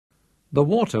The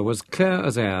water was clear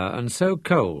as air and so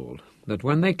cold that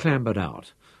when they clambered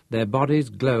out, their bodies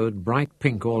glowed bright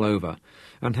pink all over,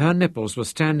 and her nipples were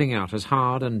standing out as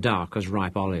hard and dark as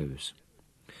ripe olives.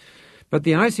 But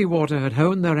the icy water had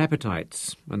honed their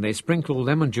appetites, and they sprinkled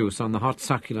lemon juice on the hot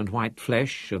succulent white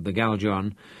flesh of the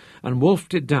galjoon, and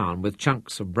wolfed it down with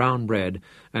chunks of brown bread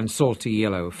and salty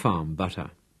yellow farm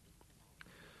butter.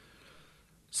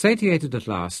 Satiated at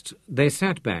last, they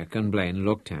sat back and Blaine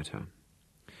looked at her.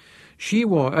 She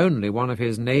wore only one of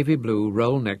his navy-blue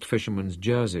roll-necked fisherman's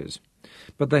jerseys,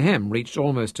 but the hem reached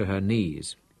almost to her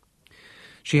knees.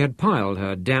 She had piled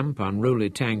her damp, unruly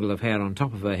tangle of hair on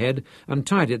top of her head and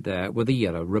tied it there with a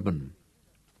yellow ribbon.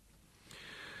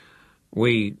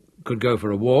 "We could go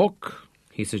for a walk,"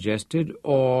 he suggested,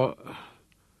 "or—"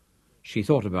 She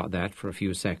thought about that for a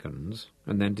few seconds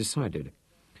and then decided.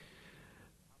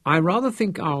 "I rather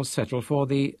think I'll settle for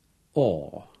the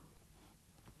or."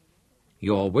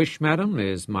 "Your wish, madam,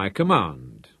 is my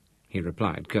command," he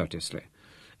replied courteously,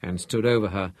 and stood over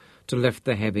her to lift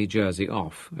the heavy jersey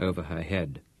off over her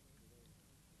head.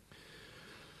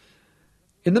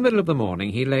 In the middle of the morning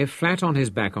he lay flat on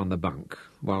his back on the bunk,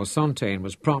 while Sontaine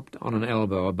was propped on an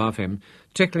elbow above him,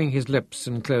 tickling his lips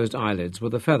and closed eyelids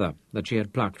with a feather that she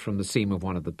had plucked from the seam of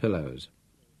one of the pillows.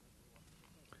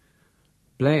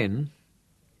 "Blaine,"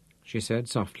 she said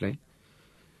softly,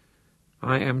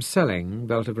 "I am selling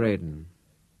Veltevreden."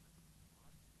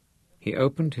 He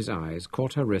opened his eyes,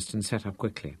 caught her wrist, and sat up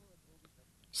quickly.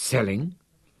 "Selling?"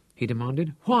 he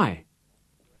demanded. "Why?"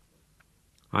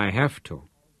 "I have to,"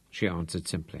 she answered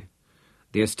simply.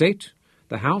 "The estate,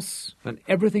 the house, and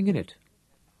everything in it."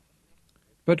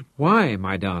 "But why,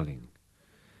 my darling?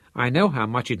 I know how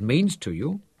much it means to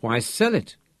you. Why sell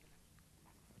it?"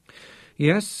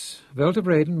 "Yes,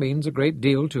 Veltevreden means a great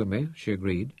deal to me," she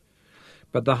agreed.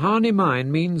 "But the Harney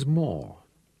mine means more.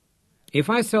 If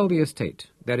I sell the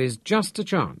estate, there is just a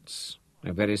chance,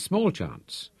 a very small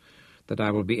chance, that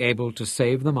I will be able to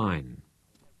save the mine."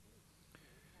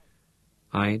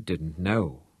 "I didn't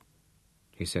know,"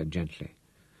 he said gently.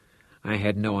 "I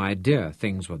had no idea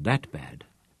things were that bad."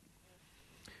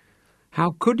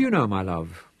 "How could you know, my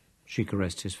love?" She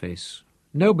caressed his face.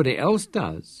 "Nobody else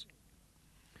does."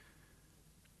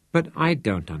 "But I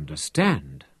don't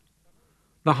understand.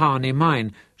 The Harney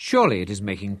mine, surely it is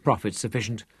making profits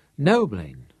sufficient—" "No,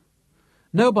 Blaine.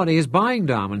 Nobody is buying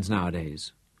diamonds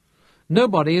nowadays.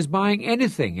 Nobody is buying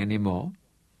anything any more.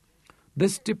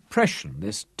 This depression,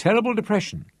 this terrible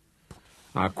depression.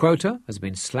 Our quota has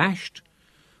been slashed.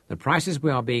 The prices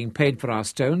we are being paid for our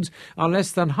stones are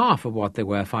less than half of what they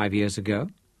were 5 years ago.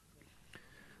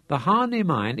 The Harney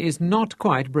mine is not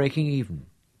quite breaking even.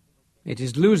 It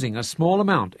is losing a small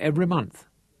amount every month.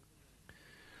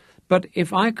 But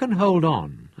if I can hold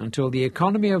on until the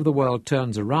economy of the world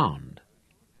turns around—"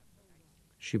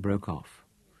 She broke off.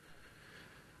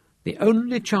 "The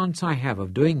only chance I have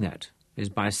of doing that is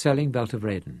by selling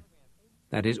Veltevreden.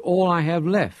 That is all I have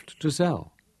left to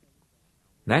sell.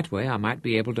 That way I might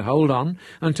be able to hold on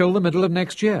until the middle of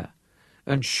next year,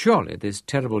 and surely this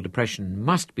terrible depression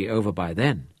must be over by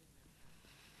then."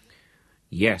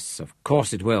 "Yes, of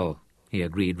course it will," he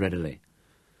agreed readily.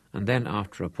 And then,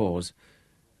 after a pause,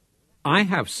 "I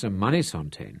have some money,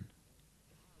 Sontaine."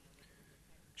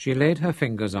 She laid her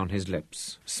fingers on his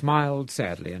lips, smiled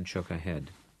sadly, and shook her head.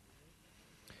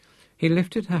 He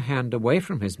lifted her hand away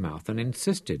from his mouth and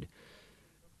insisted,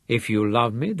 "If you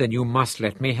love me, then you must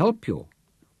let me help you."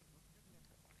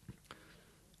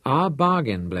 "Our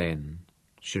bargain, Blaine,"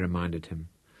 she reminded him.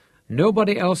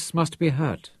 "Nobody else must be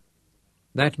hurt.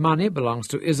 That money belongs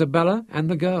to Isabella and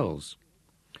the girls."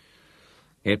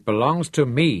 "It belongs to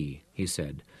me," he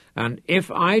said, "and if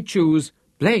I choose—"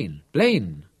 "Blaine,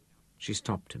 Blaine!" She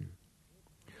stopped him.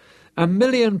 £1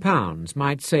 million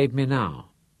might save me now.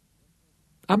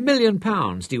 £1 million,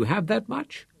 do you have that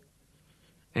much?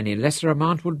 Any lesser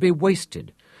amount would be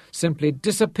wasted, simply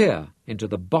disappear into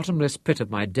the bottomless pit of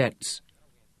my debts.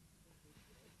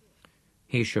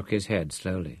 He shook his head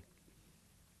slowly.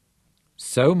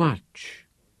 "So much."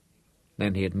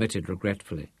 Then he admitted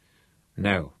regretfully,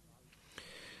 "No.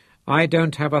 I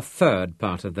don't have a third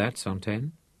part of that,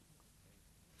 Sontaine."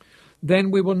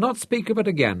 "Then we will not speak of it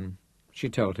again," she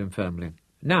told him firmly.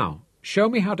 "Now, show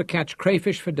me how to catch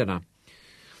crayfish for dinner.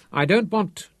 I don't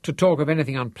want to talk of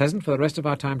anything unpleasant for the rest of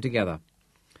our time together.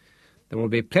 There will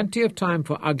be plenty of time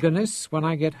for ugliness when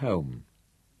I get home."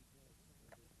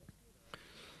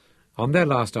 On their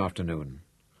last afternoon,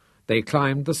 they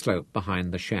climbed the slope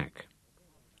behind the shack,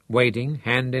 wading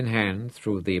hand in hand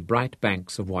through the bright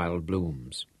banks of wild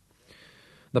blooms.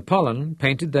 The pollen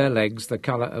painted their legs the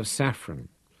colour of saffron,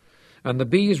 and the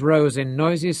bees rose in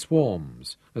noisy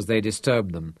swarms as they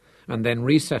disturbed them, and then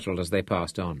resettled as they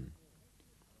passed on.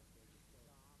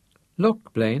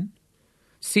 "Look, Blaine.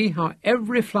 See how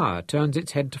every flower turns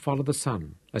its head to follow the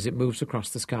sun as it moves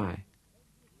across the sky.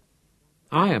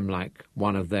 I am like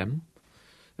one of them,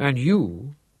 and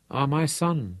you are my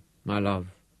sun, my love."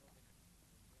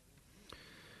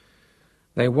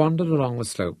 They wandered along the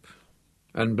slope,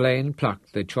 and Blaine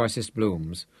plucked the choicest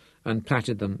blooms and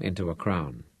plaited them into a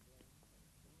crown.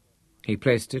 He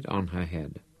placed it on her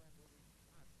head.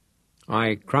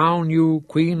 "I crown you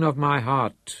queen of my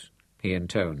heart," he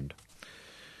intoned.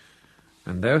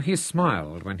 And though he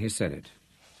smiled when he said it,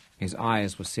 his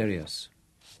eyes were serious.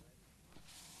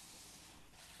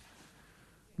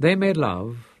 They made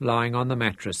love lying on the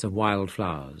mattress of wild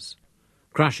flowers,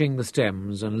 crushing the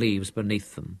stems and leaves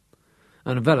beneath them,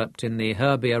 enveloped in the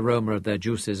herby aroma of their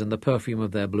juices and the perfume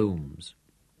of their blooms.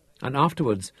 And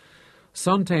afterwards,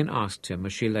 Sontaine asked him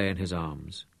as she lay in his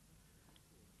arms,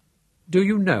 "Do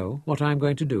you know what I am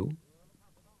going to do?"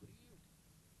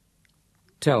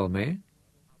 "Tell me,"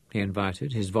 he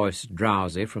invited, his voice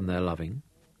drowsy from their loving.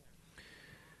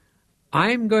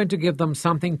 "I'm going to give them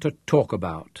something to talk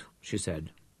about," she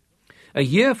said. "A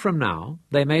year from now,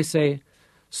 they may say,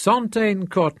 'Sontaine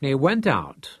Courtenay went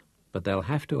out,' but they'll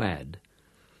have to add,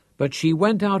 'but she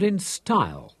went out in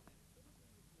style.'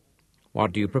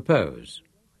 What do you propose?"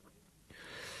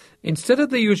 "Instead of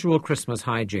the usual Christmas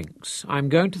hijinks, I'm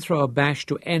going to throw a bash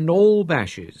to end all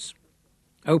bashes.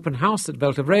 Open house at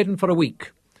Weltevreden for a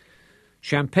week.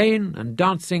 Champagne and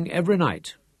dancing every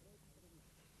night.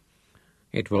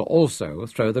 It will also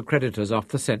throw the creditors off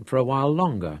the scent for a while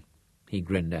longer," he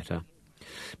grinned at her.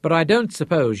 "But I don't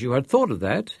suppose you had thought of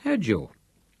that, had you?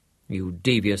 You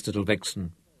devious little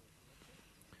vixen."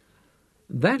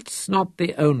 "That's not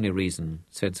the only reason,"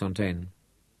 said Sontaine.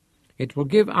 "It will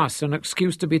give us an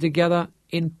excuse to be together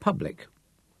in public.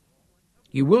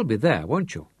 You will be there,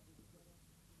 won't you?"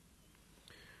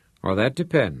 "Well, that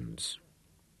depends."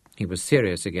 He was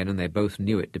serious again, and they both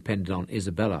knew it depended on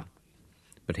Isabella,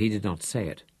 but he did not say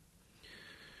it.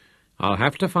 "I'll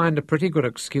have to find a pretty good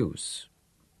excuse."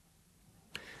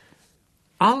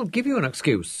 "I'll give you an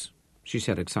excuse," she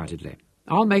said excitedly.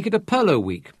 "I'll make it a polo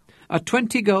week, a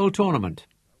 20-goal tournament.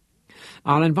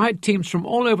 I'll invite teams from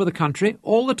all over the country,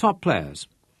 all the top players.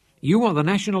 You are the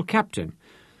national captain.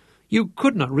 You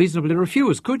could not reasonably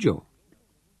refuse, could you?"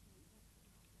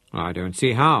 "I don't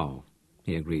see how,"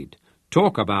 he agreed.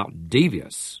 "Talk about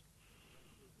devious."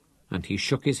 And he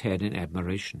shook his head in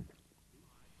admiration.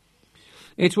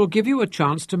 "It will give you a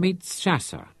chance to meet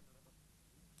Chasser.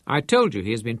 I told you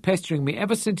he has been pestering me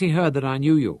ever since he heard that I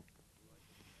knew you."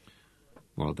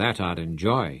 "Well, that I'd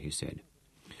enjoy," he said.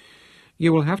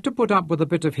 "You will have to put up with a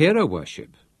bit of hero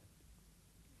worship."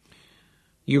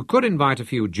 "You could invite a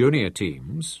few junior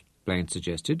teams," Blaine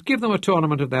suggested. "Give them a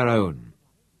tournament of their own.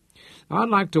 I'd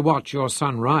like to watch your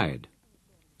son ride."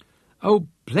 "Oh,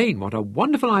 Blaine, what a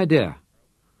wonderful idea!"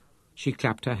 She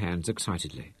clapped her hands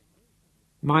excitedly.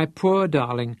 "My poor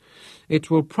darling, it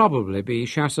will probably be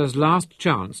Chasser's last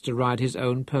chance to ride his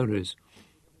own ponies.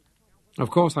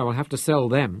 Of course I will have to sell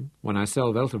them when I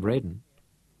sell Weltevreden."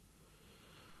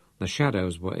 The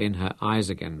shadows were in her eyes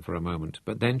again for a moment,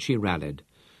 but then she rallied,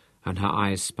 and her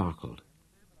eyes sparkled.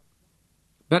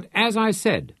 "But as I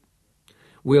said,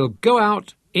 we'll go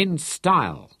out in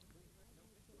style."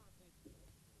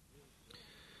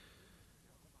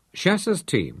 Chasser's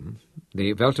team,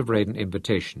 the Weltevreden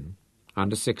Invitation,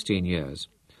 under 16 years,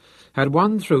 had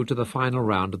won through to the final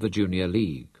round of the Junior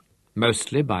League,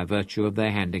 mostly by virtue of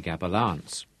their handicap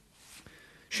allowance.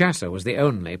 Chasser was the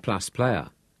only plus player.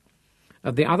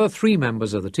 Of the other 3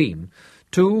 members of the team,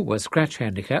 2 were scratch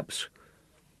handicaps,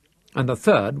 and the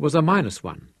third was a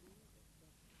 -1.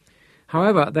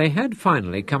 However, they had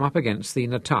finally come up against the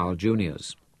Natal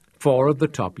juniors, 4 of the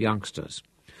top youngsters,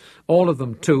 all of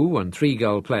them 2- and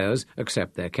 3-goal players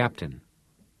except their captain.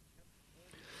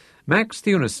 Max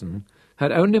Thunison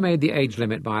had only made the age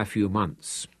limit by a few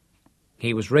months.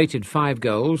 He was rated 5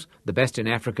 goals, the best in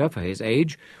Africa for his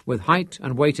age, with height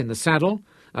and weight in the saddle,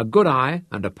 a good eye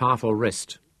and a powerful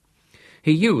wrist.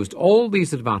 He used all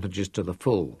these advantages to the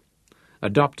full,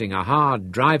 adopting a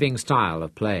hard, driving style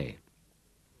of play.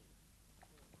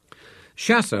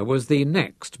 Chasser was the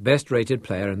next best-rated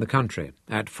player in the country,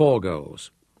 at 4 goals,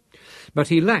 but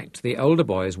he lacked the older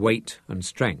boy's weight and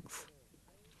strength.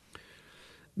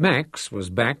 Max was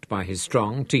backed by his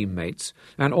strong teammates,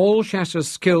 and all Chasser's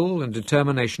skill and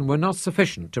determination were not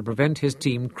sufficient to prevent his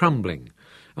team crumbling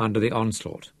under the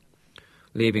onslaught,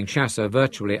 leaving Chasser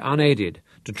virtually unaided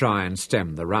to try and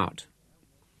stem the rout.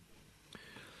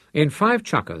 In 5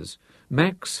 chukkers,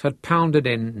 Max had pounded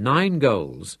in 9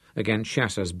 goals against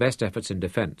Chassa's best efforts in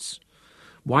defence,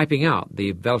 wiping out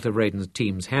the Welterwreden's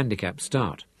team's handicap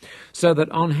start, so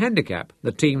that on handicap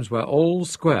the teams were all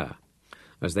square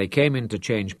as they came in to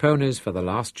change ponies for the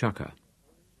last chukker.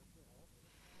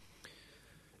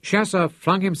 Chassa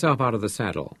flung himself out of the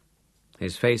saddle,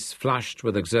 his face flushed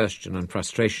with exertion and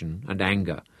frustration and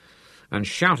anger, and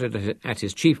shouted at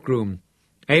his chief groom,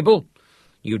 "Abel,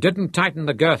 you didn't tighten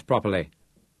the girth properly."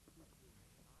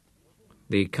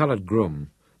 The coloured groom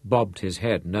bobbed his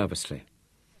head nervously.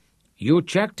 "You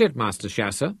checked it, Master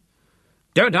Chassa."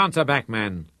 "Don't answer back,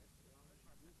 man."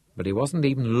 But he wasn't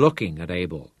even looking at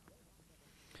Abel.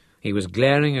 He was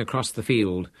glaring across the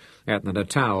field at the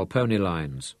Natal pony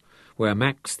lines, where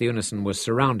Max the Unison was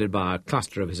surrounded by a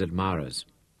cluster of his admirers.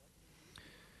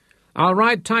 "I'll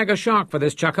ride Tiger Shark for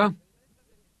this chukker,"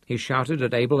 he shouted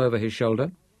at Abel over his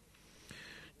shoulder.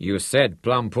 "You said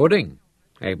plum pudding,"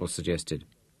 Abel suggested.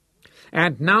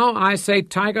 "And now I say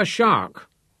Tiger Shark.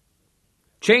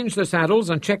 Change the saddles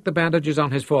and check the bandages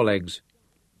on his forelegs."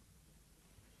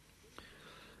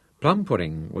 Plum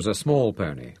Pudding was a small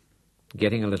pony,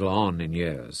 getting a little on in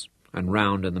years, and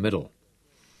round in the middle,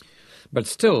 but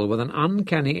still with an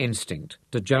uncanny instinct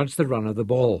to judge the run of the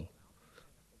ball,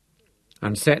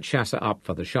 and set Chassa up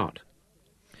for the shot.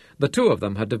 The two of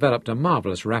them had developed a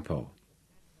marvellous rapport.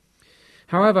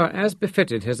 However, as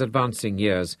befitted his advancing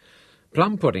years,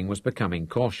 Plum Pudding was becoming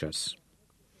cautious.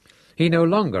 He no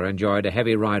longer enjoyed a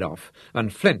heavy ride-off,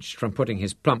 and flinched from putting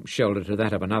his plump shoulder to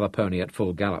that of another pony at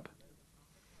full gallop.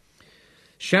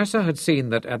 Chassa had seen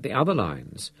that at the other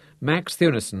lines, Max the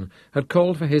Unison had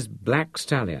called for his black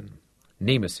stallion,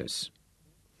 Nemesis.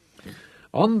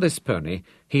 On this pony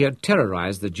he had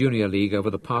terrorised the Junior League over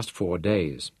the past 4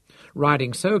 days,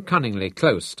 riding so cunningly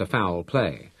close to foul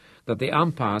play that the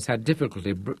umpires had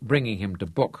difficulty bringing him to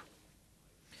book.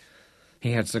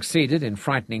 He had succeeded in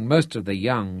frightening most of the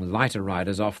young, lighter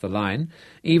riders off the line,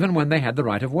 even when they had the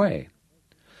right of way,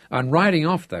 and riding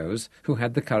off those who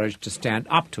had the courage to stand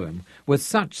up to him with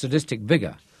such sadistic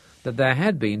vigour that there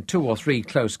had been 2 or 3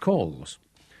 close calls,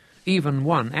 even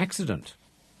one accident,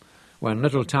 when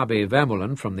little Tubby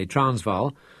Vermeulen from the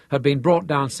Transvaal had been brought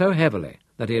down so heavily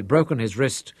that he had broken his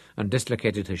wrist and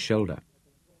dislocated his shoulder.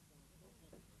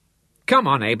 "Come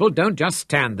on, Abel, don't just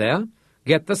stand there.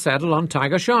 Get the saddle on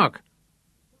Tiger Shark."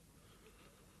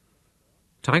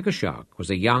 Tiger Shark was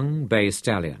a young bay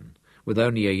stallion with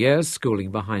only a year's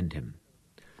schooling behind him,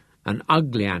 an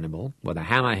ugly animal with a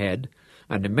hammer head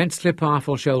and immensely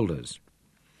powerful shoulders,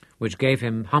 which gave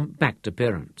him hump-backed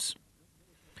appearance.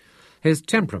 His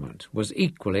temperament was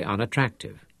equally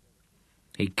unattractive.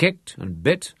 He kicked and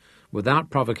bit without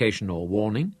provocation or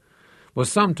warning,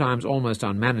 was sometimes almost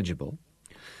unmanageable,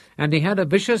 and he had a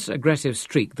vicious, aggressive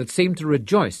streak that seemed to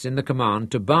rejoice in the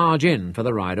command to barge in for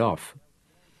the ride off.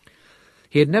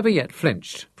 He had never yet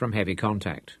flinched from heavy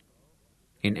contact.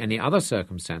 In any other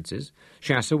circumstances,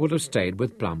 Chassa would have stayed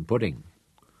with Plum Pudding.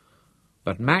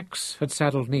 But Max had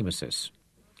saddled Nemesis,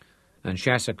 and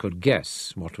Chassa could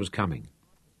guess what was coming.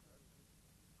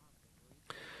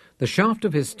 The shaft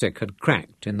of his stick had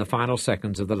cracked in the final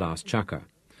seconds of the last chukker,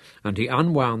 and he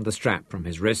unwound the strap from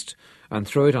his wrist and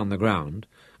threw it on the ground,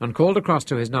 and called across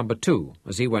to his number 2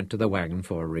 as he went to the wagon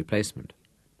for a replacement.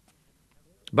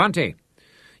 "Bunty,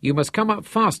 you must come up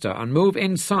faster and move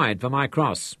inside for my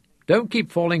cross. Don't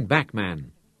keep falling back,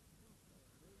 man."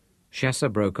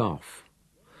 Chassa broke off,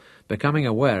 becoming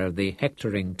aware of the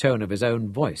hectoring tone of his own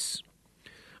voice,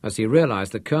 as he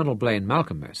realised that Colonel Blaine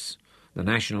Malcolmess, the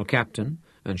national captain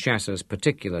and Chassa's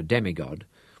particular demigod,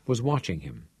 was watching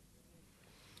him.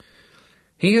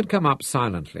 He had come up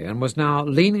silently and was now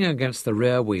leaning against the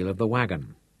rear wheel of the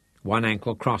wagon, one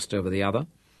ankle crossed over the other,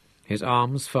 his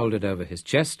arms folded over his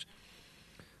chest,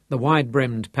 the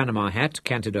wide-brimmed Panama hat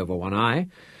canted over one eye,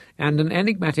 and an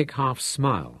enigmatic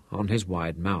half-smile on his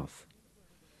wide mouth.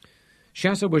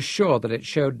 Chassa was sure that it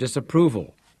showed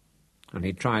disapproval, and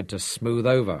he tried to smooth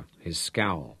over his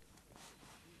scowl.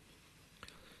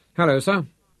 "Hello, sir.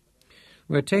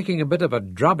 We're taking a bit of a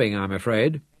drubbing, I'm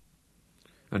afraid."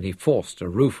 And he forced a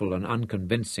rueful and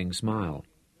unconvincing smile.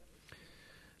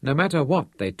 No matter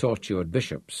what they taught you at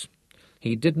Bishop's,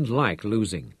 he didn't like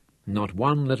losing, not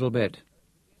one little bit.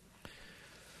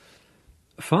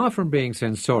 Far from being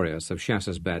censorious of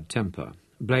Chassa's bad temper,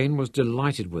 Blaine was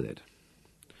delighted with it.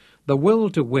 The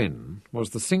will to win was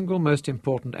the single most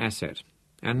important asset,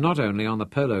 and not only on the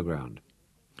polo ground.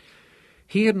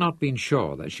 He had not been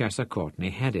sure that Chassa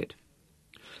Courtenay had it.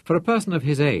 For a person of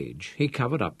his age, he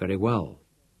covered up very well,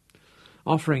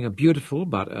 offering a beautiful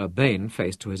but urbane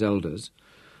face to his elders,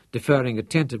 deferring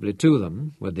attentively to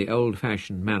them with the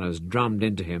old-fashioned manners drummed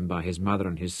into him by his mother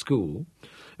and his school,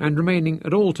 and remaining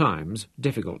at all times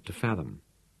difficult to fathom.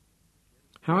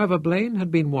 However, Blaine had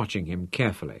been watching him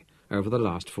carefully over the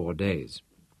last 4 days.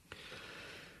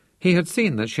 He had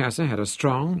seen that Chasser had a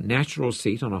strong, natural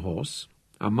seat on a horse,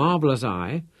 a marvellous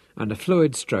eye, and a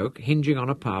fluid stroke hinging on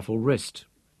a powerful wrist.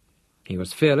 He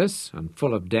was fearless and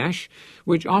full of dash,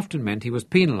 which often meant he was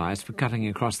penalised for cutting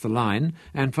across the line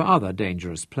and for other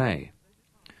dangerous play.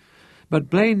 But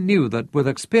Blaine knew that with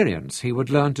experience he would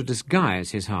learn to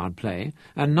disguise his hard play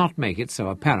and not make it so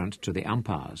apparent to the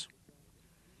umpires.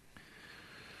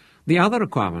 The other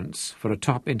requirements for a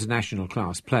top international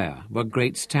class player were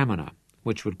great stamina,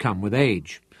 which would come with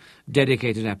age,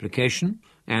 dedicated application,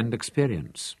 and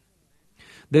experience.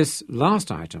 This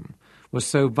last item was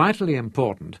so vitally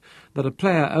important that a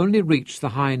player only reached the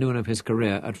high noon of his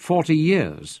career at 40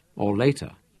 years or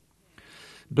later.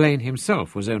 Blaine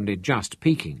himself was only just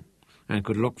peaking and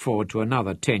could look forward to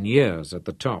another 10 years at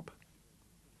the top.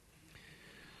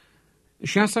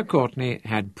 Chasser Courtney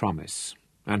had promise,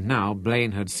 and now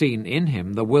Blaine had seen in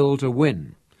him the will to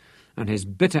win, and his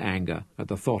bitter anger at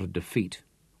the thought of defeat.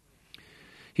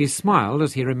 He smiled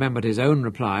as he remembered his own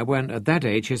reply when, at that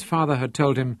age, his father had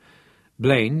told him,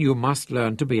 "Blaine, you must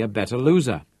learn to be a better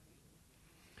loser."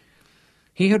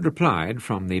 He had replied,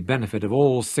 from the benefit of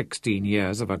all 16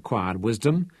 years of acquired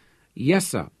wisdom, "Yes,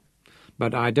 sir,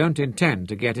 but I don't intend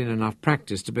to get in enough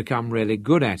practice to become really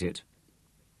good at it."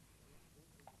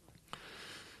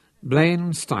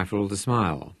 Blaine stifled a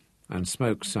smile and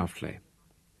spoke softly.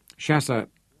 "Chasser,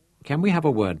 can we have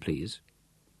a word, please?"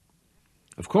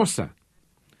 "Of course, sir."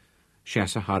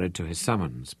 Chasser hurried to his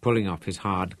summons, pulling off his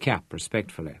hard cap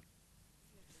respectfully.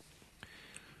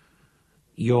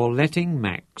 "You're letting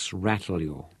Max rattle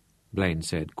you," Blaine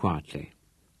said quietly.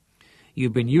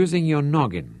 "You've been using your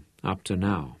noggin up to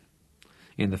now.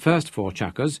 In the first 4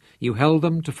 chukkers, you held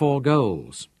them to 4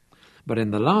 goals, but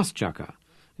in the last chukker,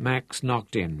 Max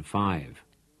knocked in 5.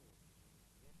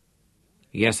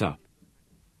 "Yes, sir."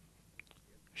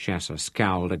 Chasser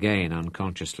scowled again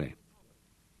unconsciously.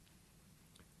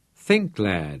 "Think,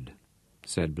 lad,"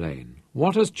 said Blaine.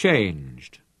 "What has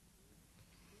changed?"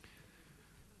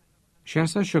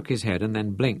 Chasser shook his head and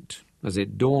then blinked as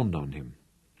it dawned on him.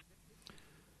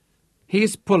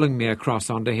 "He's pulling me across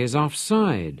onto his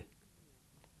offside."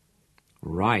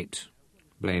 "Right,"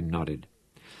 Blaine nodded.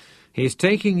 "He's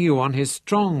taking you on his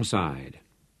strong side.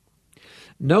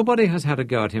 Nobody has had a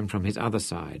go at him from his other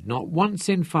side, not once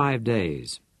in 5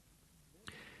 days.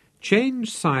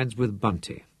 Change sides with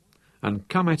Bunty, and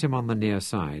come at him on the near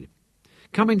side.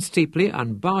 Come in steeply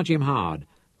and barge him hard,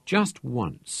 just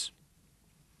once.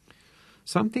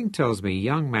 Something tells me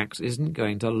young Max isn't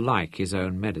going to like his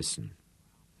own medicine.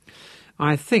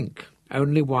 I think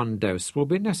only 1 dose will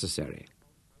be necessary.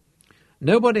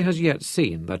 Nobody has yet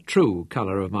seen the true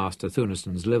colour of Master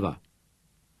Thunisson's liver.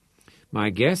 My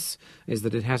guess is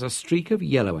that it has a streak of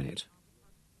yellow in it."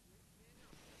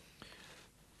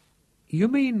 "You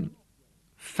mean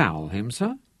foul him,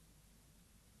 sir?"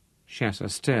 Chasser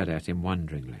stared at him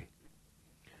wonderingly.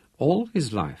 All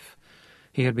his life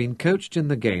he had been coached in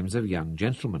the games of young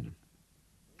gentlemen.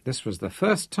 This was the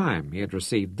first time he had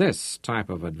received this type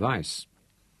of advice.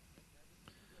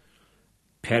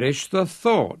 "Perish the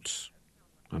thought!"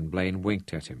 and Blaine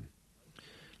winked at him.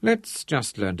 "Let's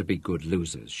just learn to be good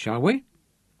losers, shall we?"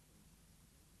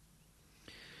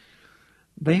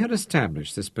 They had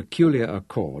established this peculiar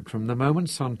accord from the moment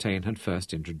Fontaine had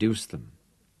first introduced them.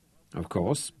 Of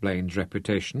course, Blaine's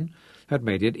reputation had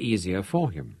made it easier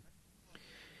for him.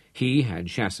 He had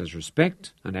Chasser's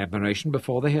respect and admiration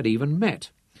before they had even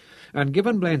met, and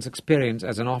given Blaine's experience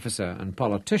as an officer and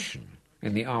politician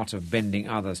in the art of bending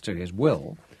others to his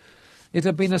will, it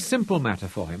had been a simple matter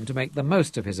for him to make the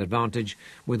most of his advantage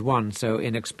with one so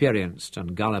inexperienced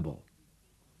and gullible.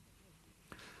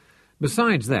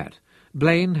 Besides that,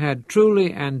 Blaine had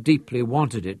truly and deeply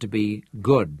wanted it to be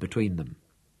good between them.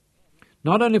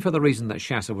 Not only for the reason that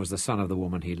Chasser was the son of the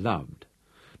woman he loved,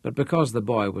 but because the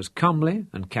boy was comely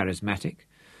and charismatic,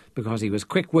 because he was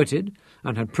quick-witted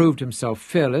and had proved himself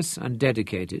fearless and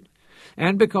dedicated,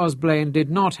 and because Blaine did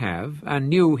not have, and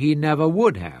knew he never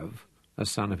would have, a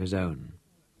son of his own.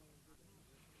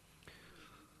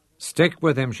 "Stick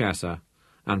with him, Chasser,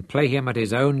 and play him at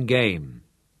his own game,"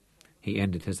 he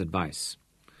ended his advice,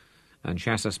 and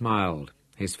Chasser smiled,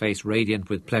 his face radiant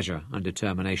with pleasure and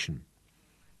determination.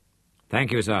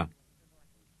 "Thank you, sir."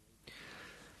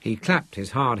 He clapped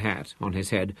his hard hat on his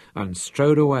head and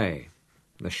strode away,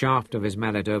 the shaft of his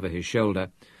mallet over his shoulder,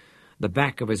 the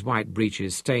back of his white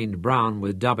breeches stained brown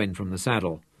with dubbin from the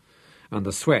saddle, and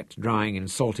the sweat drying in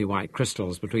salty white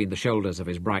crystals between the shoulders of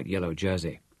his bright yellow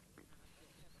jersey.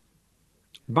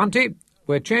 "Bunty,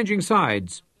 we're changing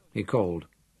sides," he called.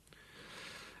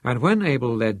 And when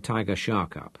Abel led Tiger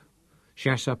Shark up,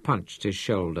 Shasha punched his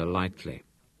shoulder lightly.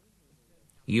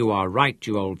 "You are right,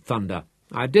 you old thunder.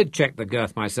 I did check the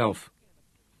girth myself."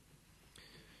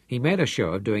 He made a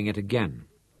show of doing it again,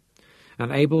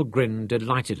 and Abel grinned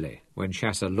delightedly when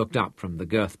Shasha looked up from the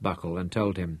girth buckle and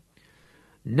told him,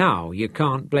 "Now you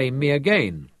can't blame me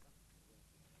again."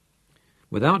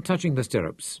 Without touching the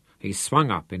stirrups, he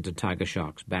swung up into Tiger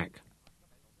Shark's back.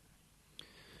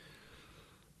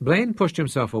 Blaine pushed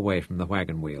himself away from the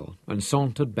wagon wheel and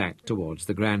sauntered back towards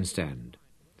the grandstand,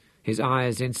 his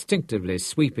eyes instinctively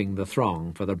sweeping the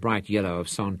throng for the bright yellow of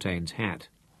Sontaine's hat.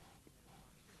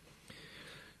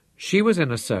 She was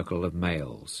in a circle of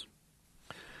males.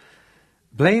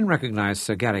 Blaine recognized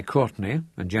Sir Gary Courtenay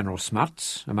and General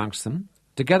Smuts amongst them,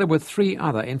 together with 3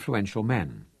 other influential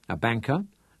men, a banker,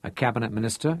 a cabinet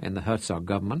minister in the Herzog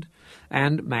government,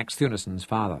 and Max Thunisson's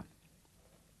father.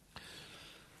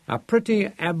 A pretty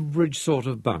average sort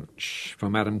of bunch for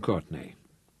Madame Courtenay.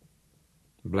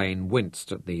 Blaine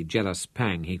winced at the jealous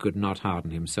pang he could not harden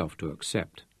himself to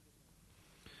accept.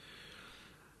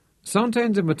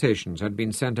 Sontaine's invitations had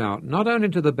been sent out not only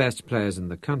to the best players in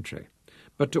the country,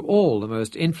 but to all the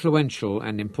most influential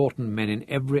and important men in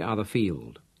every other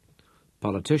field.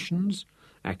 Politicians,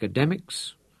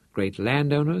 academics, great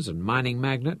landowners and mining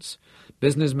magnates,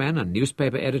 businessmen and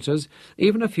newspaper editors,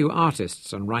 even a few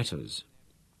artists and writers.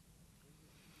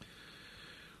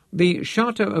 The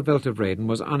Chateau of Weltevreden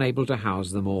was unable to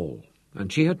house them all,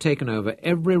 and she had taken over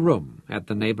every room at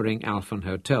the neighbouring Alphen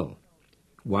Hotel,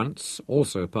 once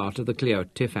also part of the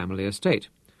Cleotti family estate,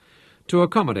 to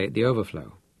accommodate the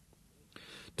overflow.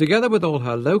 Together with all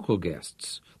her local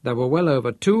guests, there were well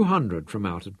over 200 from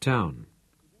out of town.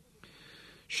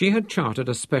 She had chartered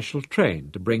a special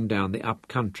train to bring down the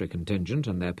up-country contingent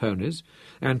and their ponies,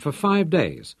 and for 5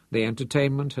 days the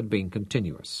entertainment had been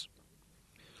continuous.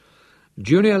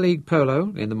 Junior League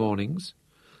polo in the mornings,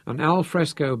 an al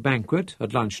fresco banquet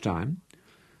at lunchtime,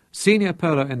 senior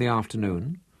polo in the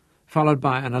afternoon, followed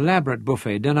by an elaborate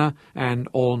buffet dinner and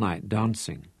all-night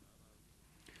dancing.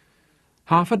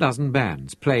 6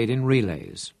 bands played in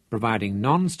relays, providing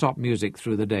non-stop music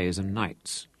through the days and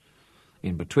nights.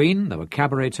 In between, there were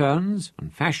cabaret turns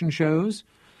and fashion shows,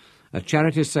 a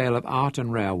charity sale of art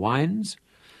and rare wines,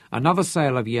 another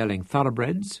sale of yearling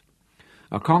thoroughbreds,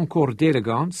 a concours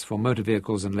d'elegance for motor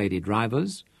vehicles and lady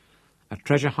drivers, a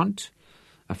treasure hunt,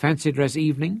 a fancy dress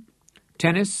evening,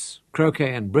 tennis,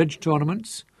 croquet and bridge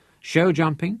tournaments, show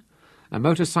jumping, a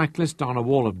motorcyclist on a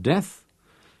wall of death,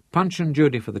 Punch and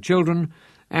Judy for the children,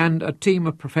 and a team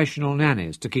of professional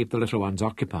nannies to keep the little ones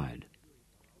occupied.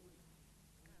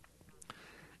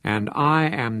 "And I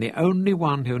am the only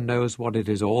one who knows what it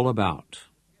is all about."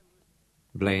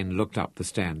 Blaine looked up the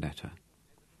stand at her.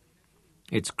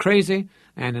 "It's crazy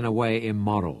and in a way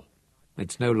immoral.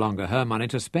 It's no longer her money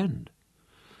to spend.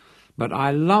 But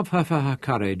I love her for her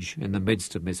courage in the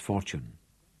midst of misfortune."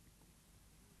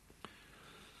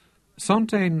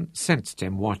 Sontaine sensed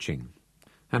him watching,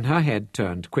 and her head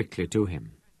turned quickly to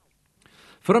him.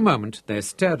 For a moment they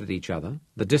stared at each other,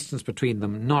 the distance between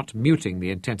them not muting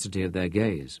the intensity of their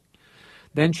gaze.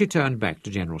 Then she turned back to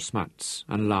General Smuts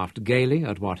and laughed gaily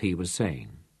at what he was saying.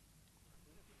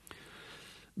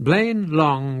 Blaine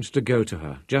longed to go to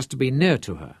her, just to be near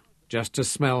to her, just to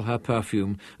smell her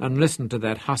perfume and listen to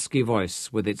that husky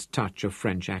voice with its touch of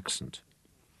French accent.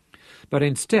 But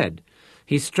instead,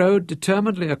 he strode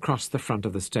determinedly across the front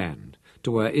of the stand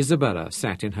to where Isabella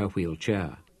sat in her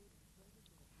wheelchair.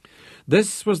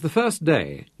 This was the first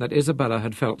day that Isabella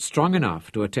had felt strong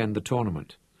enough to attend the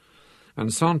tournament, and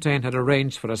Sontaine had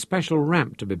arranged for a special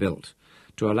ramp to be built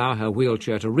to allow her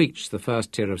wheelchair to reach the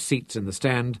first tier of seats in the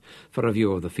stand for a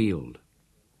view of the field.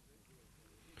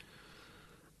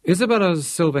 Isabella's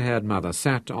silver-haired mother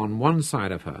sat on one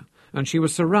side of her, and she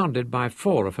was surrounded by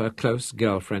 4 of her close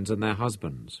girlfriends and their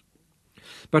husbands.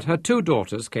 But her 2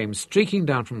 daughters came streaking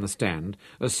down from the stand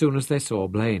as soon as they saw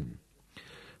Blaine,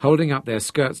 holding up their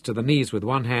skirts to the knees with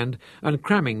one hand and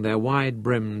cramming their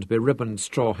wide-brimmed, beribboned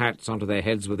straw hats onto their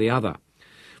heads with the other,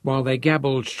 while they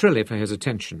gabbled shrilly for his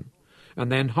attention,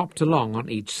 and then hopped along on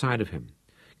each side of him,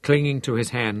 clinging to his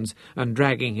hands and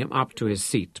dragging him up to his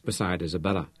seat beside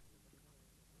Isabella.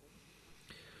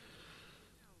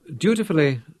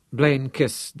 Dutifully, Blaine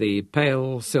kissed the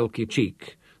pale, silky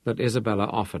cheek that Isabella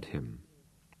offered him.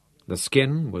 The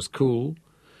skin was cool,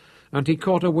 and he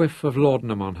caught a whiff of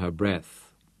laudanum on her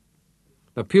breath.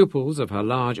 The pupils of her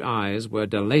large eyes were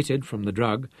dilated from the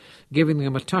drug, giving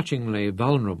them a touchingly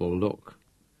vulnerable look.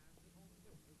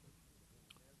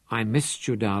 "I missed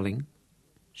you, darling,"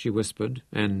 she whispered,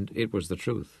 and it was the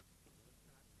truth.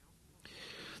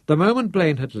 The moment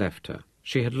Blaine had left her,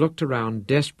 she had looked around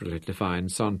desperately to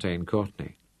find Sontaine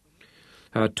Courtenay,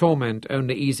 her torment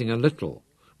only easing a little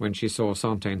when she saw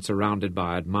Sontaine surrounded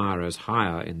by admirers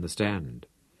higher in the stand.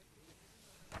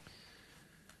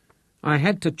 "I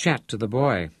had to chat to the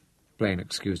boy," Blaine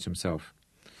excused himself.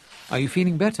 "Are you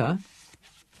feeling better?"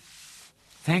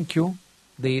 "Thank you.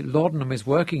 The laudanum is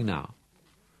working now."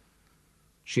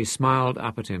 She smiled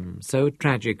up at him, so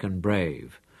tragic and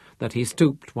brave, that he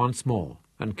stooped once more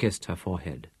and kissed her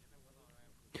forehead.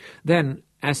 Then,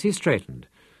 as he straightened,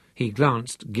 he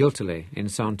glanced guiltily in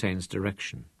Sontaine's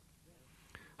direction,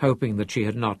 hoping that she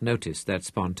had not noticed that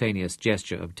spontaneous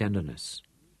gesture of tenderness.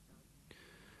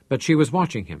 But she was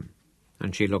watching him,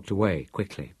 and she looked away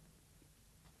quickly.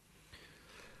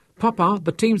 "Papa,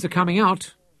 the teams are coming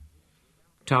out."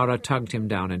 Tara tugged him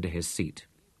down into his seat.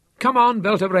 "Come on,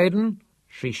 Belter Braden,"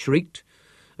 she shrieked,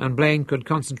 and Blaine could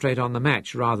concentrate on the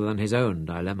match rather than his own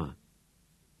dilemma.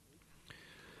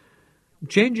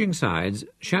 Changing sides,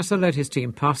 Chasser led his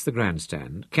team past the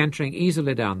grandstand, cantering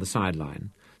easily down the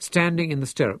sideline, standing in the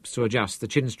stirrups to adjust the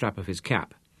chin-strap of his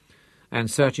cap,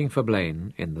 and searching for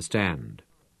Blaine in the stand.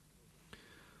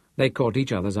 They caught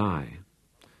each other's eye,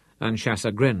 and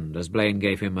Chasser grinned as Blaine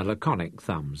gave him a laconic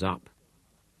thumbs up.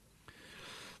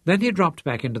 Then he dropped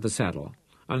back into the saddle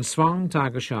and swung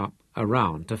Tiger Sharp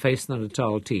around to face the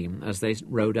Natal team as they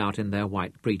rode out in their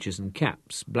white breeches and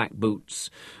caps, black boots,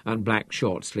 and black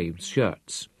short-sleeved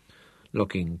shirts,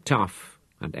 looking tough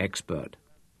and expert.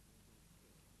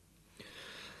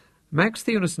 Max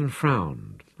Theunison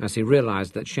frowned as he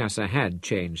realized that Chasser had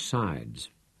changed sides,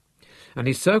 and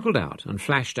he circled out and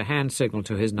flashed a hand signal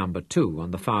to his number 2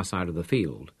 on the far side of the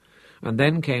field, and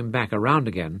then came back around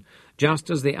again just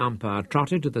as the umpire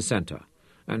trotted to the centre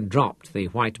and dropped the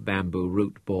white bamboo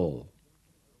root ball.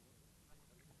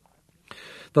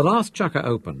 The last chukker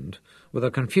opened with a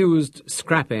confused,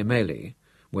 scrappy melee,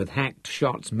 with hacked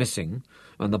shots missing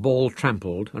and the ball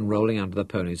trampled and rolling under the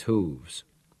pony's hooves.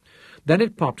 Then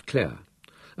it popped clear,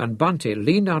 and Bunty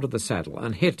leaned out of the saddle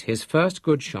and hit his first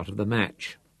good shot of the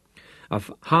match, a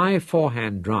high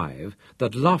forehand drive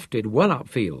that lofted well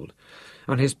upfield,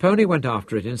 and his pony went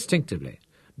after it instinctively,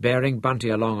 bearing Bunty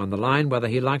along on the line whether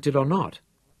he liked it or not.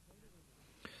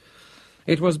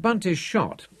 It was Bunty's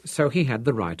shot, so he had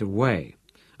the right of way,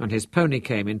 and his pony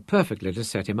came in perfectly to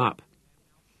set him up.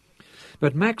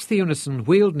 But Max Theunison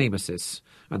wheeled Nemesis,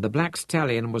 and the black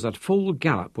stallion was at full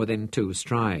gallop within 2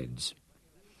 strides.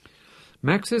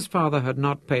 Max's father had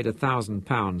not paid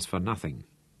 £1,000 for nothing,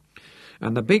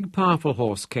 and the big powerful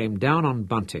horse came down on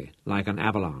Bunty like an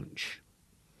avalanche.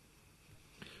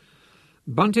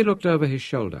 Bunty looked over his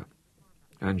shoulder,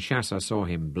 and Chasser saw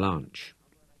him blanch.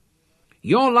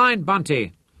 "Your line,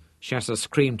 Bunty!" Chasser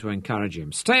screamed to encourage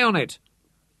him. "Stay on it!"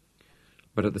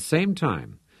 But at the same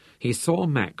time, he saw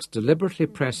Max deliberately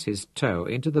press his toe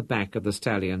into the back of the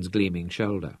stallion's gleaming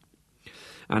shoulder,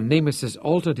 and Nemesis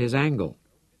altered his angle.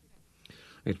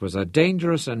 It was a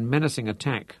dangerous and menacing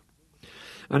attack,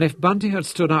 and if Bunty had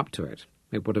stood up to it,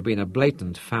 it would have been a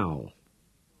blatant foul.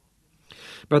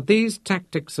 But these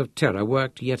tactics of terror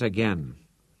worked yet again,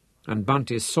 and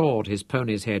Bunty sawed his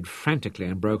pony's head frantically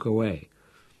and broke away,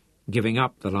 giving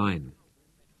up the line.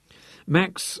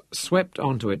 Max swept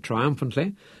onto it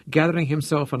triumphantly, gathering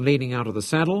himself and leaning out of the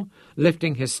saddle,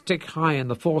 lifting his stick high in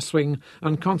the foreswing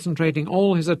and concentrating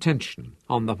all his attention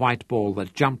on the white ball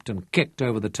that jumped and kicked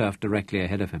over the turf directly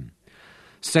ahead of him,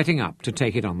 setting up to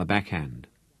take it on the backhand.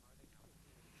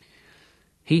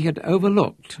 He had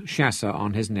overlooked Chasser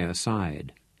on his near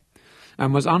side,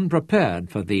 and was unprepared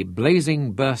for the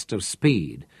blazing burst of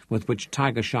speed with which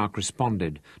Tiger Shark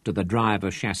responded to the drive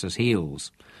of Chasser's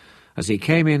heels, as he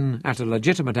came in at a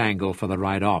legitimate angle for the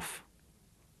ride-off.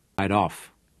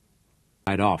 Ride-off.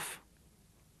 Ride-off.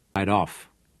 Ride-off.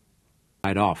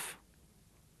 Ride-off.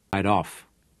 Ride-off.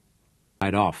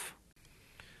 Ride-off.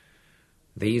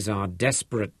 "These are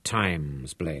desperate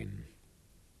times, Blaine."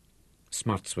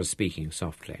 Smuts was speaking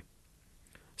softly.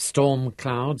 "Storm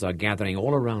clouds are gathering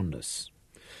all around us.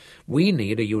 We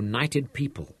need a united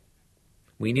people.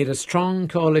 We need a strong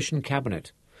coalition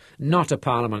cabinet, not a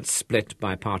parliament split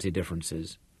by party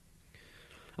differences.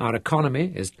 Our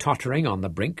economy is tottering on the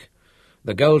brink.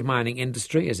 The gold mining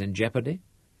industry is in jeopardy.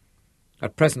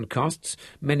 At present costs,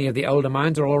 many of the older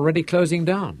mines are already closing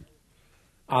down.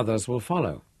 Others will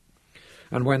follow.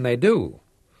 And when they do,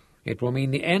 it will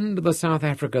mean the end of the South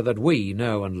Africa that we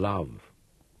know and love.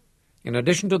 In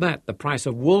addition to that, the price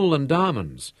of wool and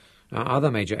diamonds, our other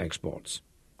major exports,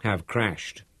 have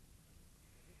crashed."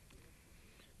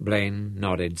 Blaine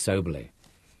nodded soberly.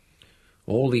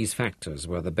 All these factors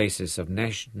were the basis of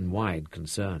nationwide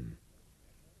concern.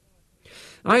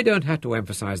 I don't have to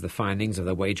emphasize the findings of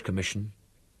the Wage Commission,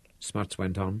 Smuts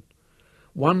went on.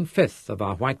 1/5 of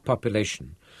our white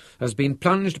population has been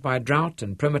plunged by drought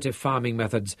and primitive farming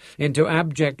methods into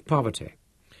abject poverty.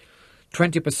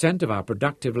 20% of our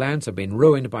productive lands have been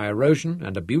ruined by erosion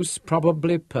and abuse,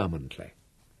 probably permanently.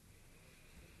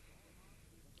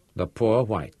 The poor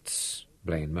whites,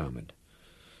 Blaine murmured.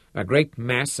 A great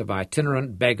mass of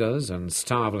itinerant beggars and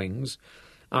starvelings,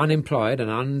 unemployed and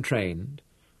untrained,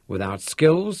 without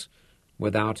skills,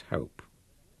 without hope.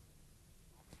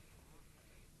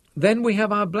 Then we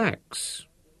have our blacks,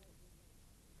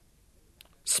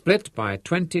 split by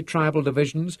 20 tribal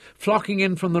divisions, flocking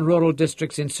in from the rural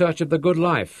districts in search of the good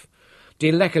life,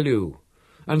 Dilekelu,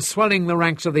 and swelling the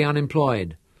ranks of the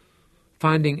unemployed,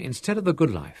 finding instead of the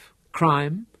good life,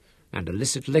 crime and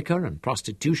illicit liquor and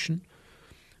prostitution,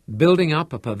 building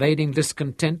up a pervading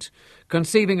discontent,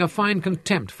 conceiving a fine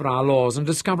contempt for our laws and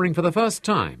discovering for the first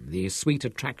time the sweet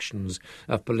attractions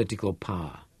of political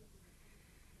power.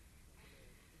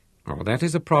 Oh, that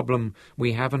is a problem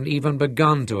we haven't even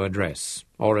begun to address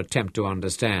or attempt to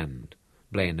understand,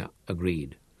 Blaine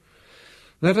agreed.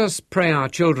 Let us pray our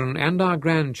children and our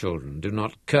grandchildren do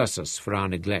not curse us for our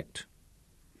neglect.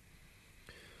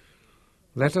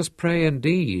 Let us pray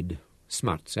indeed,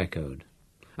 Smuts echoed.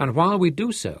 And while we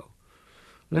do so,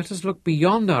 let us look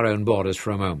beyond our own borders for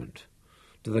a moment,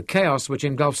 to the chaos which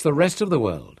engulfs the rest of the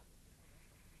world.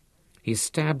 He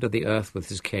stabbed at the earth with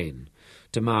his cane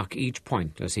to mark each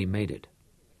point as he made it.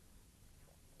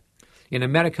 In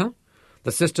America,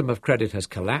 the system of credit has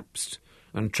collapsed,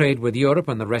 and trade with Europe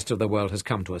and the rest of the world has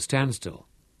come to a standstill.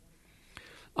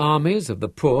 Armies of the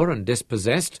poor and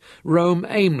dispossessed roam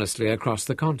aimlessly across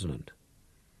the continent.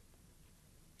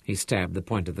 He stabbed the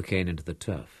point of the cane into the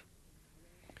turf.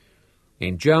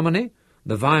 In Germany,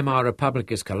 the Weimar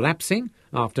Republic is collapsing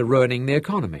after ruining the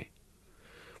economy.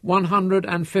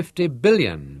 150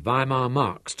 billion Weimar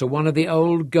marks to one of the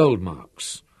old gold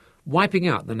marks, wiping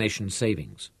out the nation's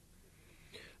savings.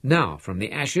 Now, from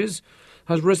the ashes,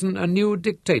 has risen a new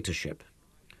dictatorship,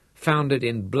 founded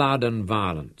in blood and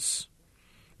violence,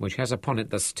 which has upon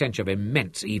it the stench of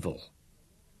immense evil.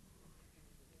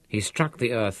 He struck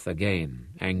the earth again,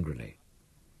 angrily.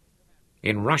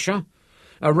 In Russia,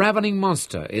 a ravening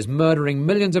monster is murdering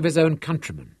millions of his own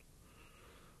countrymen.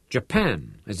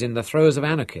 Japan is in the throes of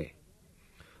anarchy.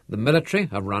 The military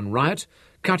have run riot,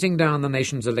 cutting down the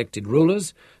nation's elected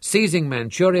rulers, seizing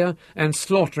Manchuria and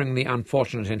slaughtering the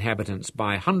unfortunate inhabitants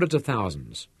by hundreds of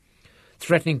thousands,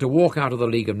 threatening to walk out of the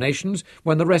League of Nations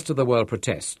when the rest of the world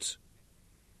protests.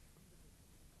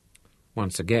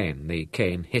 Once again the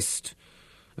cane hissed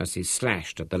as he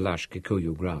slashed at the lush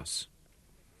kikuyu grass.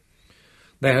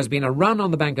 There has been a run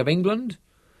on the Bank of England,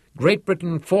 Great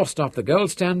Britain forced off the gold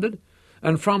standard,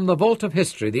 and from the vault of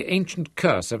history the ancient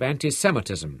curse of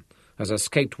anti-Semitism has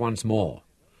escaped once more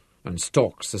and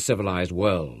stalks the civilized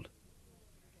world.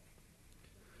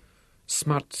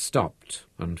 Smut stopped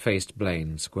and faced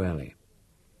Blaine squarely.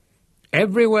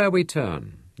 Everywhere we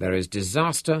turn there is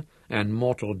disaster and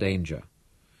mortal danger.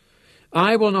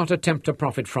 I will not attempt to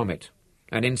profit from it,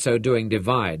 and in so doing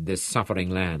divide this suffering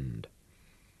land.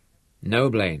 No,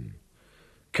 Blaine.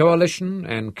 Coalition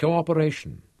and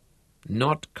cooperation,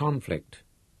 not conflict.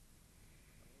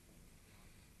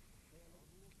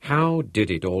 How did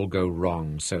it all go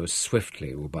wrong so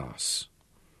swiftly, Ubas?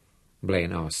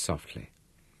 Blaine asked softly.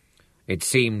 It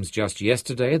seems just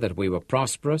yesterday that we were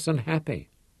prosperous and happy.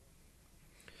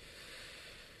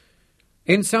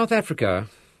 In South Africa,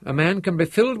 a man can be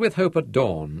filled with hope at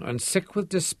dawn and sick with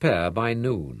despair by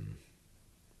noon.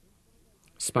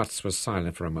 Smuts was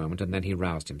silent for a moment, and then he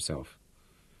roused himself.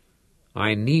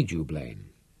 I need you, Blaine.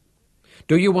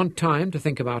 Do you want time to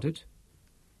think about it?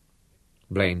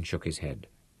 Blaine shook his head.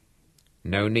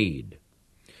 No need.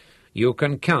 You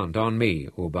can count on me,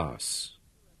 Ubas.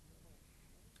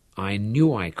 I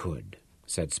knew I could,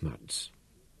 said Smuts.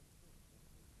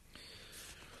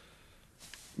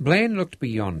 Blaine looked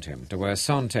beyond him to where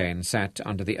Sontaine sat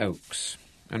under the oaks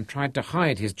and tried to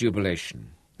hide his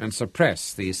jubilation and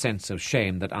suppress the sense of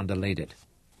shame that underlaid it.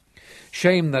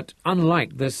 Shame that,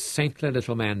 unlike this saintly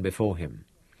little man before him,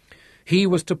 he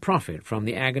was to profit from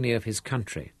the agony of his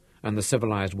country and the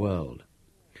civilized world.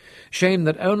 Shame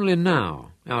that only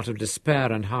now, out of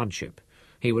despair and hardship,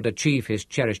 he would achieve his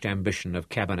cherished ambition of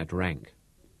cabinet rank.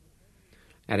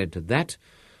 Added to that,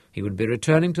 he would be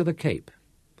returning to the Cape,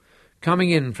 coming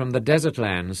in from the desert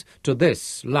lands to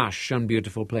this lush and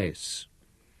beautiful place,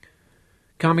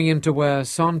 coming into where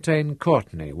Sontaine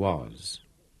Courtenay was.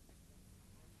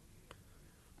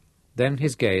 Then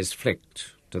his gaze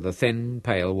flicked to the thin,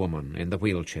 pale woman in the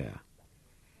wheelchair,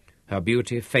 her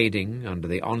beauty fading under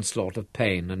the onslaught of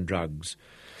pain and drugs,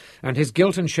 and his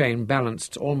guilt and shame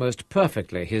balanced almost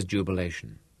perfectly his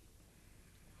jubilation.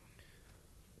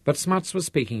 But Smuts was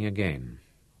speaking again.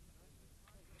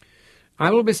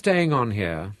 "I will be staying on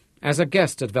here as a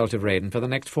guest at Veltivraden for the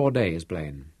next 4 days,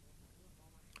 Blaine.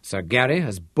 Sir Gary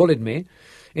has bullied me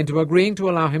into agreeing to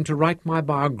allow him to write my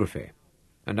biography,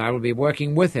 and I will be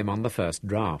working with him on the first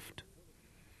draft.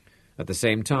 At the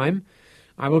same time,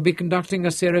 I will be conducting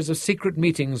a series of secret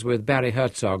meetings with Barry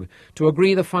Herzog to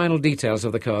agree the final details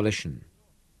of the coalition.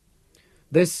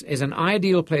 This is an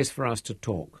ideal place for us to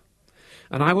talk,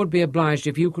 and I would be obliged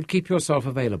if you could keep yourself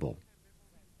available.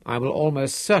 I will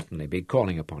almost certainly be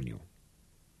calling upon you."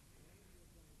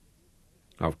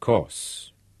 "Of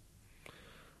course."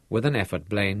 With an effort,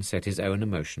 Blaine set his own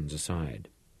emotions aside.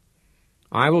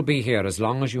 "I will be here as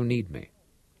long as you need me.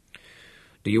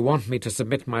 Do you want me to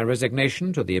submit my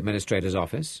resignation to the administrator's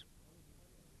office?"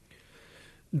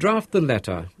 "Draft the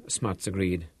letter," Smuts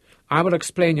agreed. "I will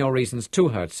explain your reasons to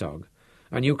Herzog,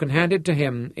 and you can hand it to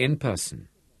him in person."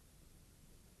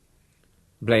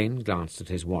 Blaine glanced at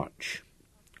his watch,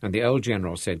 and the old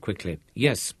general said quickly,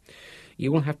 "Yes,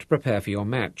 you will have to prepare for your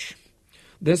match.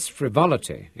 This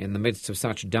frivolity, in the midst of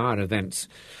such dire events,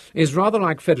 is rather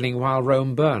like fiddling while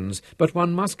Rome burns, but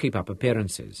one must keep up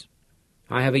appearances.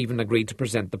 I have even agreed to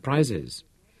present the prizes.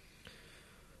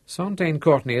 Sontaine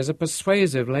Courtney is a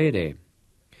persuasive lady.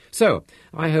 So,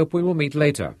 I hope we will meet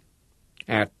later,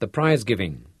 at the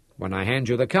prize-giving, when I hand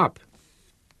you the cup."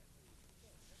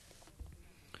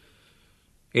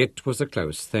 It was a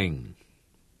close thing.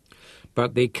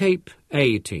 But the Cape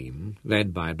A team,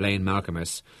 led by Blaine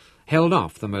Malcolmus, held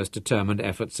off the most determined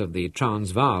efforts of the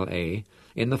Transvaal A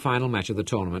in the final match of the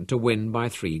tournament to win by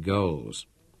 3 goals.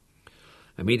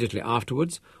 Immediately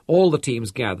afterwards, all the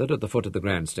teams gathered at the foot of the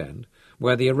grandstand,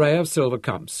 where the array of silver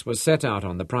cups was set out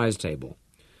on the prize table.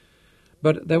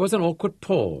 But there was an awkward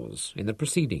pause in the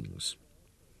proceedings.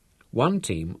 One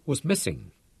team was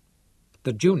missing: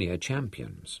 the junior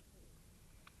champions.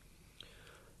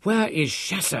 "Where is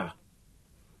Chasser?"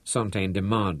 Sontaine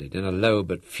demanded in a low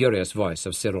but furious voice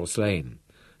of Cyril Slane,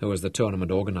 who was the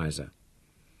tournament organizer.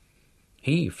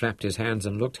 He flapped his hands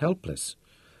and looked helpless.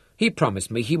 "He promised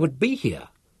me he would be here."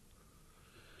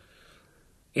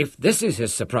 "If this is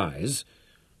his surprise—"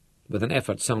 With an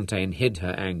effort, Sontaine hid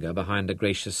her anger behind a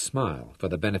gracious smile for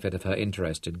the benefit of her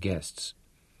interested guests.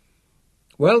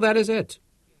 "Well, that is it.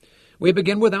 We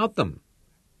begin without them."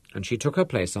 And she took her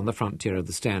place on the front tier of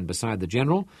the stand beside the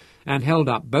general and held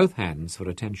up both hands for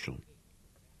attention.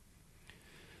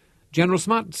 "General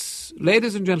Smuts,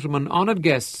 ladies and gentlemen, honoured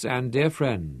guests and dear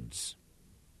friends."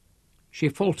 She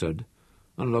faltered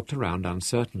and looked around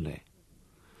uncertainly,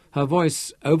 her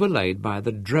voice overlaid by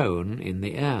the drone in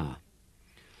the air,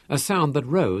 a sound that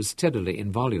rose steadily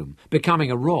in volume, becoming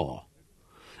a roar,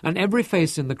 and every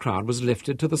face in the crowd was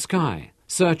lifted to the sky,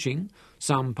 searching,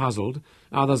 some puzzled,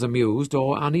 others amused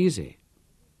or uneasy.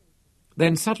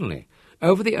 Then suddenly,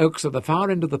 over the oaks at the far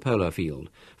end of the polo field,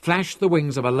 flashed the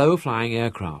wings of a low-flying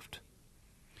aircraft.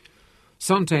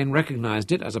 Sontaine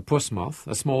recognized it as a puss moth,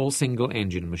 a small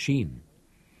single-engine machine.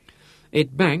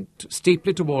 It banked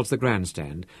steeply towards the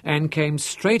grandstand and came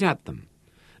straight at them,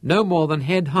 no more than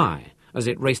head-high, as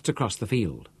it raced across the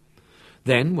field.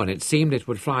 Then, when it seemed it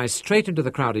would fly straight into the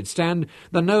crowded stand,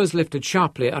 the nose lifted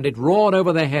sharply and it roared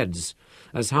over their heads,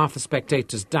 as half the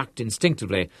spectators ducked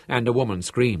instinctively and a woman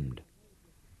screamed.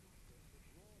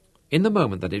 In the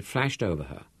moment that it flashed over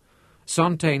her,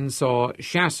 Sontaine saw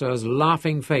Chasser's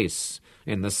laughing face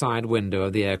in the side window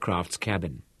of the aircraft's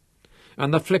cabin,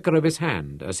 and the flicker of his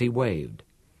hand as he waved.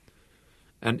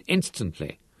 And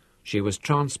instantly she was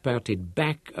transported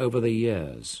back over the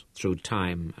years through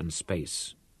time and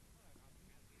space.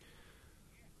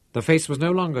 The face was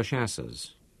no longer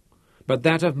Chasser's, but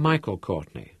that of Michael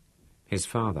Courtney, his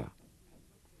father.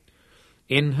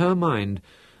 In her mind,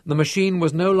 the machine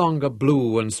was no longer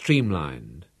blue and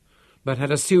streamlined, but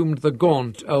had assumed the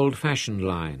gaunt, old-fashioned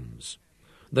lines,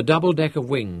 the double deck of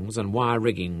wings and wire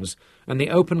riggings, and the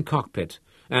open cockpit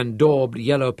and daubed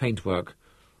yellow paintwork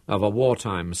of a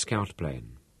wartime scout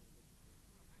plane.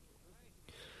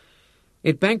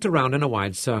 It banked around in a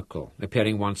wide circle,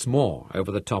 appearing once more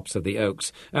over the tops of the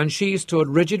oaks, and she stood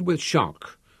rigid with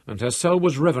shock, and her soul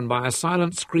was riven by a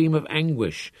silent scream of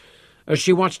anguish as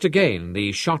she watched again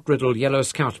the shot-riddled yellow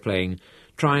scout plane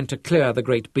trying to clear the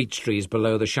great beech trees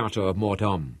below the chateau of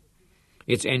Morthomme,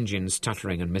 its engines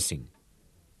stuttering and missing.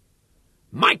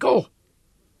 "Michael!"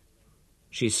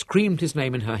 She screamed his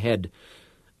name in her head,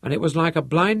 and it was like a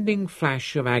blinding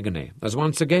flash of agony as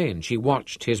once again she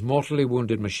watched his mortally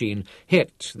wounded machine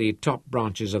hit the top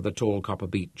branches of the tall copper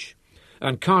beech,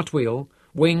 and cartwheel,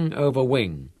 wing over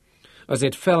wing, as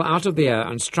it fell out of the air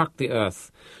and struck the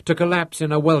earth, to collapse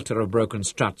in a welter of broken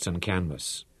struts and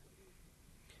canvas.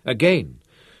 Again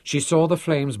she saw the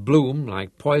flames bloom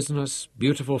like poisonous,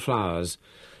 beautiful flowers,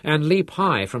 and leap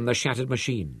high from the shattered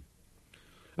machine,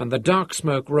 and the dark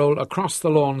smoke roll across the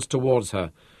lawns towards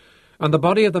her, and the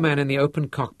body of the man in the open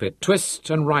cockpit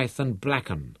twist and writhe and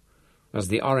blacken as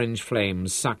the orange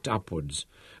flames sucked upwards,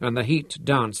 and the heat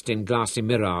danced in glassy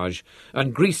mirage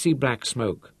and greasy black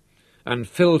smoke, and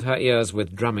filled her ears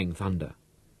with drumming thunder.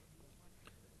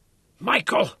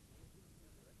 "Michael!"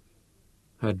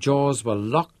 Her jaws were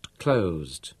locked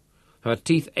closed, her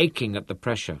teeth aching at the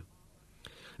pressure,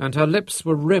 and her lips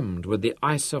were rimmed with the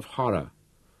ice of horror,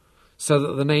 so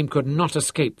that the name could not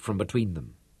escape from between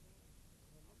them.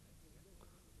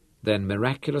 Then,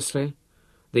 miraculously,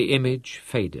 the image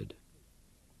faded,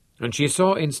 and she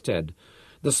saw instead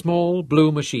the small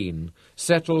blue machine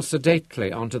settle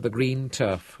sedately onto the green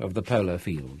turf of the polo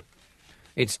field,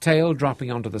 its tail dropping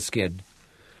onto the skid,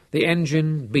 the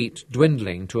engine beat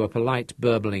dwindling to a polite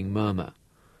burbling murmur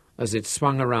as it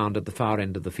swung around at the far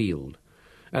end of the field,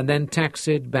 and then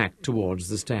taxied back towards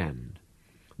the stand,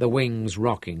 the wings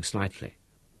rocking slightly.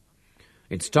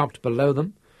 It stopped below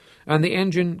them, and the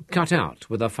engine cut out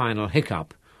with a final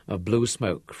hiccup of blue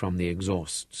smoke from the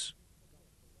exhausts.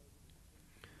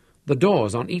 The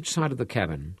doors on each side of the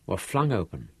cabin were flung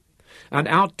open, and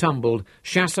out tumbled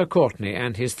Chasseur Courtney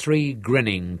and his 3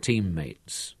 grinning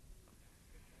teammates.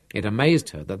 It amazed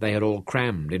her that they had all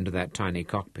crammed into that tiny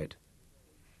cockpit.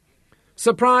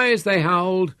 "Surprise!" they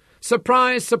howled.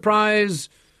 "Surprise! Surprise!"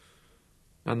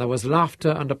 And there was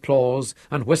laughter and applause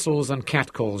and whistles and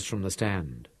catcalls from the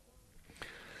stand.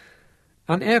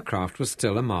 An aircraft was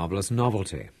still a marvellous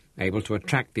novelty, able to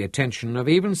attract the attention of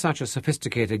even such a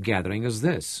sophisticated gathering as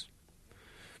this.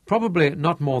 Probably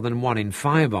not more than 1 in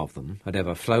 5 of them had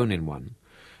ever flown in one,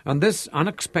 and this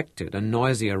unexpected and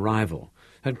noisy arrival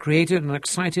had created an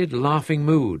excited, laughing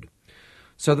mood,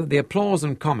 so that the applause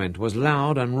and comment was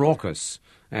loud and raucous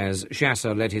as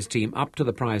Chasseur led his team up to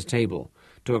the prize table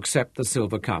to accept the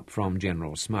silver cup from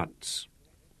General Smuts.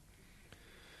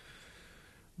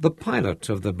 The pilot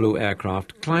of the blue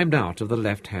aircraft climbed out of the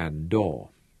left-hand door,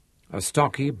 a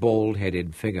stocky,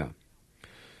 bald-headed figure,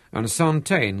 and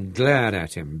Fontaine glared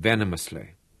at him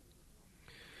venomously.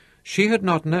 She had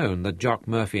not known that Jock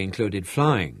Murphy included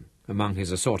flying among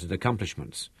his assorted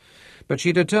accomplishments, but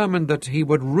she determined that he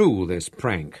would rule this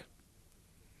prank.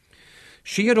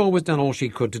 She had always done all she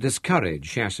could to discourage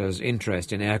Chasseur's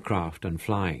interest in aircraft and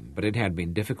flying, but it had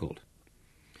been difficult.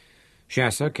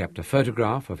 Chasseur kept a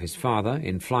photograph of his father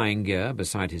in flying gear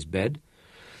beside his bed,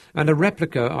 and a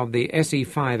replica of the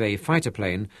SE-5A fighter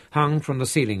plane hung from the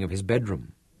ceiling of his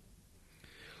bedroom.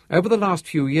 Over the last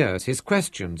few years, his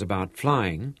questions about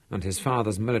flying and his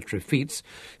father's military feats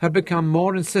had become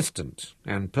more insistent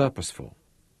and purposeful.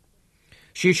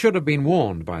 She should have been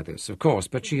warned by this, of course,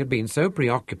 but she had been so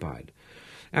preoccupied,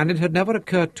 and it had never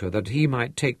occurred to her that he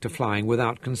might take to flying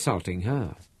without consulting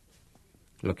her.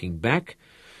 Looking back,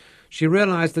 she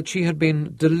realized that she had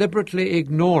been deliberately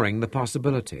ignoring the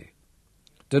possibility,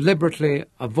 deliberately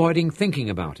avoiding thinking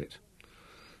about it,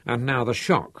 and now the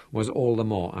shock was all the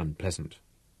more unpleasant.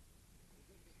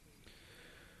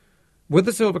 With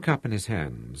the silver cup in his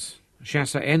hands,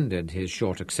 Chasseur ended his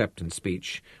short acceptance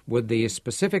speech with the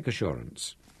specific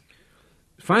assurance,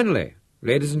 "Finally,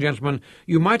 ladies and gentlemen,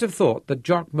 you might have thought that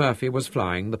Jock Murphy was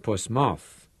flying the Puss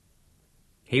Moth.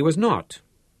 He was not.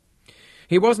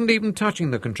 He wasn't even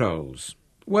touching the controls.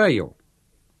 Were you?"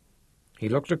 He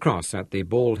looked across at the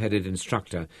bald-headed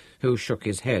instructor, who shook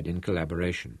his head in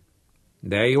collaboration.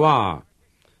 "There you are,"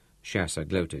 Chasseur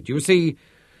gloated. "You see,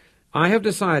 I have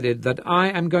decided that I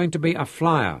am going to be a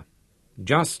flyer,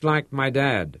 just like my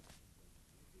dad."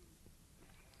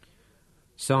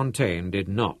 Fontaine did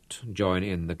not join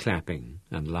in the clapping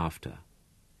and laughter.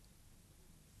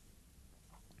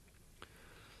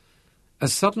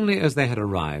 As suddenly as they had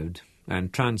arrived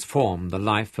and transformed the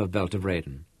life of Veld of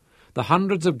Reden, the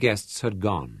hundreds of guests had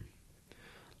gone,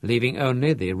 leaving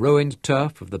only the ruined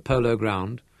turf of the polo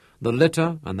ground, the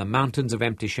litter and the mountains of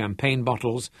empty champagne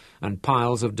bottles and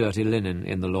piles of dirty linen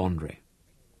in the laundry.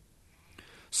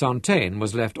 Fontaine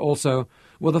was left also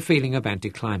with a feeling of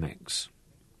anticlimax.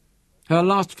 Her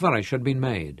last flourish had been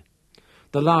made,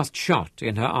 the last shot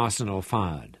in her arsenal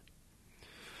fired.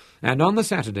 And on the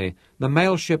Saturday the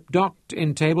mail ship docked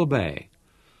in Table Bay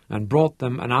and brought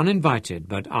them an uninvited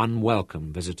but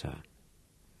unwelcome visitor.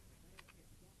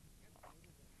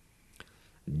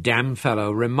 Damn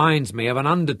fellow reminds me of an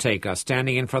undertaker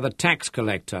standing in for the tax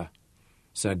collector.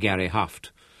 Sir Gary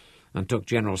huffed, and took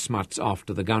General Smuts off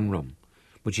to the gun-room,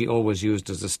 which he always used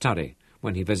as a study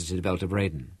when he visited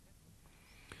Veltervreden.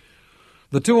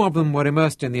 The two of them were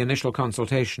immersed in the initial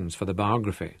consultations for the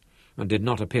biography, and did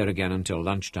not appear again until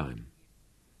lunchtime.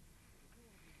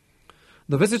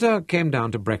 The visitor came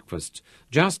down to breakfast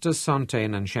just as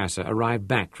Sontaine and Chasser arrived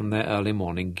back from their early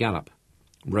morning gallop,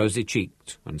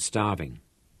 rosy-cheeked and starving.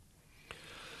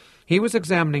 He was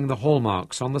examining the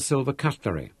hallmarks on the silver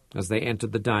cutlery as they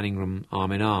entered the dining-room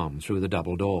arm-in-arm through the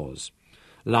double doors,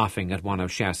 laughing at one of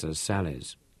Chasser's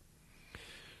sallies.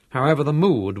 However, the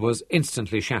mood was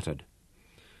instantly shattered,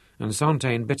 and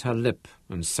Sontaine bit her lip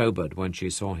and sobered when she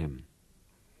saw him.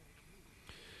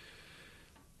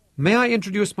 "May I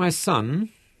introduce my son,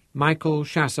 Michael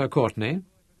Chasser Courtney?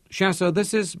 Chasser,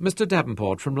 this is Mr.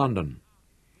 Davenport from London."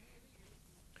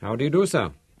 "How do you do,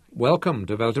 sir? Welcome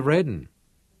to Veltervreden."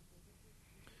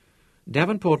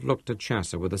 Davenport looked at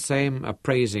Chasser with the same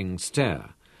appraising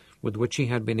stare with which he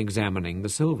had been examining the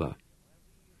silver.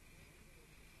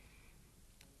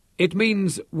 "It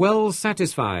means well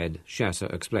satisfied," Chasser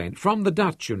explained. "From the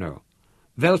Dutch, you know.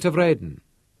 Veltervreden."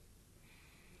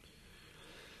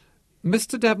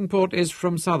 "Mr. Davenport is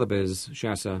from Sotheby's,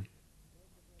 Chasser."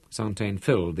 Sontaine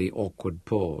filled the awkward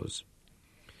pause.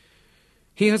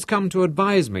 "He has come to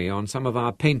advise me on some of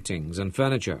our paintings and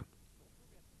furniture."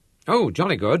 "Oh,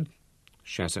 jolly good,"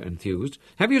 Chasser enthused.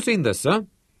 "Have you seen this, sir?"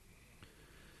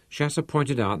 Chasser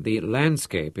pointed out the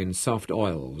landscape in soft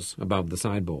oils above the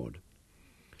sideboard.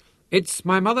 "It's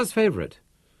my mother's favourite.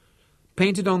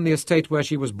 Painted on the estate where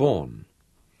she was born.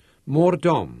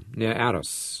 Moordom, near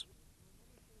Arras."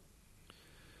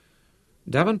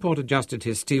 Davenport adjusted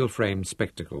his steel-framed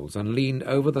spectacles and leaned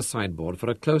over the sideboard for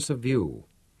a closer view,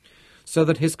 so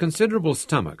that his considerable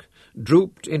stomach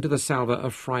drooped into the salver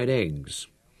of fried eggs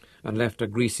and left a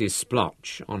greasy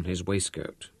splotch on his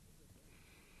waistcoat.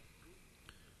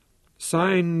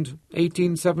 "Signed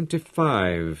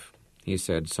 1875, he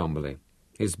said somberly.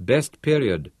 "His best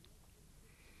period."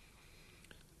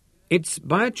 "It's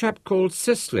by a chap called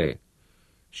Sisley,"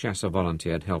 Chasser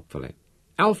volunteered helpfully.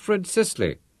 "Alfred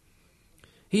Sisley.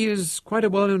 He is quite a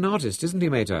well-known artist, isn't he,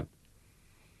 Mater?"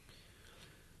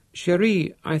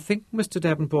 "Cherie, I think Mr.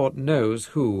 Davenport knows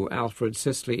who Alfred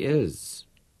Sisley is."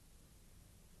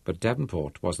 But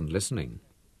Davenport wasn't listening.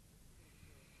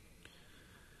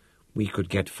 "We could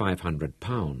get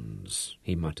 £500,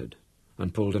 he muttered,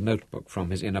 and pulled a notebook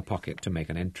from his inner pocket to make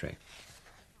an entry.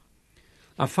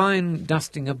 A fine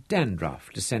dusting of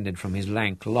dandruff descended from his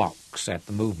lank locks at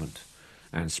the movement,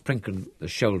 and sprinkled the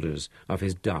shoulders of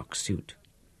his dark suit.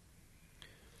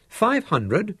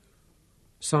 "500?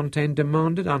 Sontaine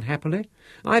demanded unhappily.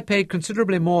 "I paid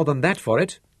considerably more than that for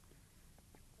it."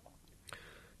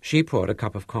 She poured a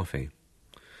cup of coffee.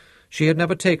 She had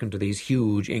never taken to these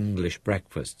huge English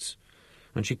breakfasts,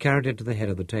 and she carried it to the head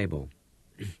of the table.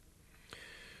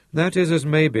 "That is as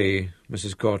may be,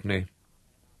 Mrs. Courtney.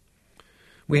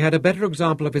 We had a better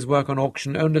example of his work on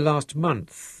auction only last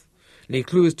month, Les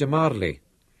Clous de Marly,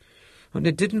 and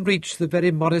it didn't reach the very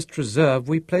modest reserve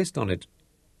we placed on it.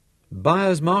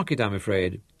 Buyer's market, I'm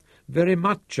afraid. Very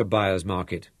much a buyer's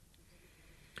market."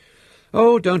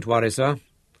 "Oh, don't worry, sir."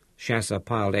 Chasser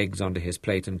piled eggs onto his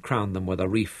plate and crowned them with a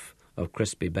wreath of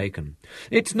crispy bacon.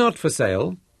 "It's not for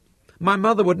sale. My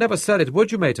mother would never sell it,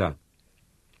 would you, Mater?"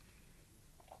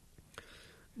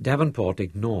 Davenport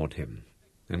ignored him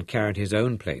and carried his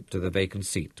own plate to the vacant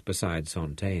seat beside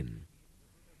Sontaine.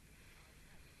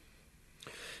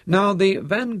 "Now, the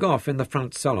Van Gogh in the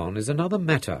front salon is another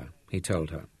matter," he told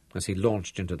her, as he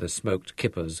launched into the smoked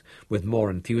kippers with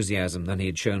more enthusiasm than he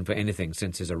had shown for anything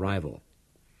since his arrival.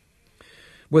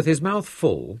 With his mouth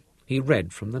full, he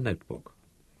read from the notebook.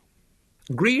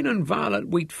 "Green and violet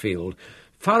wheatfield.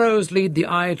 Furrows lead the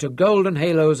eye to golden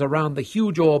halos around the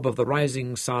huge orb of the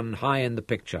rising sun high in the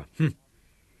picture.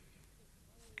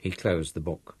 He closed the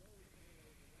book.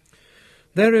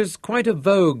 "There is quite a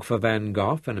vogue for Van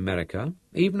Gogh in America,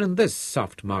 even in this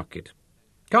soft market.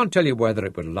 Can't tell you whether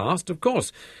it will last, of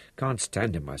course. Can't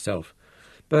stand him myself.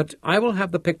 But I will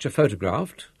have the picture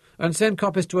photographed and send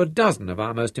copies to a dozen of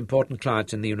our most important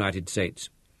clients in the United States.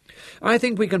 I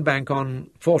think we can bank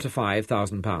on £4,000 to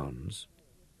 £5,000.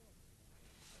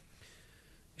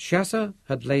 Chasser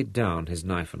had laid down his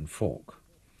knife and fork,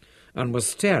 and was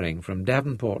staring from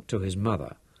Davenport to his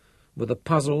mother with a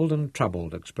puzzled and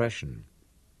troubled expression.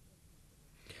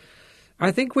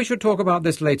 "I think we should talk about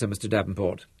this later, Mr.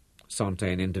 Davenport,"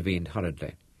 Sontaine intervened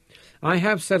hurriedly. "I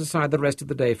have set aside the rest of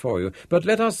the day for you, but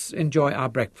let us enjoy our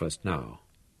breakfast now."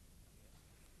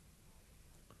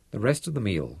 The rest of the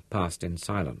meal passed in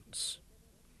silence.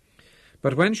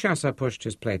 But when Chasser pushed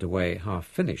his plate away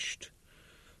half-finished,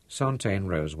 Sontaine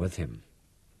rose with him.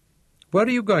 "Where are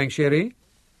you going, chérie?"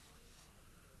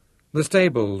 "The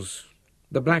stables.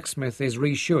 The blacksmith is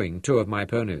reshoeing 2 of my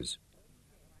ponies."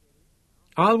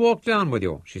 "I'll walk down with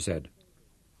you," she said.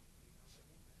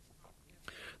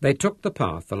 They took the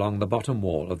path along the bottom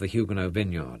wall of the Huguenot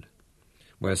vineyard,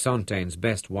 where Sontaine's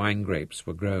best wine grapes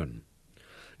were grown,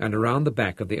 and around the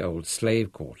back of the old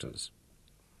slave quarters.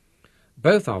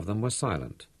 Both of them were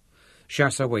silent,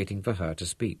 Chasser waiting for her to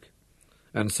speak,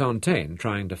 and Sontaine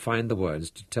trying to find the words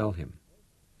to tell him.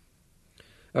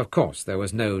 Of course, there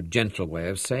was no gentle way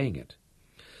of saying it,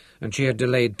 and she had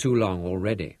delayed too long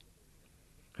already.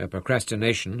 Her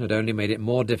procrastination had only made it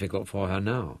more difficult for her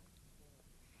now.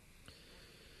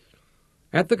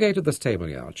 At the gate of the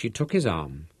stable-yard, she took his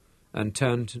arm and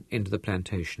turned into the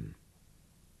plantation.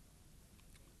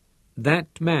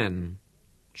 "That man,"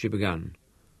 she began,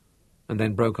 and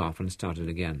then broke off and started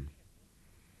again.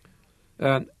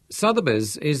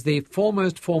 "Sotheby's is the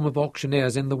foremost form of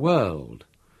auctioneers in the world.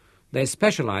 They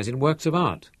specialize in works of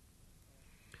art."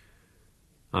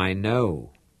 "I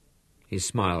know," he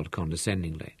smiled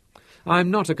condescendingly. "I'm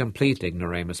not a complete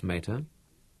ignoramus, mater."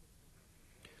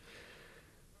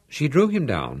 She drew him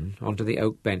down onto the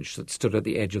oak bench that stood at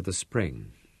the edge of the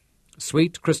spring.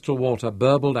 Sweet crystal water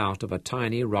burbled out of a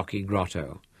tiny rocky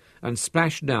grotto and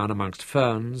splashed down amongst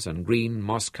ferns and green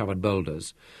moss-covered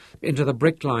boulders into the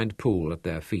brick-lined pool at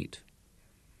their feet.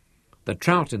 The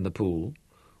trout in the pool,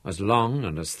 as long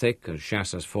and as thick as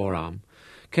Chasser's forearm,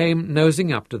 came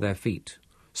nosing up to their feet,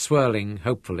 swirling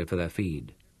hopefully for their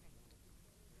feed.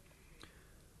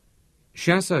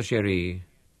 "Chasser, chérie,"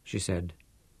 she said.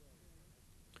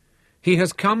 "He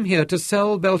has come here to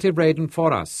sell Veltivraden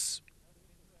for us."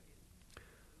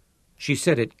 She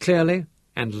said it clearly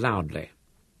and loudly,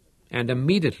 and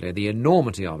immediately the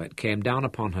enormity of it came down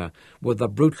upon her with the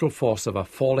brutal force of a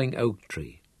falling oak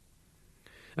tree.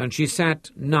 And she sat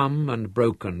numb and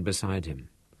broken beside him,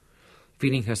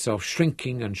 feeling herself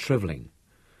shrinking and shrivelling,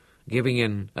 giving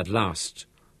in at last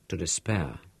to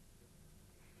despair.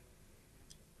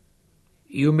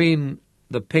 "You mean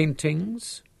the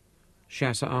paintings?"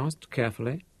 Chasser asked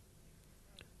carefully.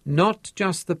 "Not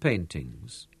just the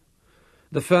paintings.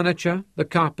 The furniture, the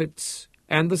carpets,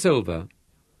 and the silver."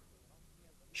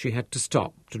 She had to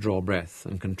stop to draw breath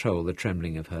and control the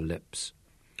trembling of her lips.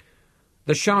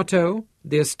 "The chateau,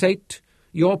 the estate,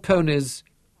 your ponies,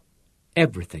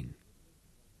 everything."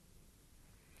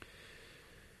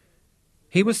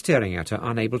 He was staring at her,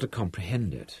 unable to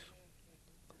comprehend it.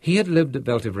 He had lived at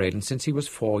Veltivraden since he was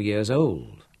 4 years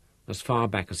old, as far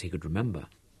back as he could remember.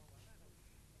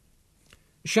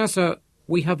 "Chasser,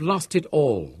 we have lost it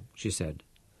all," she said.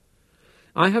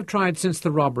 "I have tried since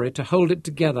the robbery to hold it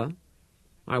together.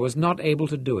 I was not able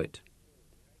to do it.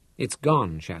 It's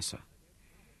gone, Chasser.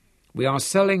 We are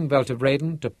selling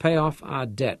Veltivraden to pay off our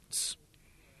debts.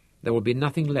 There will be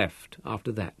nothing left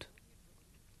after that."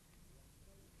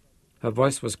 Her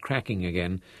voice was cracking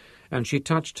again, and she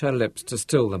touched her lips to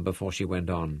still them before she went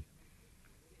on.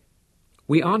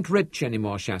 "We aren't rich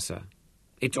anymore, Chasser.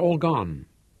 It's all gone.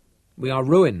 We are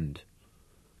ruined.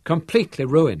 Completely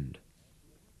ruined."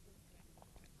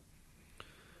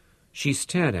 She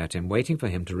stared at him, waiting for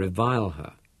him to revile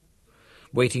her,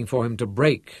 waiting for him to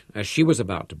break as she was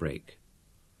about to break.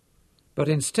 But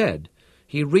instead,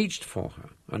 he reached for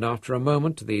her, and after a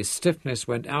moment the stiffness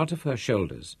went out of her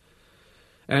shoulders,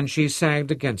 and she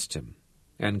sagged against him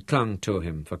and clung to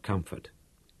him for comfort.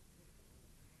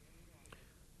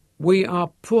 "We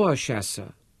are poor,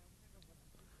 Chasser."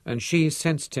 And she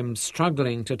sensed him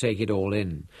struggling to take it all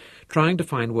in, trying to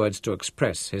find words to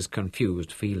express his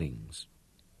confused feelings.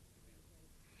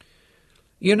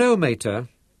 "You know, mater,"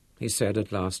 he said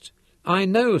at last, "I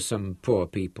know some poor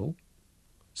people.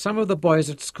 Some of the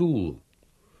boys at school.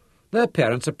 Their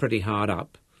parents are pretty hard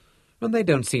up, and they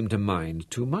don't seem to mind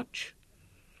too much.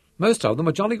 Most of them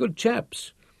are jolly good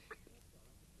chaps.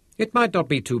 It might not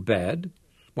be too bad,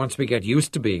 once we get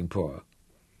used to being poor."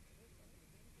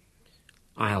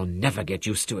 "I'll never get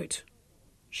used to it,"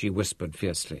 she whispered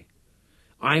fiercely.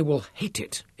 "I will hate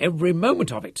it, every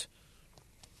moment of it."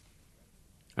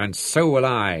 "And so will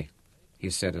I," he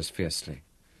said as fiercely.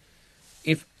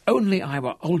 "If only I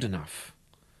were old enough.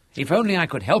 If only I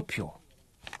could help you."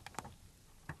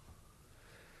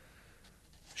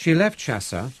 She left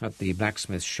Chasser at the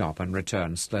blacksmith's shop and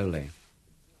returned slowly,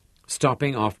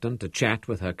 stopping often to chat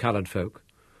with her coloured folk,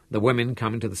 the women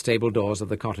coming to the stable doors of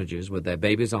the cottages with their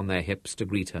babies on their hips to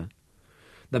greet her,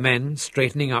 the men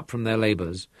straightening up from their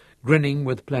labours, grinning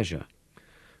with pleasure,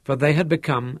 for they had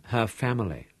become her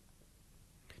family.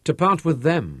 To part with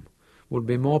them would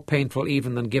be more painful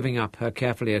even than giving up her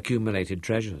carefully accumulated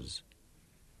treasures.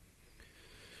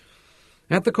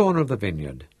 At the corner of the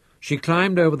vineyard, she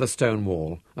climbed over the stone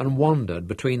wall and wandered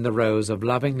between the rows of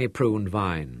lovingly pruned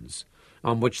vines,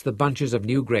 on which the bunches of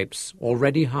new grapes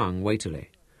already hung weightily,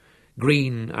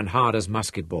 green and hard as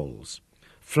musket balls,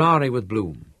 flowery with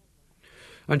bloom,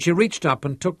 and she reached up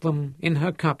and took them in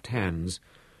her cupped hands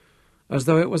as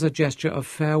though it was a gesture of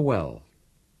farewell,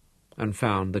 and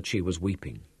found that she was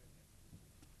weeping.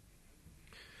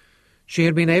 She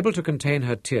had been able to contain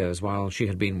her tears while she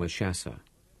had been with Chasser,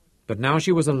 but now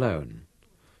she was alone.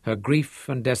 Her grief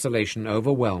and desolation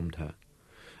overwhelmed her,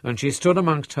 and she stood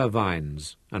amongst her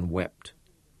vines and wept.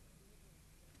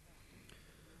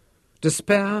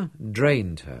 Despair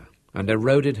drained her and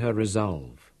eroded her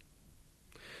resolve.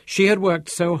 She had worked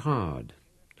so hard,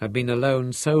 had been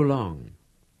alone so long,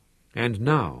 and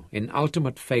now, in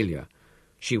ultimate failure,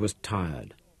 she was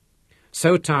tired,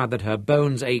 so tired that her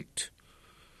bones ached,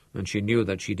 and she knew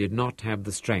that she did not have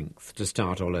the strength to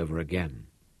start all over again.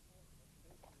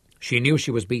 She knew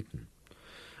she was beaten,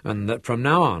 and that from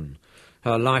now on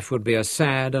her life would be a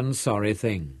sad and sorry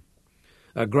thing,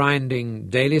 a grinding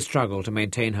daily struggle to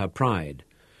maintain her pride,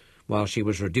 while she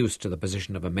was reduced to the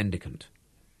position of a mendicant.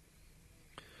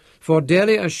 For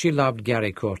dearly as she loved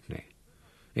Gary Courtney,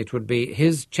 it would be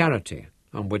his charity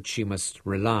on which she must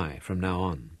rely from now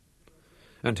on,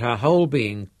 and her whole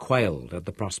being quailed at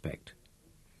the prospect.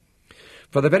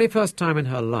 For the very first time in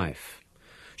her life,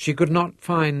 she could not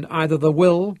find either the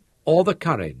will or the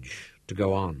courage to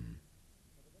go on.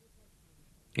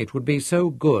 It would be so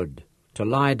good to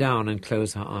lie down and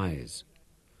close her eyes.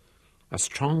 A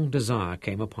strong desire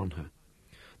came upon her,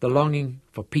 the longing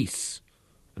for peace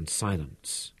and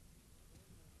silence.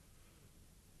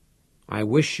 I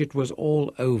wish it was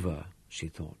all over, she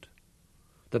thought,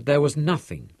 that there was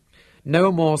nothing,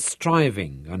 no more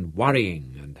striving and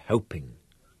worrying and hoping.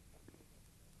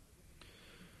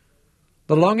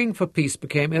 The longing for peace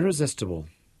became irresistible,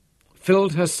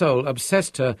 filled her soul,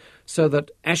 obsessed her, so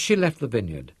that as she left the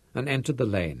vineyard and entered the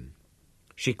lane,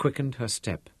 she quickened her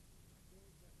step.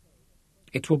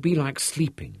 It will be like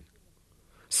sleeping,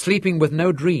 sleeping with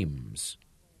no dreams.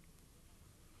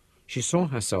 She saw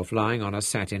herself lying on a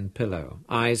satin pillow,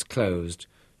 eyes closed,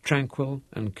 tranquil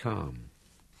and calm.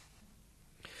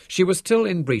 She was still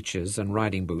in breeches and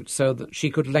riding boots, so that she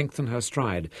could lengthen her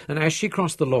stride, and as she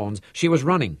crossed the lawns, she was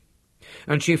running.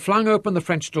 And she flung open the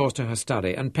French doors to her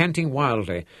study, and panting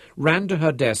wildly, ran to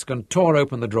her desk and tore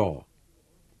open the drawer.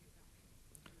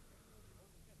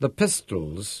 The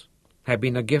pistols had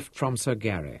been a gift from Sir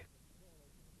Gary.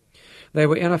 They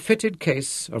were in a fitted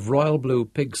case of royal blue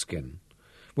pigskin,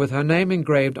 with her name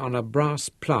engraved on a brass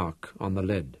plaque on the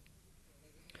lid.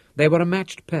 They were a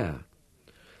matched pair,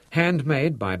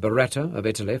 handmade by Beretta of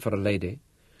Italy for a lady,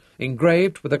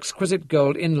 engraved with exquisite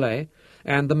gold inlay,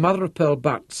 and the mother-of-pearl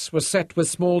butts were set with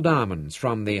small diamonds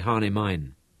from the Harney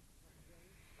mine.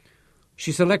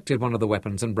 She selected one of the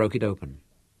weapons and broke it open.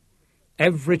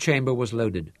 Every chamber was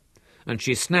loaded, and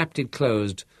she snapped it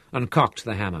closed and cocked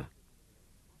the hammer.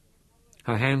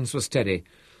 Her hands were steady,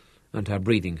 and her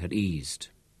breathing had eased.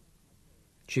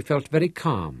 She felt very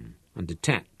calm and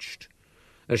detached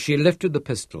as she lifted the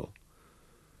pistol,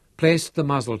 placed the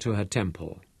muzzle to her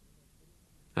temple,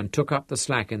 and took up the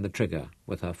slack in the trigger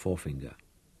with her forefinger.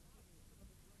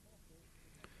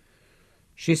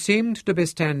 She seemed to be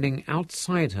standing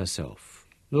outside herself,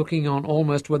 looking on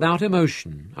almost without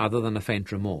emotion other than a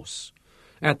faint remorse,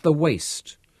 at the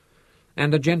waste,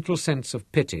 and a gentle sense of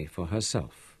pity for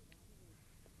herself.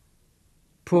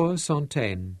 Poor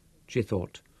Sontaine, she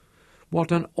thought,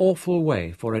 what an awful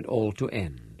way for it all to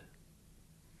end.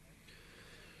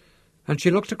 And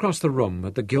she looked across the room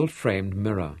at the gilt-framed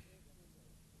mirror.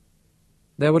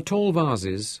 There were tall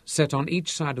vases set on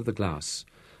each side of the glass,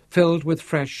 filled with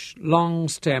fresh,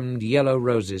 long-stemmed yellow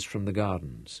roses from the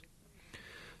gardens,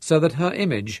 so that her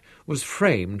image was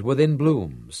framed within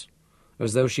blooms,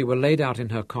 as though she were laid out in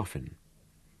her coffin,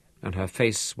 and her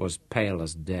face was pale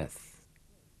as death.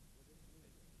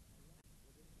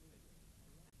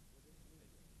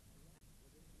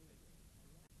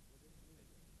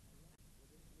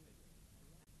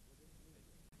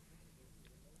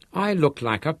 I look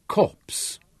like a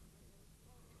corpse.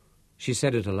 She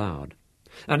said it aloud,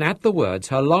 and at the words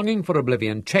her longing for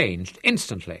oblivion changed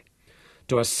instantly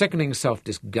to a sickening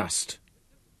self-disgust.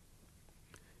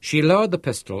 She lowered the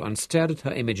pistol and stared at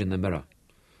her image in the mirror,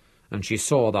 and she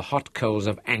saw the hot coals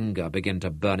of anger begin to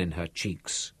burn in her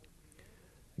cheeks.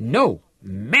 "No,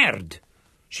 merde!"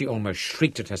 she almost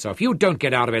shrieked at herself. "You don't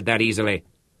get out of it that easily."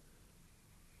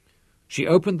 She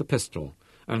opened the pistol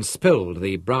and spilled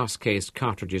the brass-cased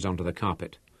cartridges onto the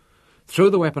carpet, threw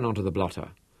the weapon onto the blotter,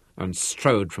 and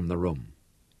strode from the room.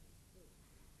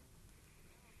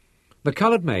 The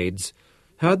coloured maids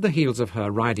heard the heels of her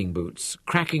riding boots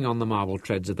cracking on the marble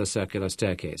treads of the circular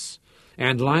staircase,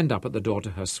 and lined up at the door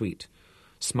to her suite,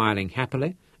 smiling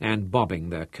happily and bobbing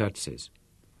their curtsies.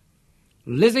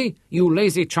 "Lizzie, you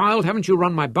lazy child, haven't you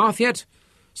run my bath yet?"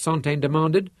 Santain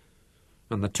demanded,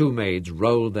 and the two maids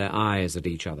rolled their eyes at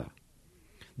each other.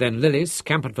 Then Lily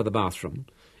scampered for the bathroom,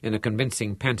 in a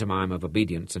convincing pantomime of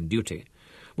obedience and duty,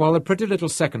 while the pretty little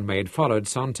second maid followed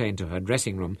Santain to her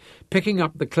dressing-room, picking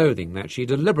up the clothing that she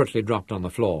deliberately dropped on the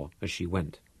floor as she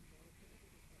went.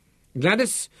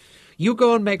 "Gladys, you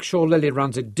go and make sure Lily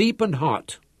runs it deep and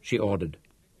hot," she ordered.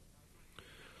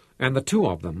 And the two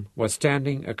of them were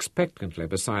standing expectantly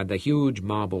beside the huge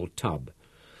marble tub,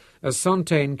 as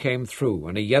Santain came through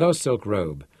in a yellow silk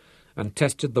robe and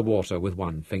tested the water with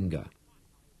one finger.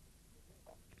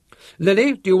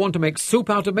 "Lily, do you want to make soup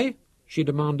out of me?" she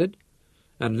demanded,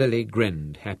 and Lily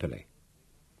grinned happily.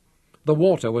 The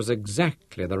water was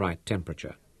exactly the right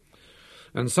temperature,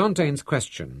 and Santain's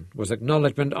question was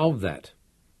acknowledgment of that,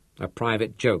 a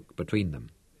private joke between them.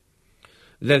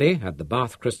 Lily had the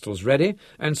bath crystals ready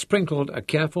and sprinkled a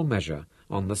careful measure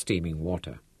on the steaming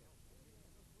water.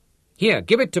 "Here,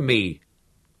 give it to me,"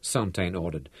 Santain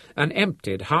ordered, and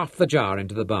emptied half the jar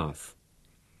into the bath.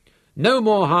 "No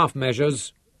more half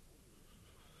measures."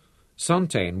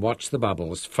 Santain watched the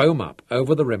bubbles foam up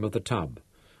over the rim of the tub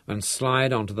and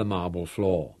slide onto the marble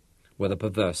floor with a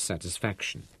perverse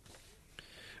satisfaction.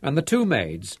 And the two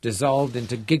maids dissolved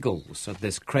into giggles at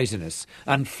this craziness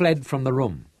and fled from the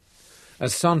room,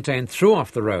 as Santain threw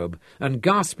off the robe and,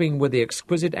 gasping with the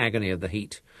exquisite agony of the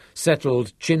heat,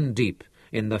 settled chin-deep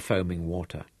in the foaming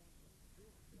water.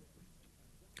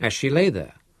 As she lay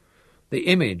there, the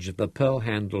image of the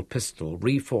pearl-handled pistol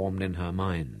reformed in her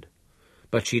mind,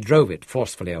 but she drove it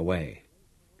forcefully away.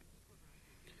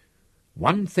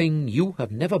 "One thing you have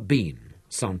never been,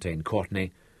 Santain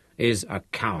Courtenay, is a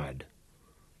coward,"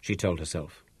 she told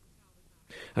herself.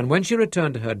 And when she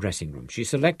returned to her dressing-room, she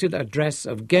selected a dress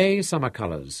of gay summer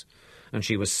colours, and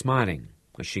she was smiling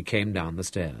as she came down the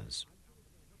stairs.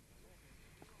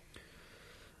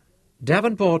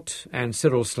 Davenport and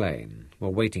Cyril Slane were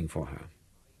waiting for her.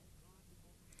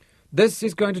 "This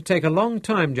is going to take a long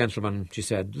time, gentlemen," she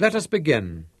said. "Let us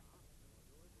begin."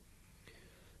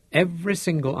 Every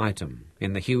single item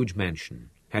in the huge mansion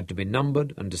had to be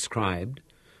numbered and described,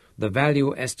 the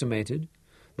value estimated,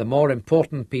 the more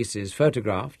important pieces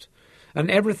photographed, and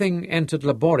everything entered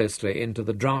laboriously into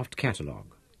the draft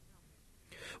catalogue.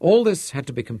 All this had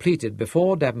to be completed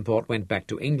before Davenport went back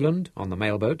to England on the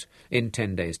mailboat in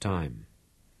 10 days' time.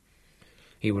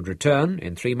 He would return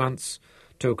in 3 months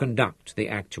to conduct the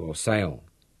actual sale.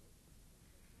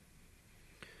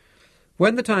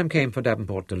 When the time came for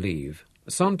Davenport to leave,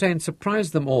 Santain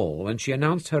surprised them all when she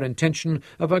announced her intention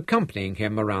of accompanying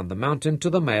him around the mountain to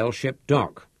the mail ship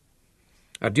dock,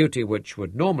 a duty which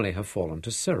would normally have fallen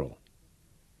to Cyril.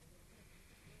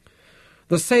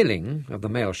 The sailing of the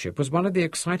mail ship was one of the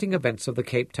exciting events of the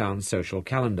Cape Town social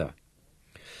calendar,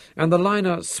 and the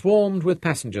liner swarmed with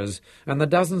passengers and the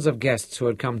dozens of guests who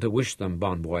had come to wish them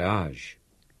bon voyage.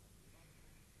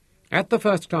 At the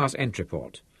first-class entry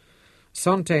port,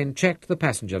 Santain checked the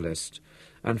passenger list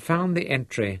and found the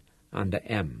entry under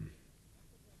M.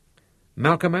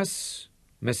 Malcolm S.,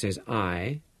 Mrs.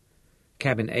 I.,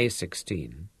 cabin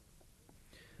A16.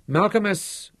 Malcolm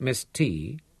S., Miss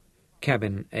T.,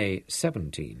 cabin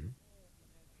A17.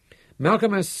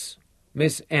 Malcolm S.,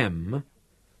 Miss M.,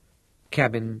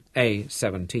 cabin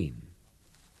A17.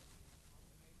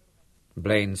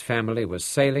 Blaine's family was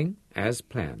sailing as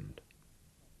planned.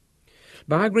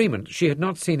 By agreement, she had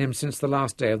not seen him since the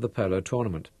last day of the polo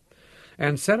tournament,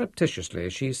 and surreptitiously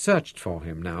she searched for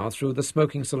him now through the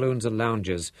smoking saloons and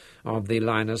lounges of the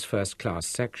liner's first-class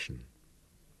section.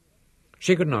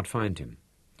 She could not find him,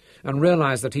 and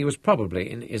realized that he was probably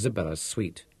in Isabella's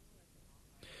suite.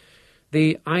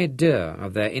 The idea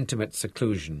of their intimate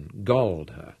seclusion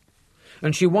galled her,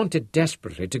 and she wanted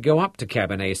desperately to go up to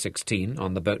cabin A16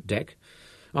 on the boat deck,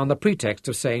 on the pretext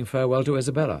of saying farewell to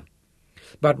Isabella,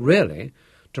 but really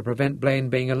to prevent Blaine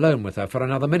being alone with her for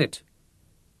another minute.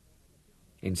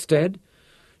 Instead,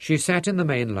 she sat in the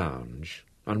main lounge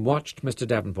and watched Mr.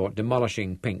 Davenport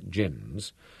demolishing pink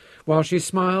gins, while she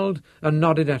smiled and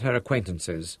nodded at her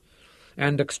acquaintances,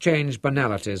 and exchanged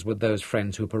banalities with those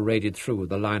friends who paraded through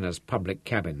the liner's public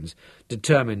cabins,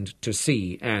 determined to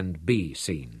see and be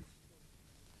seen.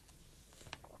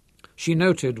 She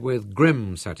noted with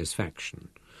grim satisfaction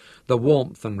the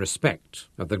warmth and respect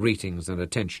of the greetings and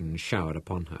attention showered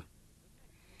upon her.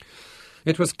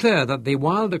 It was clear that the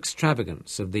wild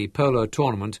extravagance of the polo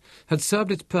tournament had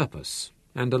served its purpose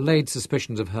and allayed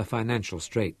suspicions of her financial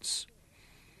straits.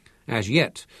 As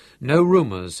yet, no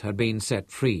rumours had been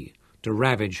set free to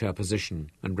ravage her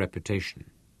position and reputation.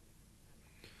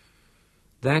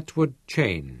 That would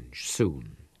change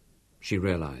soon, she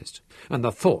realised, and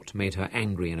the thought made her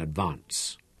angry in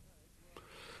advance.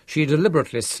 She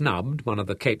deliberately snubbed one of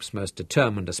the Cape's most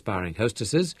determined aspiring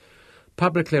hostesses,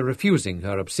 publicly refusing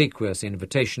her obsequious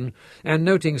invitation and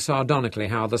noting sardonically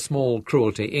how the small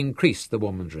cruelty increased the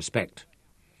woman's respect.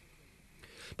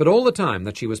 But all the time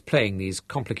that she was playing these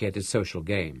complicated social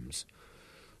games,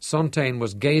 Sontaine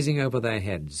was gazing over their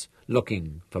heads,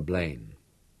 looking for Blaine.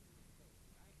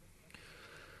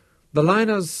 The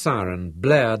liner's siren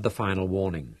blared the final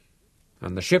warning,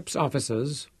 and the ship's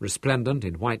officers, resplendent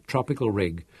in white tropical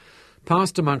rig,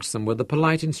 passed amongst them with the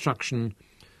polite instruction,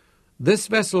 "This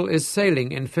vessel is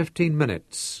sailing in 15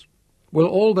 minutes. Will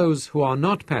all those who are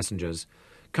not passengers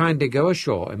kindly go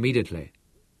ashore immediately?"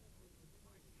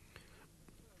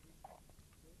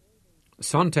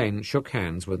 Sontaine shook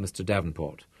hands with Mr.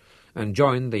 Davenport and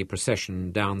joined the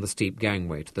procession down the steep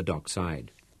gangway to the dock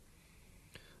side.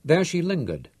 There she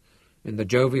lingered, in the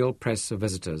jovial press of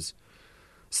visitors,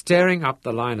 staring up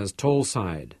the liner's tall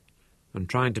side and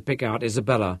trying to pick out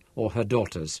Isabella or her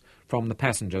daughters from the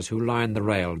passengers who lined the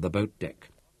rail of the boat deck.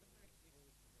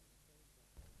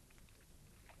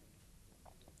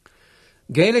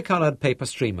 Gaily coloured paper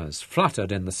streamers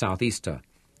fluttered in the southeaster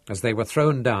as they were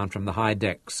thrown down from the high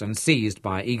decks and seized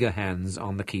by eager hands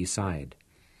on the quay side.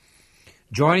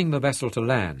 Joining the vessel to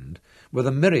land were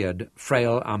the myriad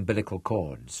frail umbilical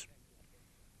cords.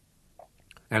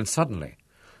 And suddenly,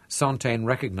 Sontaine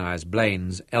recognized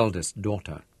Blaine's eldest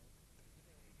daughter.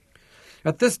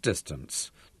 At this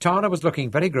distance, Tara was looking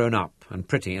very grown up and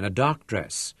pretty in a dark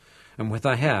dress and with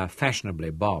her hair fashionably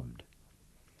bobbed.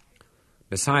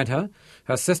 Beside her,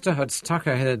 her sister had stuck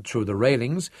her head through the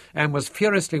railings and was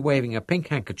furiously waving a pink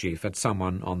handkerchief at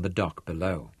someone on the dock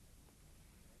below.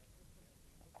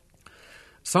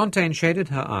 Sontaine shaded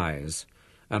her eyes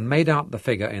and made out the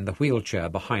figure in the wheelchair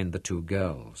behind the two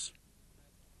girls.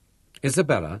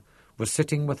 Isabella was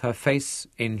sitting with her face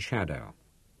in shadow.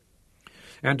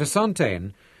 And to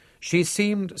Sontaine, she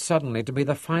seemed suddenly to be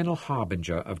the final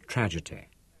harbinger of tragedy,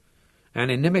 an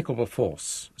inimical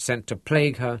force sent to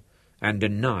plague her and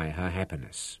deny her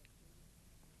happiness.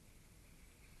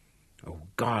 "Oh,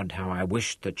 God, how I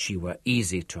wished that she were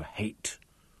easy to hate,"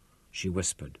 she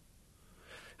whispered,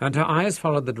 and her eyes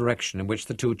followed the direction in which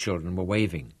the two children were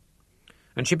waving,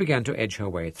 and she began to edge her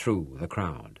way through the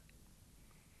crowd.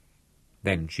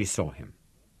 Then she saw him.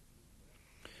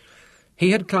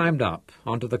 He had climbed up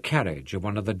onto the carriage of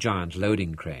one of the giant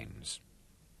loading cranes.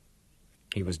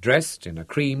 He was dressed in a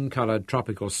cream-coloured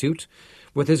tropical suit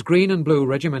with his green and blue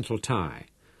regimental tie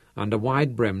and a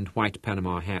wide-brimmed white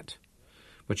Panama hat,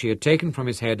 which he had taken from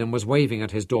his head and was waving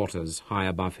at his daughters high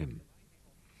above him.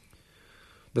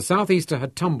 The southeaster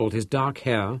had tumbled his dark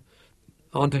hair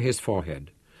onto his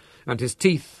forehead, and his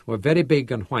teeth were very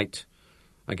big and white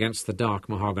against the dark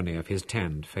mahogany of his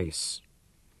tanned face.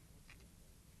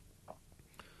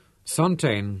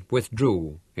 Sontaine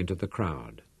withdrew into the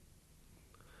crowd,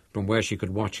 from where she could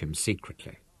watch him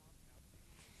secretly.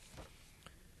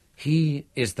 "He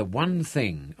is the one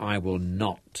thing I will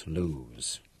not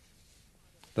lose."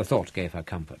 The thought gave her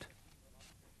comfort.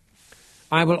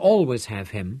 "I will always have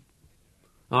him,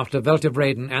 after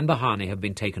Veltevreden and the Hani have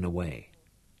been taken away."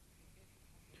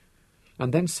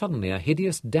 And then suddenly a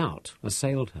hideous doubt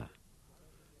assailed her.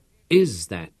 Is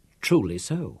that truly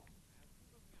so?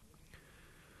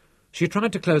 She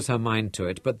tried to close her mind to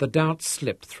it, but the doubt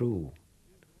slipped through.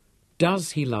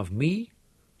 Does he love me,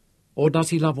 or does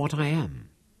he love what I am?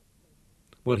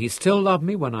 Will he still love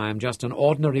me when I am just an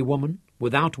ordinary woman,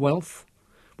 without wealth,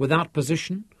 without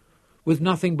position, with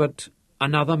nothing but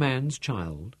another man's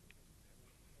child?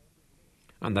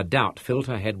 And the doubt filled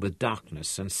her head with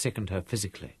darkness and sickened her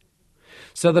physically,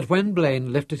 so that when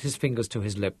Blaine lifted his fingers to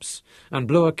his lips and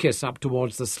blew a kiss up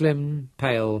towards the slim,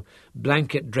 pale,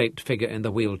 blanket-draped figure in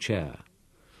the wheelchair,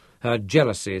 her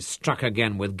jealousy struck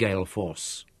again with gale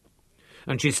force,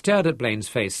 and she stared at Blaine's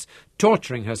face,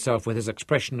 torturing herself with his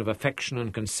expression of affection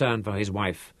and concern for his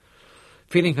wife,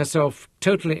 feeling herself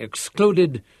totally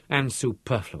excluded and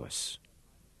superfluous.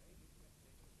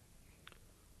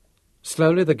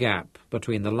 Slowly the gap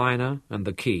between the liner and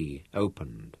the quay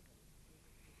opened.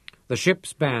 The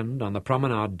ship's band on the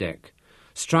promenade deck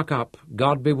struck up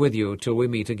 "God Be With You Till We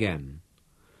Meet Again."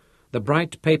 The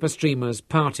bright paper streamers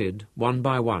parted one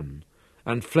by one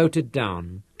and floated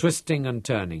down, twisting and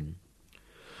turning,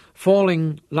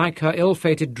 falling like her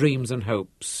ill-fated dreams and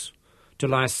hopes to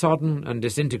lie sodden and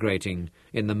disintegrating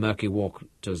in the murky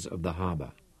waters of the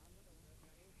harbour.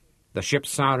 The ship's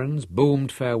sirens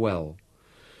boomed farewell,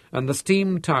 and the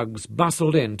steam tugs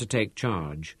bustled in to take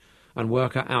charge and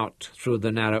work her out through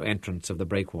the narrow entrance of the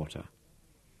breakwater.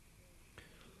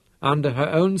 Under her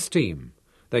own steam,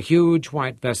 the huge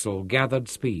white vessel gathered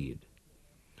speed.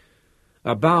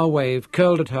 A bow wave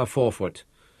curled at her forefoot,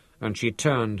 and she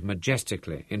turned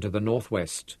majestically into the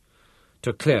northwest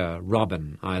to clear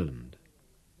Robben Island.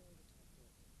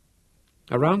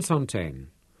 Around Fontaine,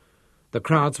 the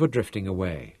crowds were drifting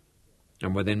away,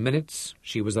 and within minutes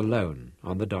she was alone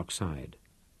on the dockside.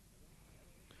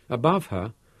 Above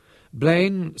her,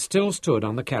 Blaine still stood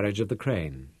on the carriage of the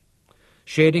crane,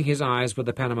 shading his eyes with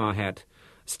the Panama hat,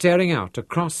 staring out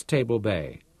across Table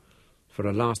Bay for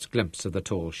a last glimpse of the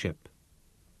tall ship.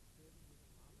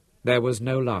 There was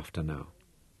no laughter now,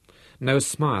 no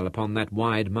smile upon that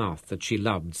wide mouth that she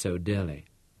loved so dearly.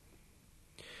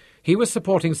 He was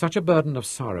supporting such a burden of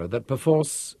sorrow that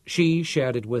perforce she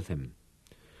shared it with him,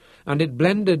 and it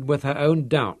blended with her own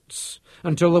doubts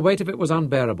until the weight of it was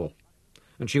unbearable,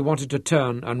 and she wanted to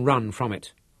turn and run from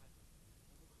it.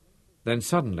 Then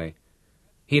suddenly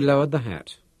he lowered the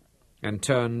hat and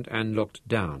turned and looked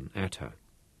down at her.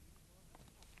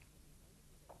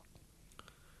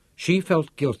 She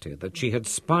felt guilty that she had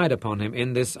spied upon him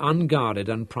in this unguarded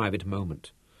and private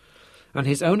moment, and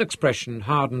his own expression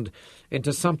hardened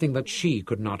into something that she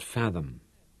could not fathom.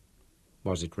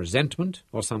 Was it resentment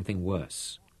or something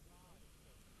worse?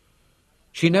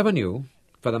 She never knew,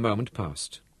 for the moment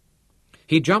past.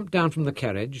 He jumped down from the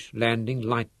carriage, landing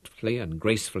lightly and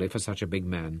gracefully for such a big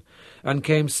man, and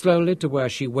came slowly to where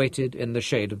she waited in the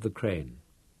shade of the crane,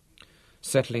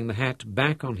 settling the hat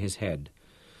back on his head,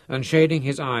 and shading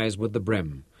his eyes with the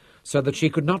brim, so that she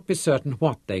could not be certain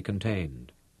what they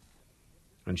contained.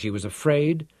 And she was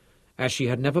afraid, as she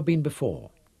had never been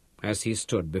before, as he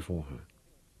stood before her.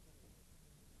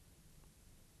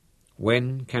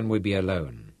 "When can we be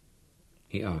alone?"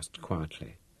 he asked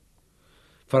quietly.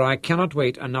 "For I cannot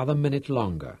wait another minute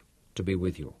longer to be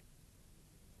with you."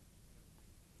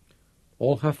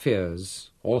 All her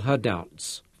fears, all her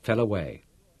doubts fell away,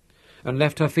 and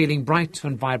left her feeling bright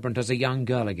and vibrant as a young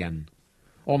girl again,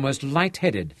 almost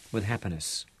light-headed with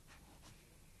happiness.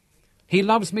 "He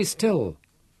loves me still,"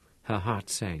 her heart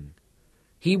sang.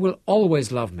 "He will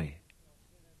always love me."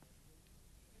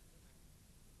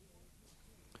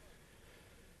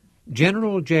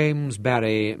 General James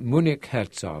Barry Munich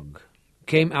Herzog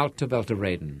came out to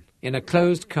Welterreden in a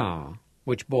closed car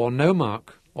which bore no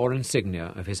mark or insignia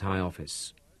of his high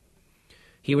office.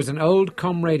 He was an old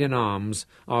comrade-in-arms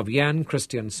of Jan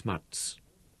Christian Smuts.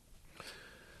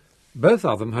 Both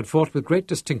of them had fought with great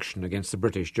distinction against the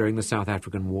British during the South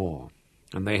African War,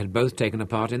 and they had both taken a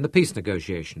part in the peace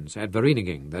negotiations at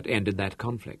Vereeniging that ended that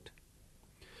conflict.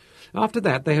 After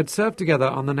that, they had served together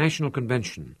on the National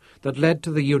Convention that led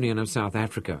to the Union of South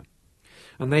Africa,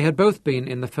 and they had both been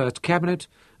in the first cabinet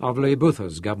of Louis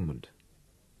Botha's government.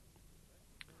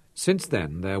 Since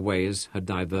then, their ways had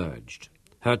diverged,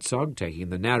 Herzog taking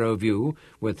the narrow view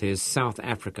with his South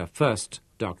Africa First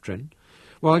doctrine,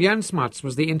 while Jan Smuts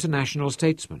was the international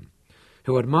statesman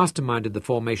who had masterminded the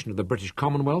formation of the British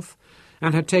Commonwealth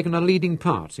and had taken a leading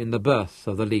part in the birth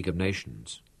of the League of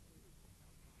Nations.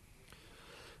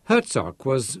 Herzog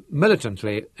was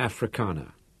militantly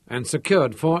Afrikaner and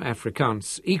secured for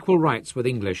Afrikaans equal rights with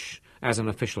English as an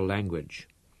official language.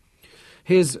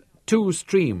 His two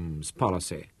streams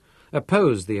policy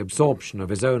opposed the absorption of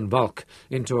his own bulk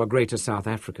into a greater South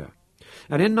Africa,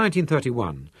 and in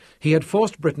 1931 he had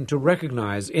forced Britain to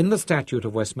recognise in the Statute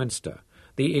of Westminster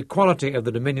the equality of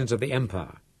the dominions of the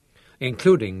Empire,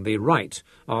 including the right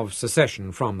of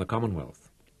secession from the Commonwealth.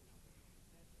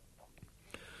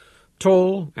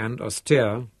 Tall and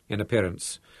austere in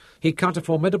appearance, he cut a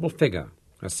formidable figure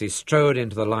as he strode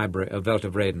into the library of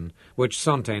Welterreden, which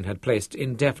Fontaine had placed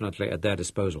indefinitely at their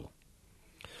disposal.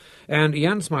 And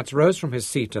Jan Smuts rose from his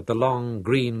seat at the long,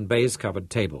 green,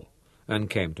 baize-covered table and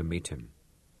came to meet him.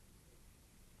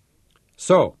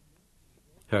 "So,"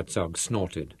 Herzog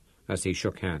snorted as he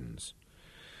shook hands,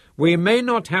 "we may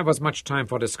not have as much time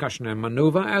for discussion and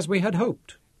manoeuvre as we had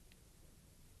hoped."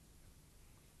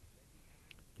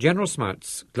 General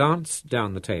Smuts glanced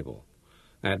down the table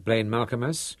at Blaine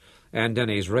Malcolmus and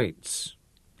Denis Reitz,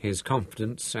 his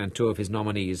confidants and two of his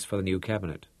nominees for the new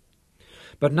cabinet.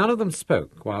 But none of them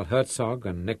spoke while Herzog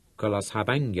and Nicolas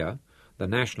Habenga, the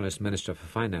Nationalist Minister for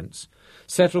Finance,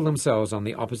 settled themselves on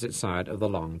the opposite side of the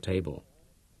long table.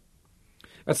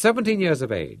 At 17 years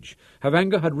of age,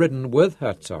 Habenga had ridden with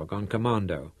Herzog on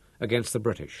commando against the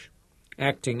British,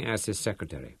 acting as his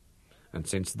secretary, and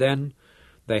since then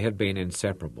They had been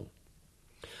inseparable.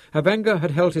 Herr Wenger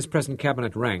had held his present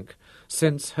cabinet rank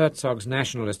since Herzog's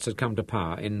nationalists had come to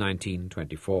power in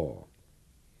 1924.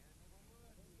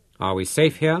 "Are we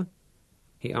safe here?"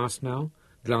 he asked now,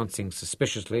 glancing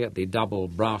suspiciously at the double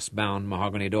brass-bound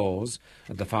mahogany doors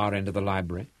at the far end of the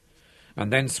library,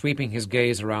 and then sweeping his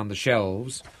gaze around the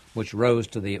shelves, which rose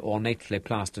to the ornately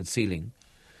plastered ceiling,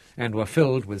 and were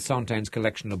filled with Santane's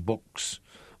collection of books,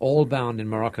 all bound in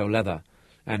Morocco leather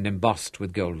and embossed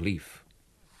with gold leaf.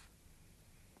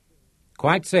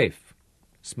 "Quite safe,"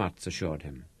 Smuts assured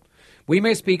him. "We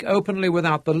may speak openly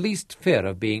without the least fear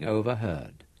of being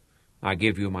overheard. I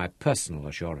give you my personal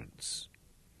assurance."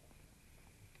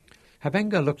 Herr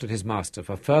Wenger looked at his master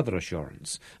for further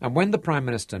assurance, and when the Prime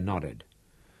Minister nodded,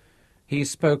 he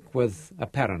spoke with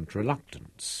apparent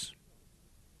reluctance.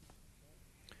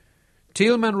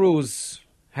 "Thielmann Roos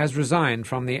has resigned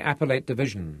from the Appellate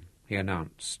Division," he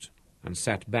announced, and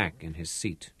sat back in his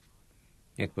seat.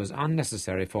 It was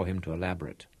unnecessary for him to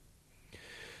elaborate.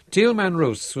 Thielmann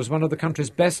Roos was one of the country's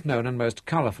best-known and most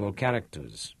colourful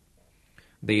characters.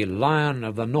 The Lion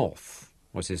of the North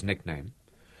was his nickname,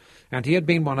 and he had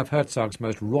been one of Herzog's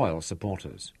most royal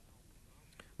supporters.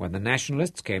 When the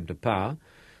Nationalists came to power,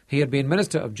 he had been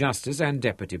Minister of Justice and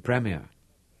Deputy Premier.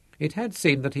 It had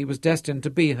seemed that he was destined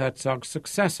to be Herzog's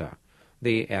successor,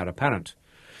 the heir apparent,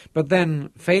 but then,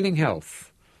 failing health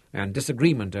and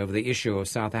disagreement over the issue of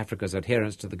South Africa's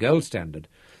adherence to the gold standard,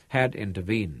 had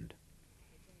intervened.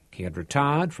 He had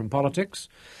retired from politics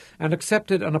and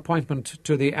accepted an appointment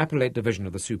to the Appellate Division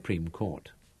of the Supreme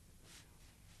Court.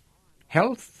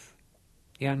 "Health?"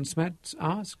 Jan Smuts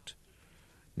asked.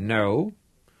 "No,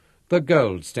 the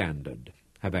gold standard,"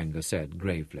 Herr Wenger said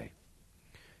gravely.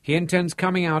 "He intends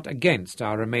coming out against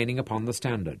our remaining upon the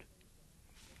standard."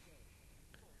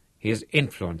 "His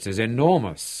influence is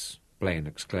enormous," Blaine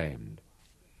exclaimed.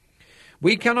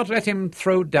 "We cannot let him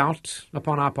throw doubt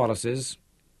upon our policies,"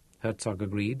 Herzog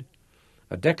agreed.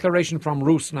 "A declaration from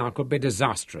Roos now could be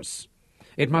disastrous.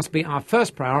 It must be our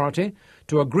first priority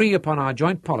to agree upon our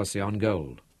joint policy on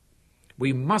gold.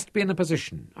 We must be in a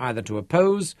position either to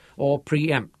oppose or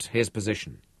preempt his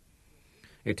position.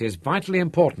 It is vitally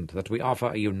important that we offer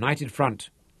a united front."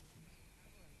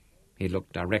 He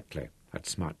looked directly at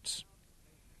Smuts.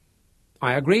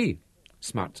 "I agree,"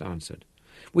 Smuts answered.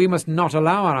 "We must not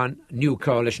allow our new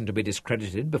coalition to be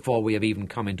discredited before we have even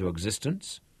come into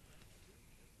existence."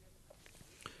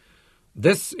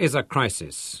 "This is a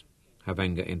crisis," Herr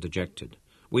Wenger interjected.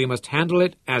 "We must handle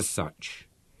it as such.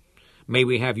 May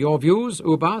we have your views,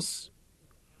 Ubas?"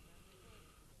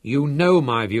 "You know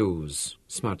my views,"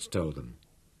 Smuts told them.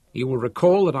 "You will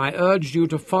recall that I urged you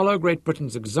to follow Great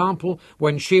Britain's example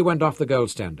when she went off the gold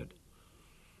standard.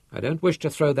 I don't wish to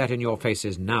throw that in your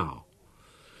faces now,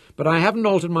 but I haven't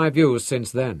altered my views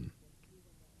since then."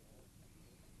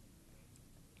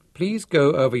 "Please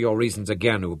go over your reasons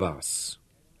again, Ubas,"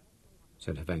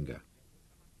 said Herr Wenger.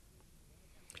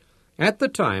 "At the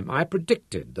time, I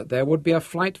predicted that there would be a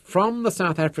flight from the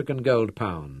South African gold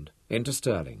pound into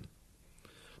sterling.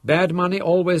 Bad money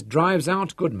always drives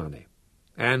out good money,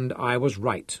 and I was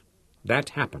right. That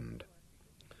happened,"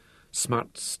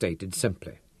 Smuts stated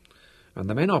simply, and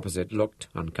the men opposite looked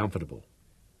uncomfortable.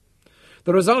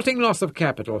 "The resulting loss of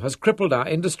capital has crippled our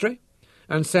industry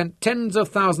and sent tens of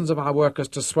thousands of our workers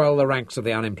to swell the ranks of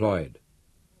the unemployed.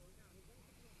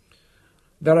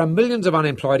 There are millions of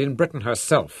unemployed in Britain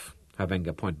herself," Herr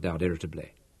Wenger pointed out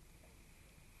irritably.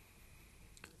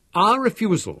 "Our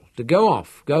refusal to go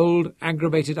off gold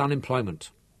aggravated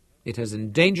unemployment. It has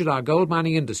endangered our gold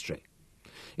mining industry.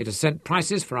 It has sent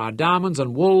prices for our diamonds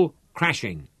and wool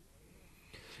crashing.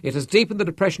 It has deepened the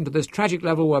depression to this tragic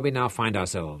level where we now find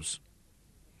ourselves.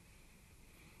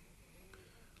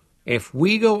 If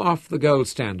we go off the gold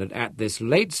standard at this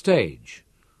late stage,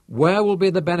 where will be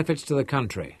the benefits to the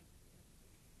country?"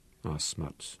 asked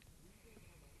Smuts.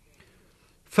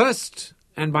 "First,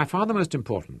 and by far the most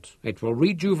important, it will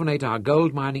rejuvenate our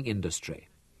gold mining industry.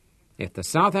 If the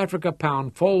South Africa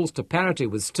pound falls to parity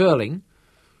with sterling,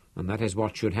 and that is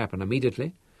what should happen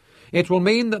immediately, it will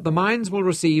mean that the mines will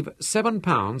receive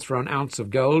 £7 for an ounce of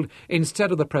gold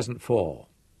instead of the present 4.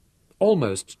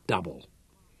 Almost double.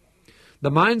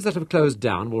 The mines that have closed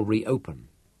down will reopen.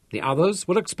 The others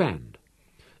will expand.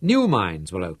 New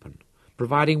mines will open,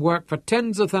 providing work for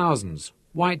tens of thousands,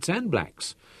 whites and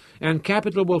blacks, and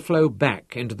capital will flow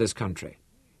back into this country.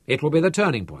 It will be the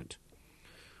turning point.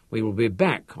 We will be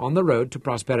back on the road to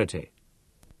prosperity."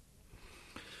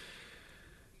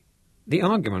 The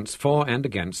arguments for and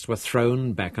against were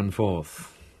thrown back and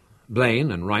forth.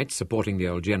 Blaine and Wright supporting the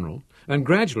old general, and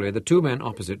gradually the two men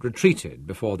opposite retreated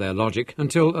before their logic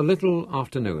until a little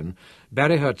after noon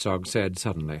Barry Hertzog said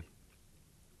suddenly,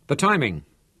 "The timing.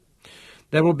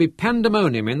 There will be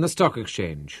pandemonium in the stock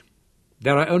exchange.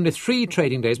 There are only 3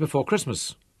 trading days before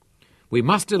Christmas. We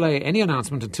must delay any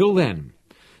announcement until then.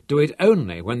 Do it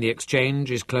only when the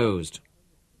exchange is closed."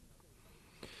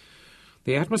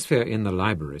 The atmosphere in the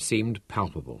library seemed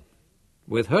palpable.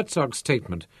 With Herzog's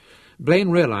statement,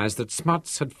 Blaine realized that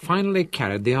Smuts had finally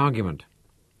carried the argument.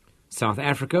 South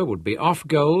Africa would be off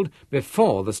gold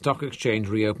before the stock exchange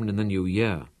reopened in the new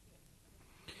year.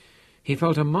 He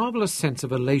felt a marvelous sense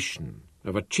of elation,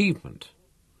 of achievement.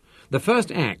 The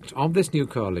first act of this new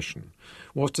coalition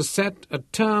was to set a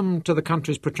term to the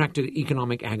country's protracted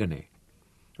economic agony,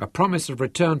 a promise of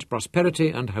return to prosperity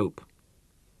and hope.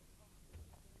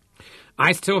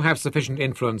 "I still have sufficient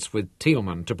influence with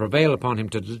Thielmann to prevail upon him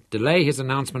to delay his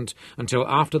announcement until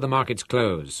after the markets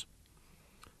close."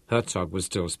 Herzog was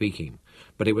still speaking,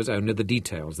 but it was only the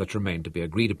details that remained to be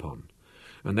agreed upon.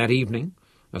 And that evening,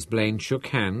 as Blaine shook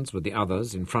hands with the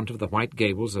others in front of the white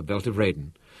gables of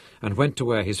Weltevreden and went to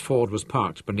where his Ford was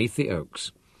parked beneath the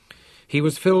oaks, he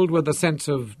was filled with a sense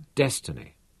of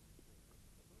destiny.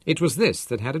 It was this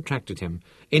that had attracted him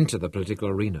into the political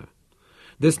arena,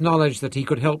 this knowledge that he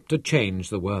could help to change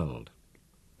the world.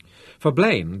 For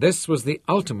Blaine, this was the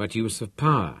ultimate use of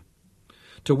power,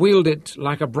 to wield it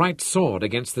like a bright sword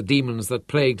against the demons that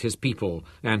plagued his people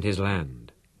and his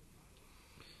land.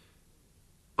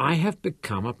 "I have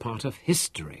become a part of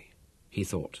history," he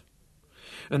thought,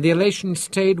 and the elation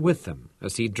stayed with them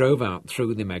as he drove out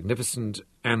through the magnificent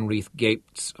Anrieth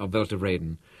gates of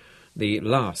Weltevreden, the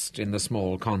last in the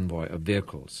small convoy of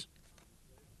vehicles.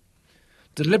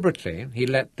 Deliberately, he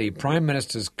let the Prime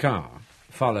Minister's car,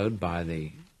 followed by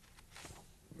the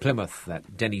Plymouth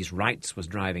that Dennis Wrights was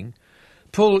driving,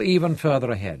 pull even further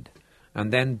ahead,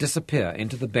 and then disappear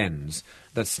into the bends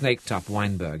that snaked up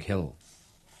Weinberg Hill.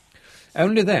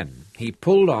 Only then he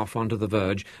pulled off onto the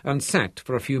verge and sat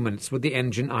for a few minutes with the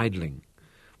engine idling,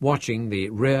 watching the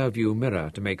rear-view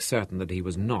mirror to make certain that he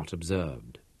was not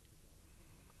observed.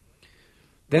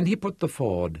 Then he put the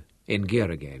Ford in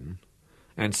gear again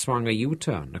and swung a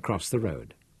U-turn across the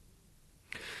road.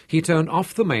 He turned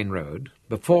off the main road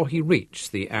before he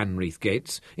reached the Anrieth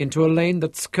gates into a lane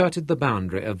that skirted the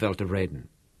boundary of Weltevreden,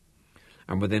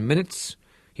 and within minutes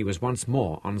he was once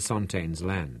more on Sontaine's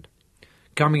land,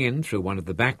 coming in through one of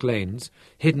the back lanes,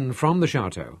 hidden from the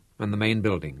chateau and the main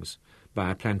buildings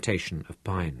by a plantation of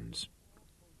pines.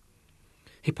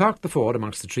 He parked the Ford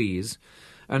amongst the trees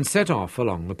and set off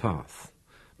along the path,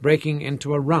 breaking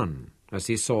into a run as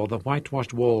he saw the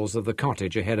whitewashed walls of the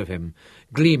cottage ahead of him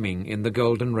gleaming in the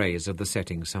golden rays of the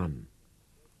setting sun.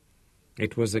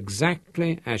 It was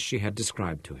exactly as she had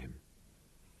described to him.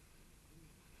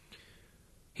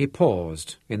 He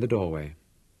paused in the doorway.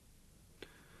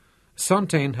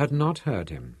 Sontaine had not heard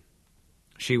him.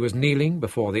 She was kneeling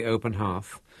before the open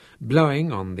hearth,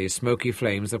 blowing on the smoky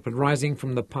flames that were rising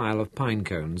from the pile of pine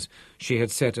cones she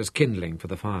had set as kindling for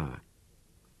the fire.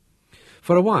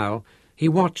 For a while he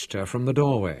watched her from the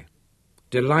doorway,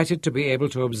 delighted to be able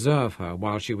to observe her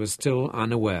while she was still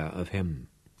unaware of him.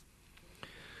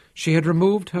 She had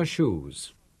removed her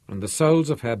shoes, and the soles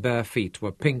of her bare feet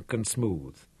were pink and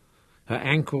smooth, her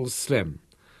ankles slim,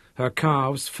 her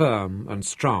calves firm and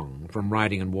strong from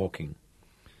riding and walking,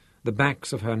 the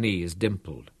backs of her knees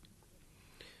dimpled.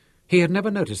 He had never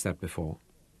noticed that before,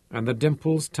 and the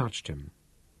dimples touched him.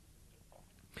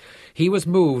 He was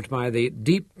moved by the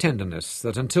deep tenderness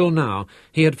that until now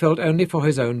he had felt only for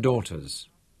his own daughters,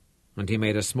 and he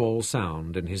made a small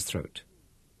sound in his throat.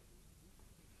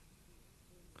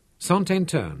 Sontaine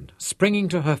turned, springing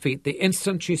to her feet the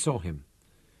instant she saw him.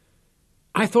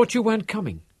 "I thought you weren't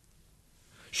coming."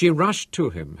 She rushed to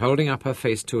him, holding up her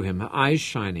face to him, her eyes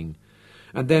shining,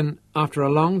 and then, after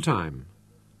a long time,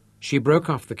 she broke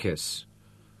off the kiss,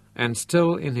 and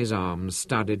still in his arms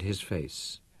studied his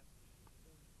face.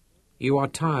 "You are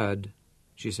tired,"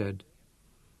 she said.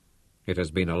 "It has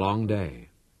been a long day."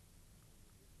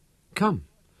 "Come."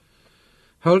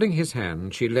 Holding his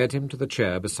hand, she led him to the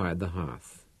chair beside the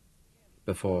hearth.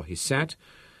 Before he sat,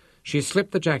 she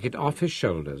slipped the jacket off his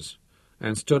shoulders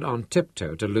and stood on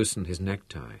tiptoe to loosen his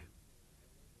necktie.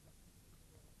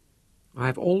 "I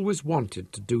have always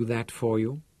wanted to do that for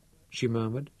you," she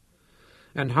murmured,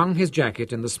 and hung his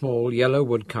jacket in the small yellow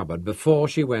wood cupboard before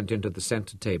she went into the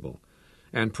centre table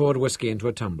and poured whisky into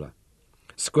a tumbler,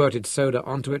 squirted soda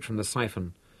onto it from the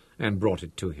siphon, and brought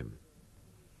it to him.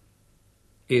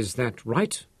 "Is that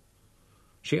right?"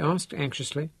 she asked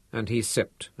anxiously, and he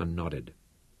sipped and nodded.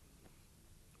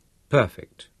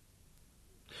 "Perfect."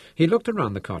 He looked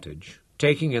around the cottage,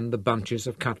 taking in the bunches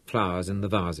of cut flowers in the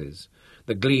vases,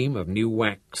 the gleam of new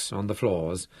wax on the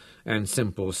floors, and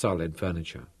simple solid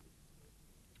furniture.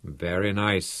 "Very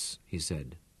nice," he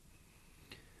said.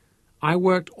 "I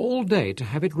worked all day to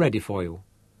have it ready for you."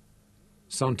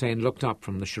 Sontaine looked up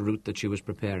from the cheroot that she was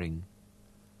preparing.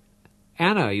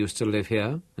 "Anna used to live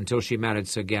here until she married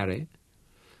Sir Gary.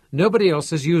 Nobody else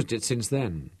has used it since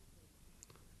then.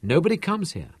 Nobody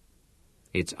comes here.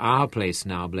 It's our place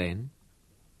now, Blaine."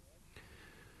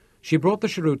 She brought the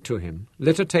cheroot to him,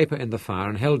 lit a taper in the fire,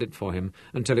 and held it for him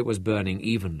until it was burning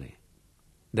evenly.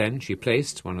 Then she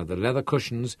placed one of the leather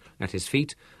cushions at his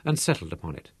feet and settled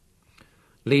upon it,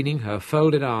 leaning her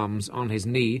folded arms on his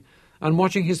knee and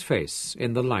watching his face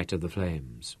in the light of the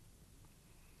flames.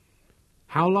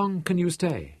 "How long can you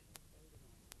stay?"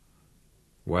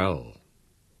 "Well,"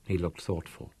 he looked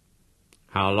thoughtful,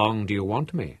 "how long do you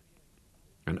want me?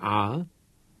 An hour?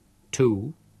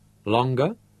 2?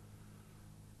 Longer?"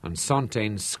 And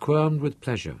Sontaine squirmed with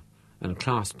pleasure and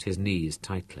clasped his knees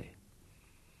tightly.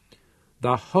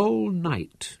 "The whole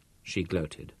night," she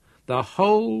gloated, "the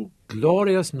whole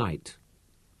glorious night."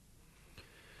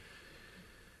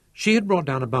 She had brought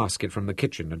down a basket from the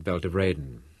kitchen at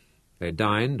Beltevraden. They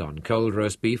dined on cold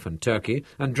roast beef and turkey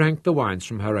and drank the wines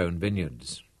from her own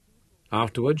vineyards.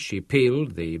 Afterwards she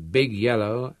peeled the big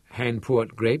yellow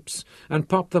Hainport grapes and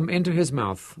popped them into his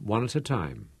mouth one at a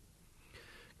time,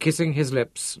 kissing his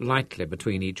lips lightly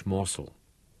between each morsel.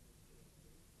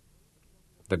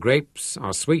 "The grapes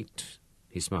are sweet,"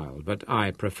 he smiled, "but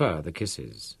I prefer the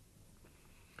kisses."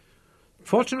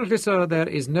 "Fortunately, sir, there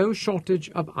is no shortage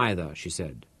of either," she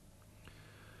said.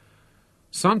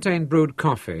 Sontaine brewed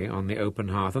coffee on the open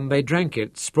hearth, and they drank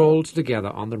it sprawled together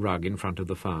on the rug in front of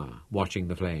the fire, watching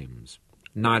the flames,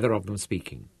 neither of them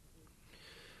speaking.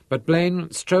 But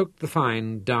Blaine stroked the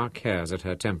fine, dark hairs at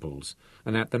her temples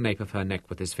and at the nape of her neck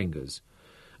with his fingers,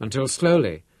 until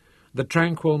slowly the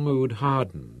tranquil mood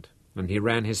hardened, and he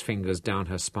ran his fingers down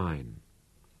her spine,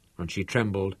 and she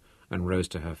trembled and rose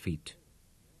to her feet.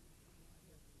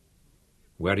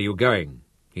 "Where are you going?"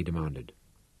 he demanded.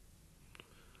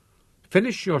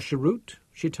 "Finish your cheroot,"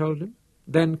 she told him,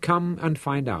 "then come and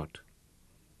find out."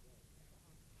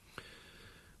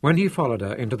 When he followed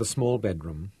her into the small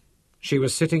bedroom, she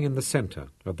was sitting in the centre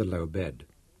of the low bed.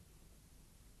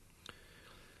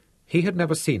 He had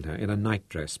never seen her in a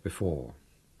nightdress before.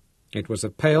 It was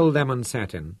of pale lemon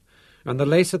satin, and the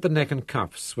lace at the neck and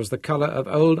cuffs was the colour of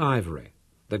old ivory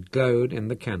that glowed in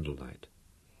the candlelight.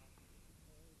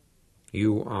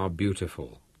 "You are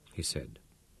beautiful," he said.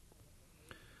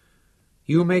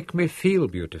 "You make me feel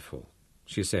beautiful,"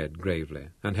 she said gravely,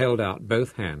 and held out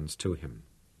both hands to him.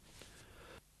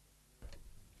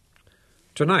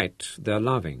 Tonight their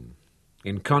loving,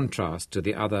 in contrast to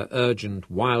the other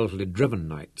urgent, wildly driven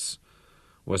nights,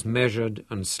 was measured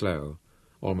and slow,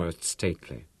 almost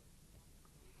stately.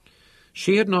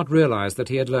 She had not realized that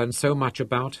he had learned so much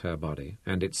about her body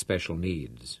and its special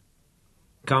needs.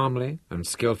 Calmly and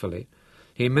skillfully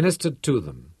he ministered to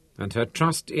them, and her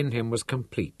trust in him was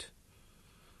complete.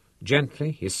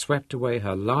 Gently he swept away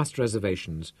her last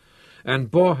reservations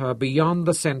and bore her beyond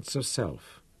the sense of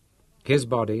self, his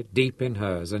body deep in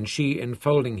hers and she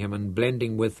enfolding him and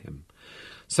blending with him,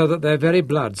 so that their very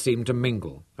blood seemed to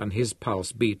mingle and his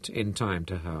pulse beat in time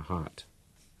to her heart.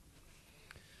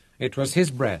 It was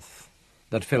his breath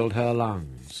that filled her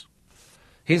lungs,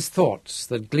 his thoughts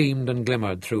that gleamed and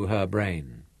glimmered through her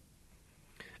brain,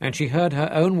 and she heard her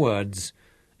own words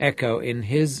echo in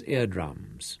his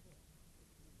eardrums.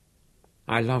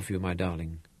 "I love you, my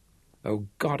darling. Oh,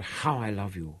 God, how I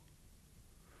love you."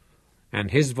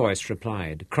 And his voice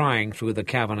replied, crying through the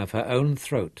cavern of her own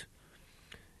throat,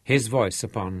 his voice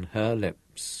upon her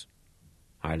lips,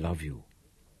 "I love you.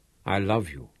 I love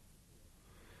you."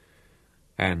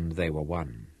 And they were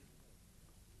one.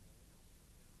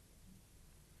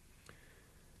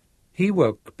 He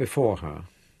woke before her,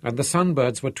 and the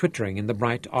sunbirds were twittering in the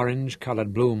bright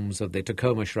orange-coloured blooms of the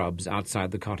Tacoma shrubs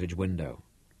outside the cottage window.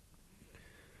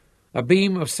 A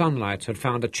beam of sunlight had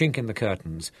found a chink in the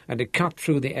curtains, and it cut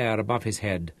through the air above his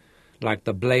head like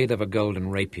the blade of a golden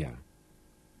rapier.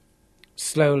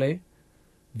 Slowly,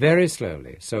 very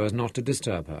slowly, so as not to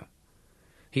disturb her,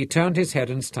 he turned his head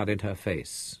and studied her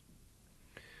face.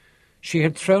 She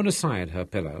had thrown aside her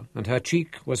pillow, and her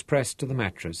cheek was pressed to the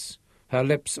mattress, her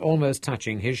lips almost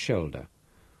touching his shoulder,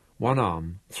 one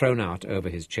arm thrown out over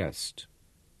his chest.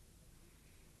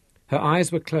 Her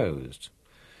eyes were closed,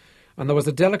 and there was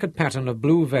a delicate pattern of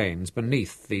blue veins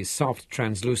beneath the soft,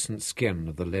 translucent skin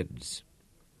of the lids.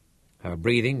 Her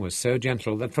breathing was so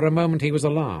gentle that for a moment he was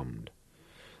alarmed.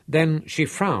 Then she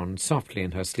frowned softly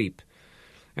in her sleep,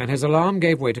 and his alarm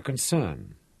gave way to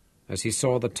concern as he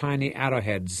saw the tiny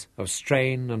arrowheads of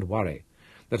strain and worry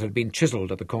that had been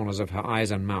chiselled at the corners of her eyes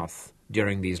and mouth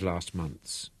during these last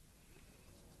months.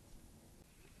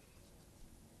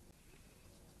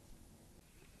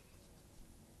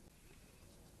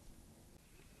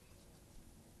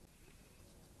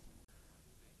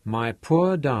 My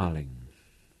poor darling.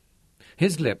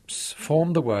 His lips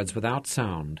formed the words without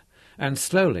sound, and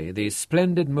slowly the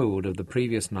splendid mood of the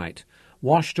previous night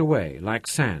washed away like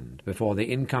sand before the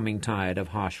incoming tide of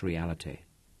harsh reality.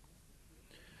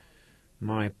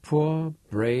 My poor,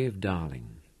 brave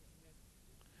darling.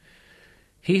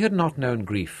 He had not known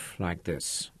grief like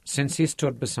this since he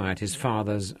stood beside his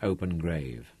father's open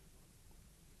grave.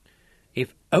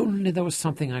 If only there was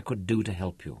something I could do to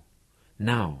help you,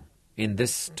 now, in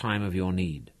this time of your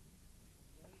need.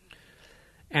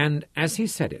 And as he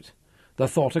said it, the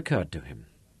thought occurred to him,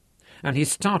 and he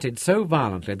started so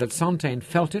violently that Sontaine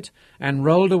felt it and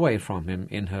rolled away from him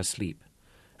in her sleep,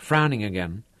 frowning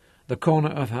again, the corner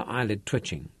of her eyelid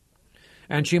twitching,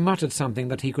 and she muttered something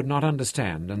that he could not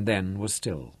understand, and then was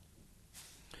still.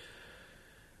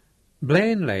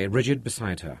 Blaine lay rigid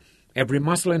beside her, every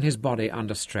muscle in his body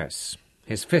under stress,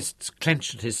 his fists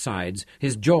clenched at his sides,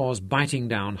 his jaws biting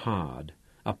down hard,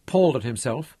 appalled at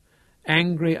himself,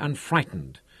 angry and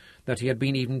frightened that he had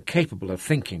been even capable of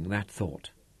thinking that thought.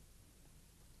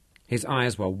 His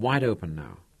eyes were wide open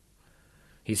now.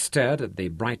 He stared at the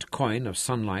bright coin of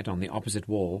sunlight on the opposite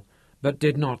wall, but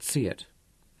did not see it.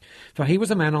 For he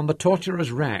was a man on the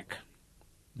torturer's rack,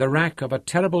 the rack of a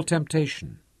terrible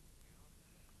temptation.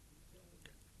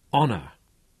 Honour.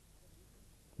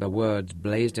 The words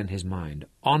blazed in his mind.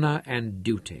 Honour and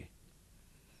duty.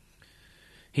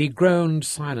 He groaned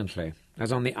silently,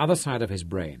 as on the other side of his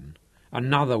brain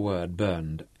another word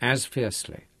burned as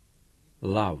fiercely.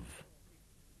 Love.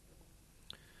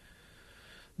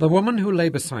 The woman who lay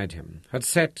beside him had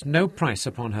set no price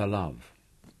upon her love.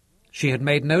 She had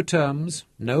made no terms,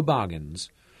 no bargains,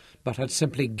 but had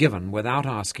simply given without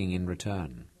asking in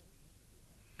return.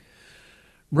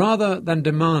 Rather than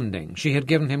demanding, she had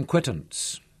given him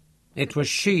quittance. It was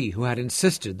she who had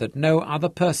insisted that no other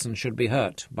person should be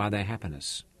hurt by their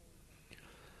happiness.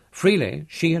 Freely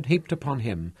she had heaped upon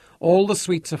him all the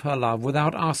sweets of her love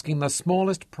without asking the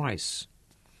smallest price.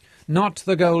 Not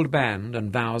the gold band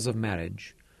and vows of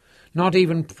marriage, not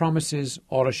even promises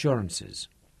or assurances,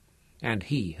 and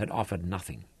he had offered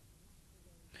nothing.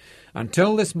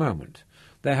 Until this moment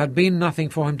there had been nothing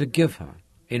for him to give her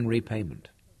in repayment.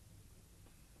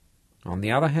 On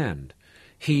the other hand,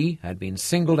 he had been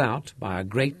singled out by a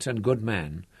great and good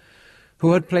man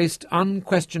who had placed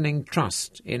unquestioning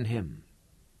trust in him.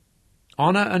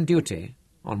 Honour and duty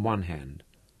on one hand,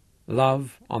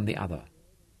 love on the other.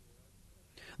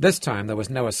 This time there was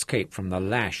no escape from the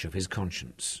lash of his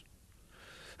conscience.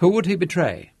 Who would he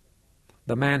betray?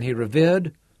 The man he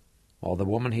revered or the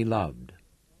woman he loved?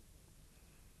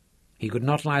 He could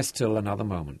not lie still another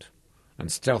moment,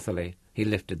 and stealthily he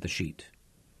lifted the sheet.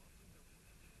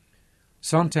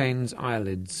 Sontaine's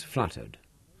eyelids fluttered.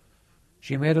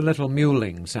 She made a little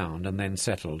mewling sound and then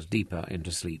settled deeper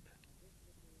into sleep.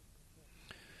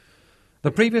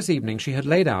 The previous evening she had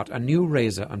laid out a new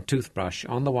razor and toothbrush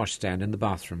on the washstand in the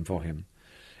bathroom for him,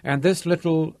 and this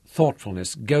little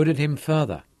thoughtfulness goaded him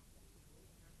further.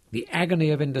 The agony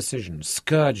of indecision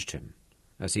scourged him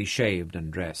as he shaved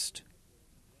and dressed.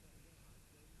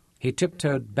 He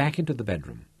tiptoed back into the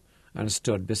bedroom and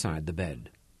stood beside the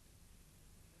bed.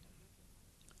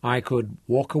 I could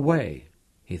walk away,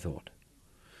 he thought.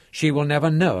 She will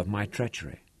never know of my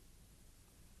treachery.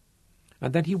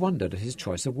 And then he wondered at his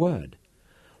choice of word.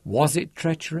 Was it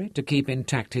treachery to keep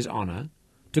intact his honour,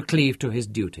 to cleave to his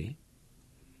duty?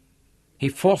 He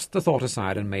forced the thought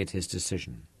aside and made his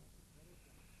decision.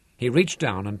 He reached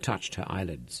down and touched her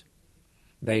eyelids.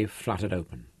 They fluttered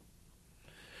open.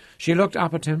 She looked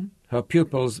up at him, her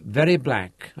pupils very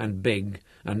black and big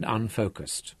and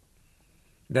unfocused.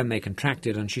 Then they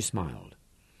contracted and she smiled.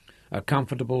 A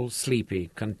comfortable, sleepy,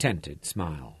 contented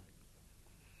smile.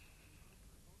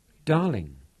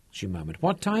 "Darling," she murmured,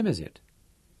 "what time is it?"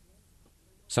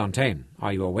 "Sontaine,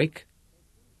 are you awake?"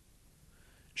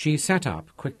 She sat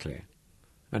up quickly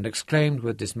and exclaimed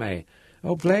with dismay,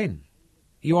 "Oh, Blaine,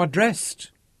 you are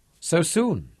dressed so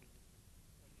soon."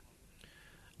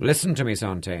 "Listen to me,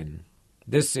 Sontaine.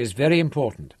 This is very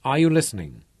important. Are you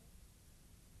listening?"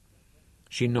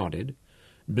 She nodded,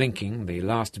 blinking the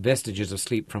last vestiges of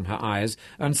sleep from her eyes,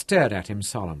 and stared at him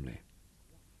solemnly.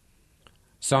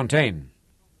 "Sontaine,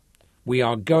 we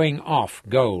are going off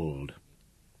gold,"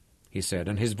 he said,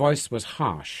 and his voice was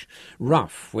harsh,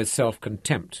 rough with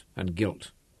self-contempt and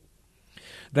guilt.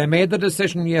 They made the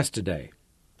decision yesterday.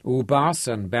 Ubas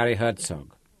and Barry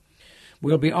Herzog.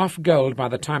 We'll be off gold by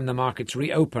the time the markets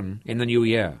reopen in the new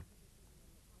year.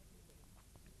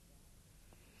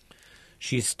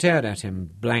 She stared at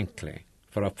him blankly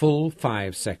for a full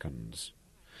 5 seconds,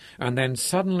 and then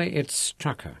suddenly it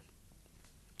struck her,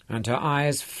 and her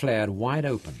eyes flared wide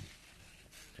open,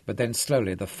 but then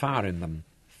slowly the fire in them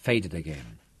faded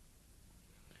again.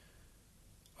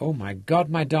 "Oh, my God,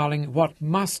 my darling, what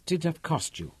must it have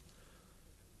cost you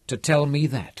to tell me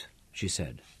that?" she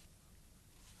said.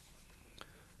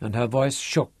 And her voice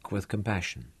shook with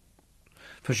compassion,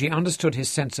 for she understood his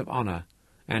sense of honour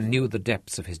and knew the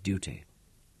depths of his duty.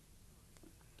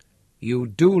 "You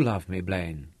do love me,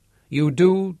 Blaine. You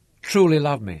do truly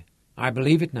love me. I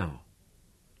believe it now."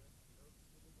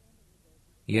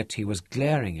 Yet he was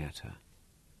glaring at her.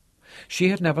 She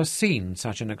had never seen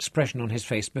such an expression on his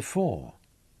face before.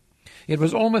 It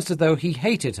was almost as though he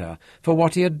hated her for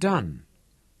what he had done.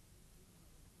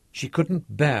 She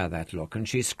couldn't bear that look, and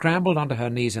she scrambled onto her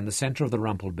knees in the centre of the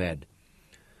rumpled bed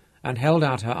and held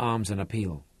out her arms in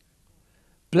appeal.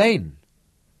 "Blaine,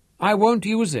 I won't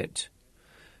use it.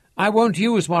 I won't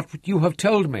use what you have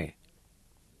told me."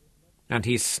 And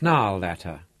he snarled at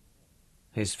her,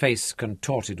 his face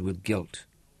contorted with guilt.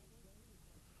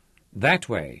 "That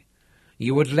way,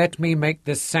 you would let me make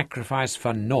this sacrifice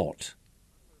for naught."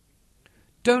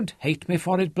 "Don't hate me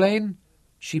for it, Blaine,"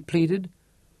 she pleaded,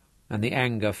 and the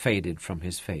anger faded from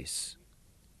his face.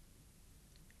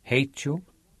 "Hate you?"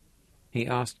 he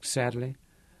asked sadly.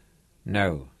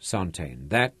 "No, Sontaine,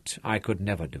 that I could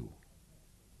never do."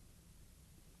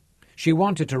 She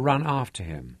wanted to run after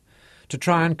him, to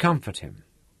try and comfort him,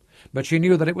 but she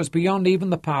knew that it was beyond even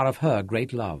the power of her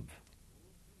great love.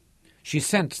 She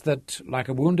sensed that, like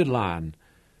a wounded lion,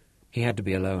 he had to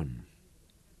be alone.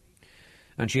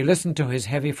 And she listened to his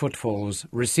heavy footfalls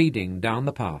receding down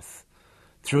the path,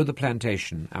 through the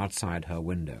plantation outside her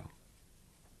window.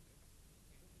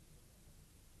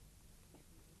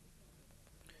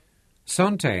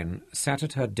 Sontaine sat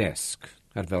at her desk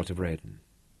at Veltevreden.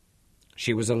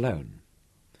 She was alone,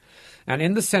 and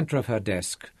in the centre of her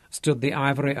desk stood the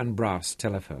ivory and brass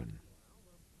telephone.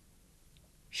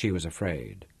 She was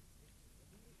afraid.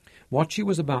 What she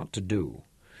was about to do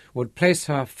would place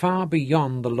her far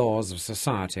beyond the laws of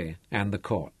society and the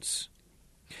courts.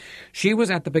 She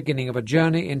was at the beginning of a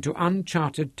journey into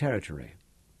uncharted territory,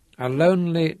 a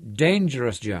lonely,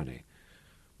 dangerous journey,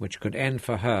 which could end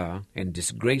for her in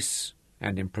disgrace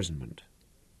and imprisonment.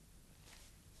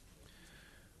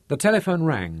 The telephone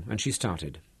rang, and she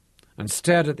started, and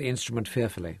stared at the instrument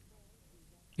fearfully.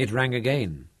 It rang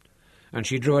again, and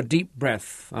she drew a deep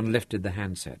breath and lifted the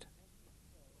handset.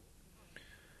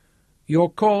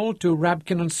 "Your call to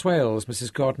Rabkin and Swales,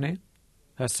 Mrs. Courtney,"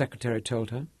 her secretary told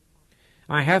her.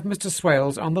 "I have Mr.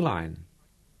 Swales on the line."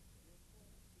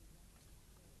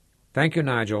 "Thank you,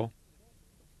 Nigel."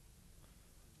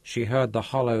 She heard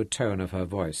the hollow tone of her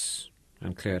voice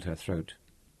and cleared her throat.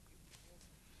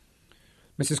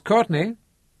 "Mrs. Courtney?"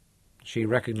 She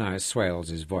recognized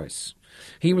Swales's voice.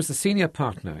 He was the senior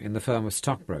partner in the firm of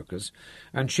stockbrokers,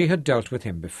 and she had dealt with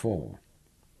him before.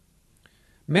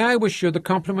 "May I wish you the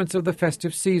compliments of the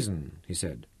festive season?" he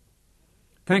said.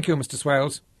 "Thank you, Mr.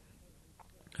 Swales."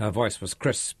 Her voice was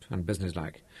crisp and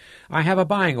businesslike. "I have a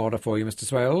buying order for you, Mr.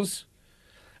 Swales.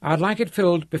 I'd like it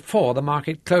filled before the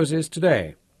market closes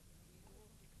today."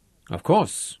 "Of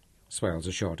course," Swales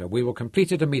assured her. "We will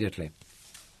complete it immediately."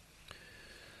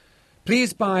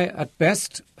 "Please buy, at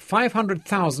best,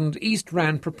 500,000 East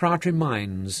Rand proprietary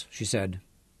mines," she said.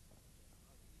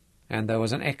 And there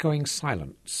was an echoing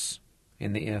silence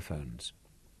in the earphones.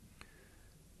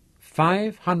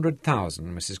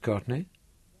 500,000, Mrs. Courtney?"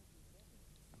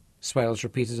 Swales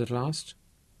repeated at last.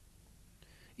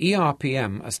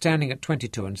 "ERPM are standing at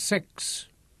 22 and 6.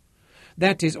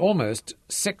 That is almost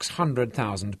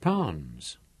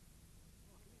 £600,000.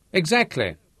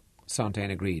 "Exactly,"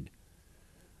 Sontaine agreed.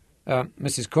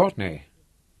 Mrs. Courtney,"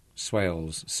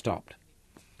 Swales stopped.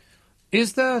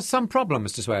 "Is there some problem,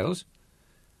 Mr. Swales?"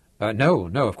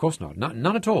 No, of course not.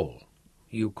 None at all.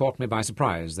 You caught me by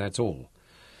surprise, that's all.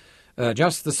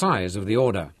 Just the size of the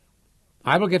order.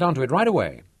 I will get onto it right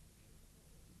away.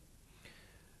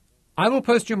 I will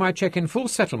post you my cheque in full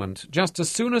settlement just as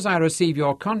soon as I receive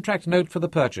your contract note for the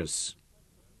purchase."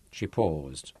 She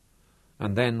paused,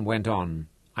 and then went on,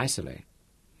 icily.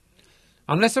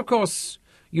 "Unless, of course,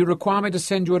 you require me to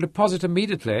send you a deposit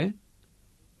immediately."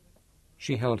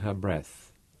 She held her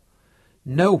breath.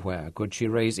 Nowhere could she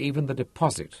raise even the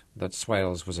deposit that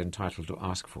Swales was entitled to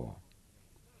ask for.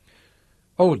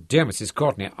 "Oh, dear Mrs.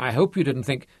 Courtney, I hope you didn't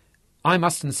think—" I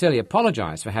must sincerely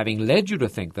apologize for having led you to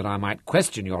think that I might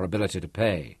question your ability to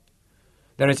pay.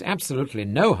 There is absolutely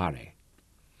no hurry.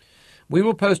 We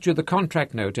will post you the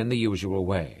contract note in the usual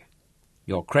way.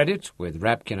 Your credit with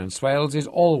Rapkin and Swales is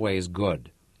always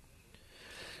good.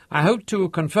 I hope to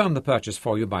confirm the purchase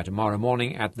for you by tomorrow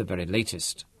morning at the very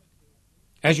latest.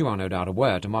 As you are no doubt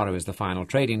aware, tomorrow is the final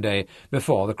trading day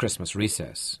before the Christmas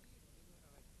recess.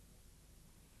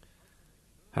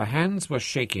 Her hands were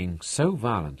shaking so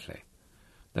violently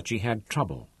that she had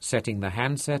trouble setting the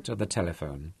handset of the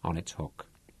telephone on its hook.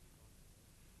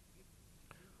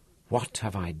 "What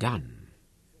have I done?"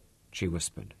 she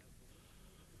whispered.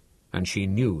 And she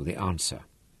knew the answer.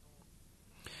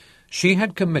 She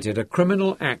had committed a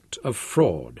criminal act of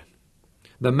fraud,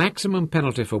 the maximum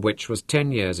penalty for which was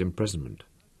 10 years' imprisonment.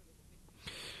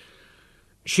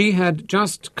 She had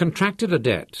just contracted a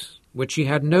debt which she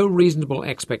had no reasonable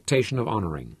expectation of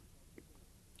honouring.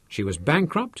 She was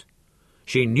bankrupt,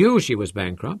 she knew she was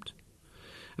bankrupt,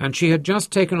 and she had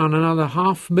just taken on another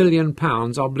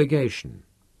 £500,000 obligation.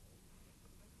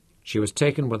 She was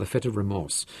taken with a fit of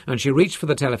remorse, and she reached for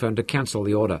the telephone to cancel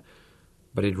the order,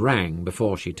 but it rang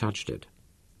before she touched it.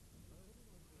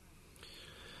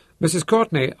 "Mrs.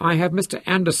 Courtney, I have Mr.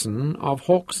 Anderson of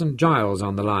Hawks and Giles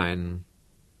on the line."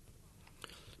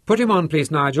 "Put him on,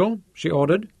 please, Nigel," she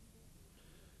ordered.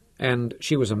 And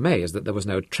she was amazed that there was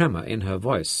no tremor in her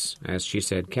voice as she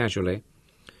said casually,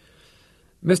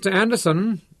 "Mr.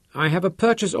 Anderson, I have a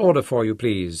purchase order for you,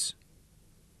 please."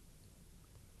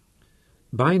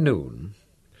 By noon,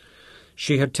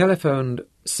 she had telephoned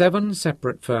 7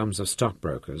 separate firms of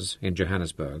stockbrokers in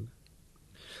Johannesburg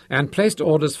and placed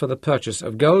orders for the purchase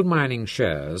of gold mining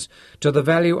shares to the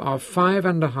value of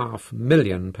 £5.5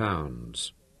 million.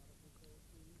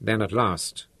 Then at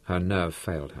last her nerve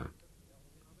failed her.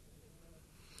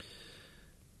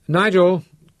 "Nigel,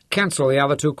 cancel the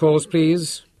other 2 calls,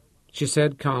 please," she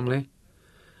said calmly,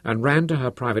 and ran to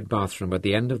her private bathroom at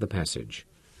the end of the passage,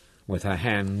 with her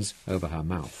hands over her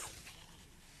mouth.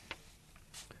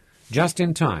 Just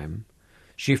in time,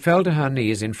 she fell to her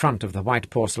knees in front of the white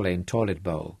porcelain toilet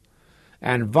bowl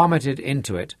and vomited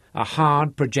into it a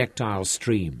hard projectile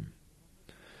stream,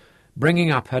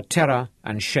 bringing up her terror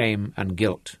and shame and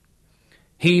guilt,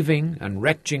 heaving and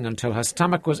retching until her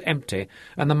stomach was empty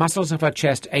and the muscles of her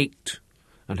chest ached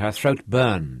and her throat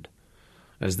burned,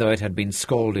 as though it had been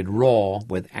scalded raw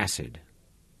with acid.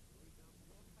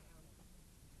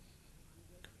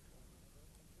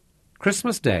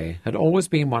 Christmas Day had always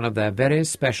been one of their very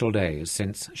special days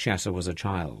since Shasha was a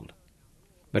child,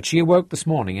 but she awoke this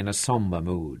morning in a sombre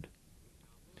mood.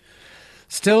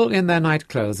 Still in their night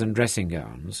clothes and dressing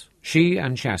gowns, she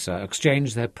and Shasha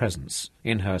exchanged their presents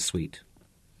in her suite.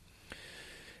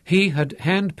 He had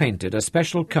hand-painted a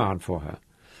special card for her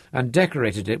and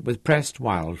decorated it with pressed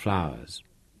wild flowers.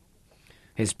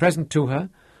 His present to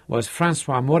her was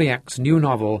Francois Mauriac's new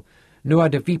novel,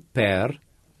 Nuit de Vipère,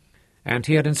 and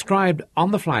he had inscribed on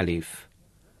the flyleaf,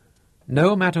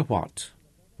 "No matter what,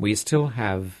 we still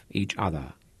have each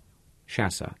other,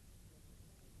 Shasha."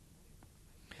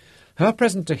 Her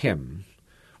present to him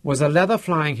was a leather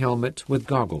flying helmet with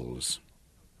goggles,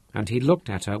 and he looked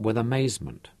at her with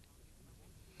amazement.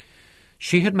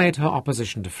 She had made her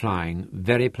opposition to flying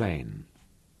very plain.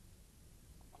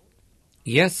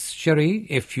 "Yes, chérie,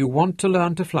 if you want to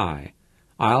learn to fly,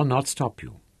 I'll not stop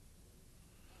you."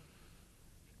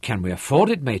 "Can we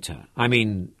afford it, mater? I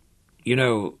mean, you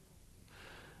know—"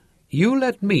 "You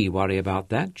let me worry about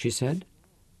that," she said.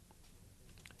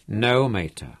 "No,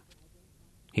 mater."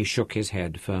 He shook his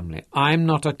head firmly. "I'm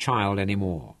not a child any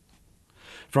more.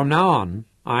 From now on,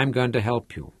 I'm going to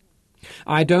help you.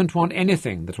 I don't want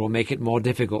anything that will make it more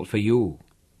difficult for you.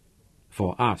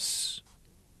 For us."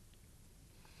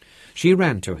 She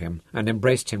ran to him and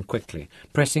embraced him quickly,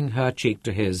 pressing her cheek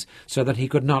to his so that he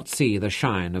could not see the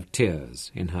shine of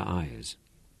tears in her eyes.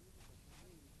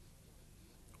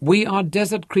 "We are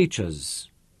desert creatures.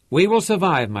 We will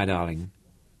survive, my darling."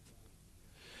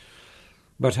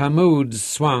 But her moods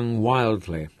swung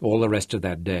wildly all the rest of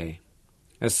that day,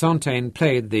 as Fontaine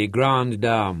played the Grande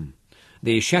Dame,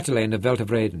 the chatelaine of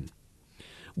Veltevreden,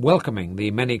 welcoming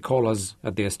the many callers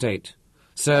at the estate,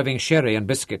 serving sherry and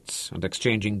biscuits and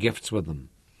exchanging gifts with them,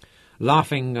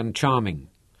 laughing and charming,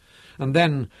 and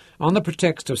then, on the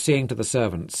pretext of seeing to the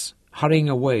servants, hurrying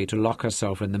away to lock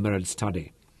herself in the mirrored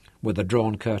study, with the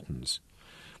drawn curtains,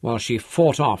 while she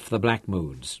fought off the black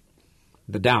moods,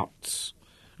 the doubts,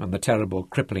 and the terrible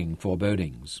crippling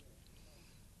forebodings.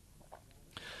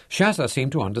 Shasha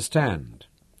seemed to understand,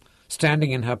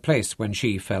 standing in her place when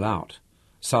she fell out,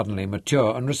 suddenly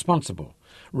mature and responsible,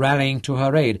 rallying to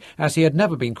her aid as he had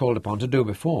never been called upon to do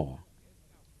before.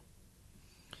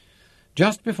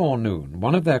 Just before noon,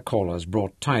 one of their callers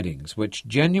brought tidings which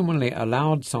genuinely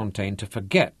allowed Sontaine to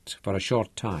forget, for a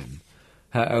short time,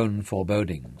 her own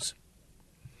forebodings.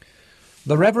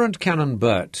 The Reverend Canon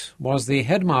Burt was the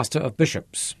headmaster of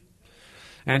bishops,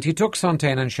 and he took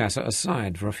Sontaine and Chasser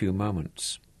aside for a few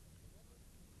moments.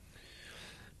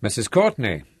 "Mrs.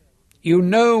 Courtenay, you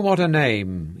know what a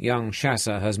name young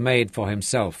Chasser has made for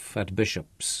himself at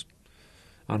bishops.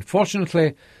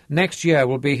 Unfortunately, next year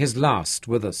will be his last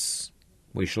with us.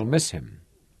 We shall miss him.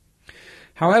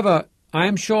 However, I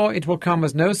am sure it will come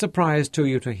as no surprise to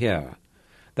you to hear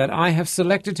that I have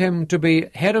selected him to be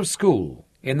head of school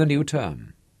in the new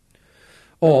term,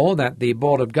 or that the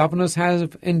Board of Governors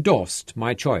have endorsed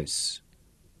my choice."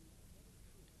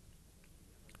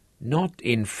 "Not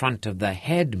in front of the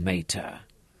head, mater,"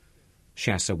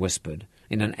 Chasser whispered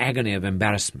in an agony of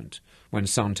embarrassment when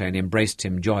Sontaine embraced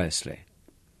him joyously.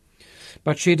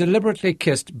 But she deliberately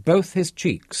kissed both his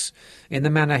cheeks in the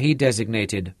manner he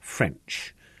designated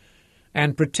French,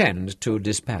 and pretended to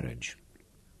disparage.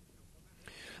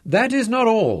 "That is not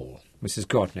all, Mrs.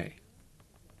 Courtenay."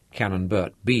 Canon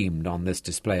Burt beamed on this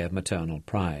display of maternal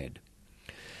pride.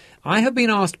 "I have been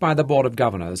asked by the Board of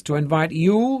Governors to invite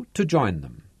you to join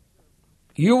them.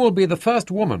 You will be the first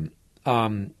woman,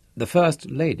 the first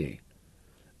lady,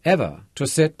 ever to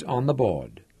sit on the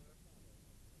board."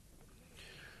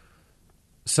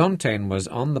 Sontaine was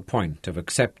on the point of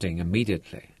accepting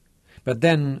immediately, but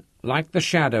then, like the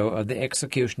shadow of the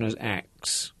executioner's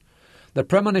axe, the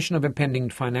premonition of impending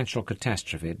financial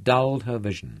catastrophe dulled her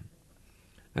vision,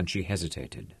 and she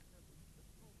hesitated.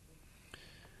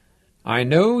 "I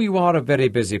know you are a very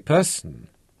busy person,"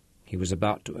 he was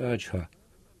about to urge her.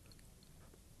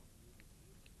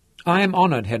 "I am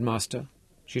honoured, headmaster,"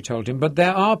 she told him, "but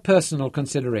there are personal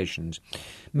considerations.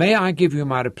 May I give you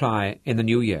my reply in the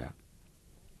new year?"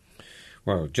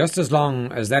 "Well, just as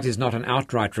long as that is not an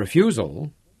outright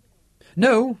refusal."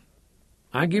 "No,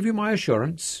 I give you my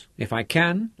assurance. If I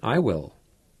can, I will."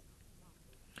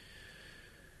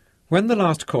 When the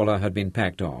last caller had been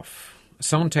packed off,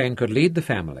 Sontaine could lead the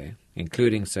family,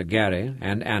 including Sir Gary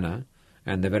and Anna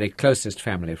and their very closest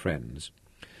family friends,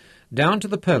 down to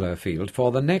the polo field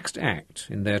for the next act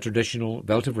in their traditional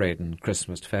Velt of Raden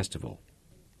Christmas festival.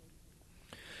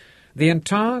 The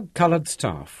entire coloured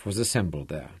staff was assembled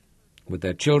there, with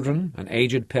their children and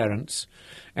aged parents,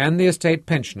 and the estate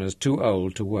pensioners too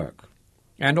old to work,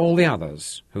 and all the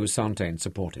others who Sontaine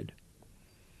supported.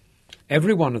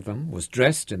 Every one of them was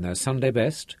dressed in their Sunday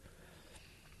best,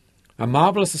 a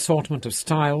marvellous assortment of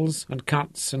styles and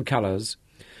cuts and colours,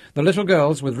 the little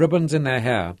girls with ribbons in their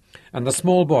hair, and the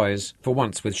small boys, for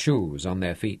once, with shoes on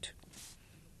their feet.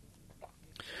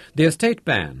 The estate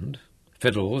band,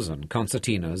 fiddles and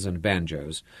concertinas and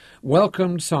banjos,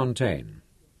 welcomed Sontaine,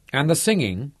 and the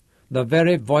singing, the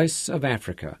very voice of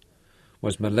Africa,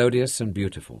 was melodious and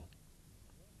beautiful.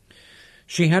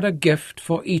 She had a gift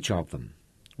for each of them,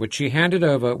 which she handed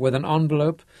over with an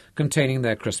envelope containing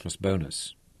their Christmas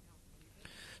bonus.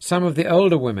 Some of the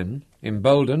older women,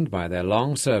 emboldened by their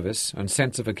long service and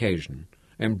sense of occasion,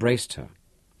 embraced her.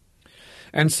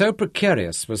 And so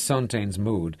precarious was Sontaine's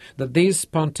mood that these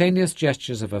spontaneous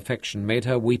gestures of affection made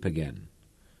her weep again,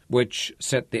 which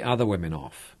set the other women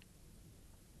off.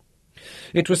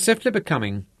 It was swiftly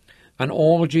becoming an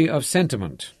orgy of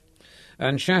sentiment,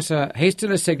 and Chasser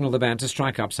hastily signalled the band to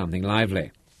strike up something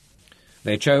lively.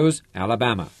 They chose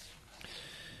Alabama,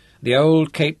 the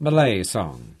old Cape Malay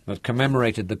song that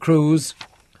commemorated the cruise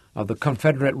of the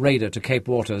Confederate raider to Cape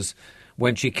Waters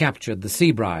when she captured the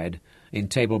Sea Bride in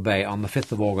Table Bay on the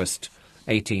 5th of August,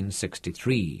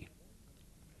 1863.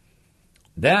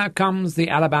 "There comes the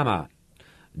Alabama.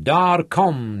 Dar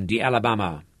come die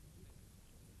Alabama."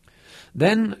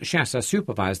 Then Chasser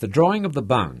supervised the drawing of the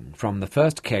bung from the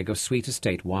first keg of sweet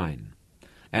estate wine,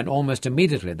 and almost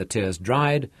immediately the tears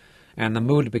dried, and the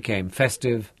mood became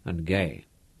festive and gay.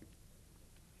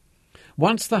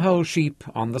 Once the whole sheep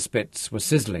on the spits was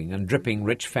sizzling and dripping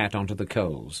rich fat onto the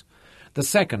coals, the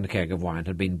second keg of wine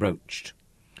had been broached.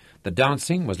 The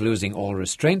dancing was losing all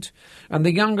restraint, and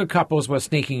the younger couples were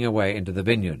sneaking away into the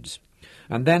vineyards.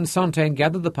 And then Sontaine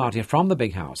gathered the party from the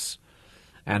big house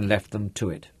and left them to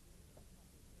it.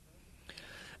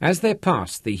 As they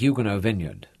passed the Huguenot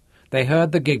vineyard, they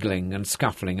heard the giggling and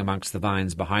scuffling amongst the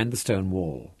vines behind the stone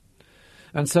wall,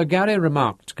 and Sir Gary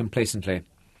remarked complacently,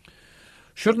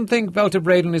 "Shouldn't think Velt of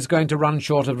Raden is going to run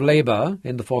short of labour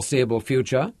in the foreseeable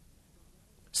future.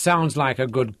 Sounds like a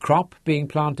good crop being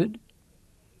planted."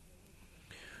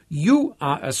 "You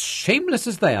are as shameless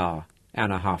as they are,"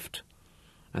 Anna huffed,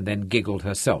 and then giggled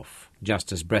herself,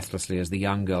 just as breathlessly as the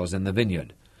young girls in the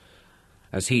vineyard.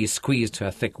 as he squeezed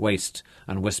her thick waist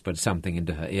and whispered something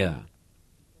into her ear.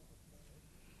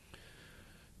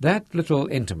 That little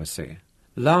intimacy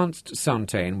lanced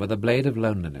Santain with a blade of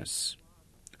loneliness,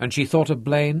 and she thought of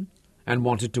Blaine and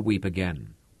wanted to weep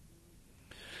again.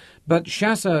 But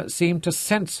Chasser seemed to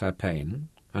sense her pain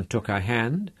and took her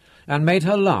hand and made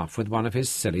her laugh with one of his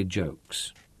silly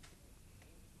jokes.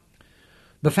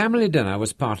 The family dinner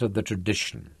was part of the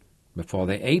tradition. Before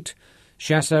they ate,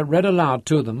 Chasser read aloud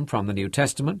to them from the New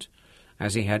Testament,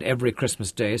 as he had every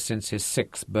Christmas day since his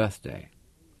 6th birthday.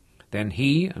 Then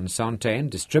he and Santain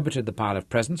distributed the pile of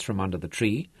presents from under the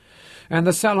tree, and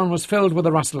the salon was filled with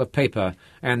the rustle of paper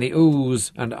and the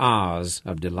oohs and ahs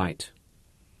of delight.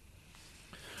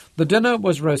 The dinner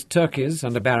was roast turkeys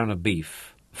and a baron of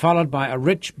beef, followed by a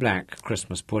rich black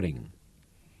Christmas pudding.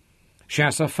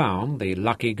 Chasser found the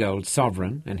lucky gold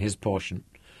sovereign in his portion,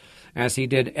 as he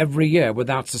did every year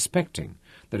without suspecting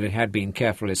that it had been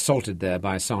carefully salted there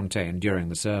by Santain during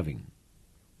the serving.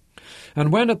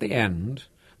 And when at the end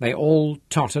they all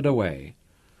tottered away,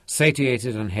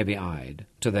 satiated and heavy-eyed,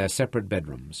 to their separate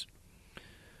bedrooms,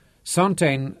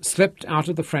 Santain slipped out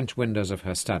of the French windows of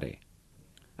her study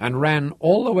and ran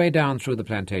all the way down through the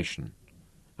plantation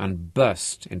and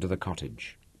burst into the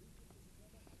cottage.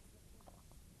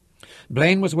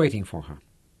 Blaine was waiting for her,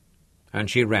 and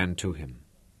she ran to him.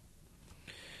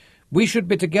 "We should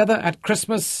be together at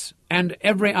Christmas and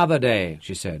every other day,"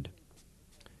 she said.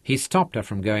 He stopped her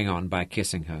from going on by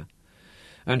kissing her,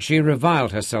 and she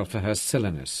reviled herself for her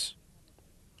silliness.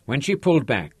 When she pulled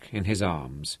back in his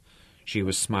arms, she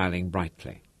was smiling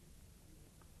brightly.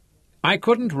 "I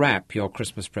couldn't wrap your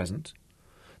Christmas present.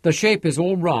 The shape is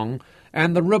all wrong,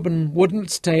 and the ribbon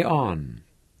wouldn't stay on.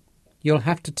 You'll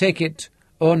have to take it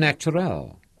au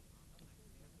naturel."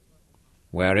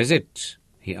 "Where is it?"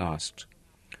 he asked.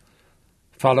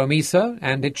 "Follow me, sir,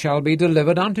 and it shall be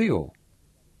delivered unto you."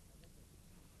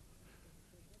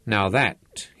 "Now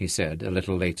that," he said a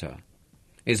little later,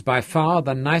 "is by far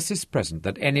the nicest present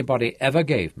that anybody ever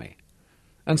gave me,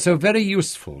 and so very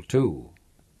useful, too."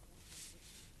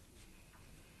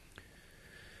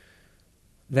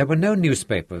 There were no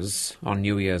newspapers on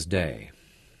New Year's Day,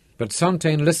 but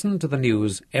Santain listened to the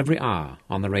news every hour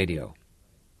on the radio.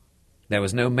 There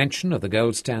was no mention of the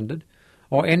gold standard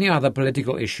or any other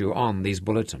political issue on these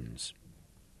bulletins.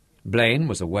 Blaine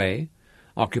was away,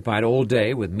 occupied all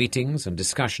day with meetings and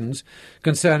discussions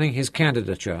concerning his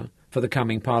candidature for the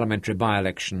coming parliamentary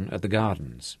by-election at the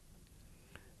Gardens.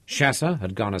 Chasser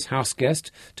had gone as house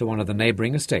guest to one of the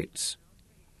neighbouring estates.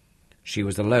 She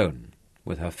was alone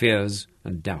with her fears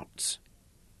and doubts.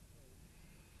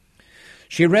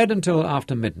 She read until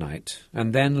after midnight,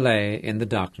 and then lay in the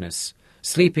darkness,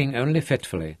 sleeping only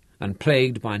fitfully and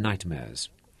plagued by nightmares,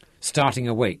 starting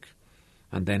awake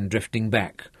and then drifting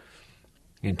back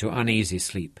into uneasy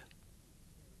sleep.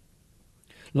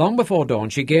 Long before dawn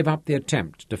she gave up the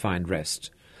attempt to find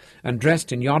rest, and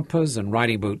dressed in yodpas and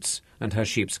riding boots and her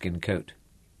sheepskin coat.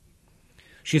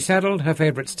 She saddled her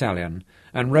favourite stallion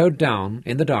and rode down,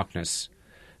 in the darkness,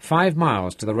 5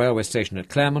 miles to the railway station at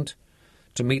Claremont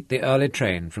to meet the early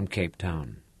train from Cape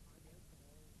Town.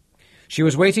 She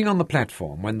was waiting on the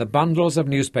platform when the bundles of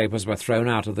newspapers were thrown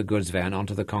out of the goods van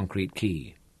onto the concrete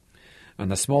quay, and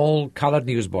the small coloured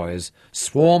newsboys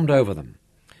swarmed over them,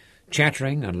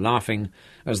 chattering and laughing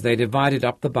as they divided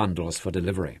up the bundles for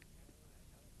delivery.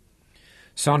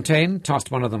 Santain tossed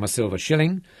one of them a silver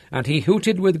shilling, and he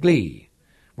hooted with glee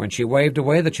when she waved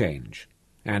away the change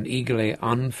and eagerly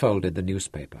unfolded the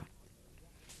newspaper.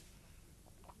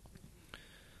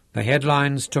 The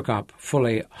headlines took up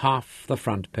fully half the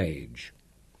front page,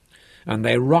 and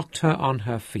they rocked her on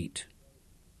her feet.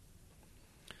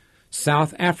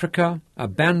 "South Africa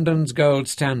abandons gold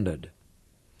standard.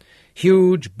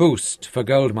 Huge boost for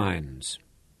gold mines."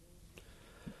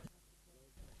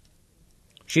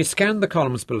 She scanned the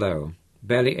columns below,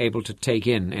 barely able to take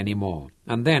in any more,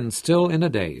 and then, still in a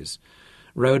daze,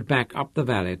 rode back up the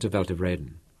valley to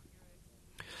Veltevreden.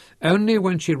 Only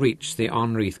when she reached the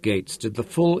Onreath gates did the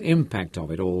full impact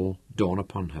of it all dawn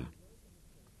upon her.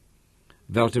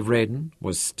 Veltevreden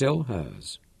was still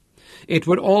hers. It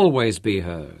would always be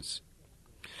hers.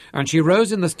 And she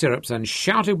rose in the stirrups and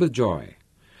shouted with joy,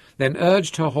 then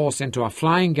urged her horse into a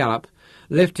flying gallop,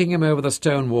 lifting him over the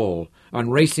stone wall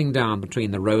and racing down between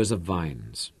the rows of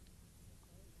vines.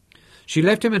 She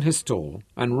left him in his stall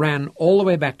and ran all the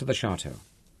way back to the chateau.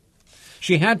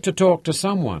 She had to talk to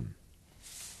someone.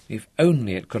 If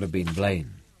only it could have been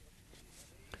Blaine.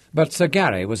 But Sir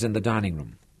Gary was in the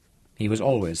dining-room. He was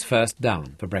always first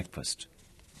down for breakfast.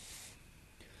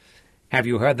 "Have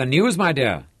you heard the news, my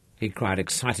dear?" he cried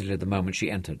excitedly the moment she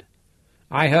entered.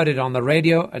 I heard it on the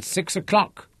radio at 6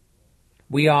 o'clock.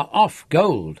 We are off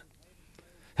gold.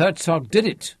 Herzog did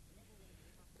it.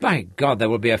 By God, there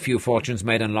will be a few fortunes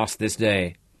made and lost this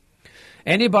day.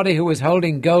 Anybody who is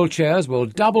holding gold shares will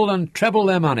double and treble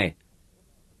their money.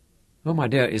 Oh, my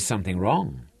dear, is something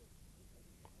wrong?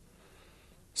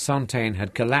 Sontaine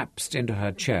had collapsed into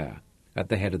her chair at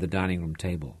the head of the dining-room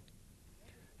table.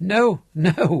 No,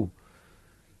 no.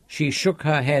 She shook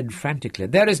her head frantically.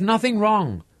 There is nothing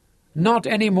wrong. Not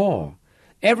any more.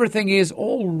 Everything is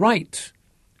all right.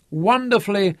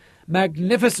 Wonderfully,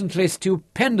 magnificently,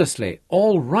 stupendously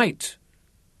all right.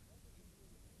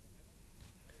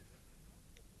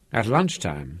 At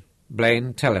lunchtime,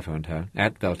 Blaine telephoned her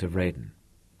at Weltervreden.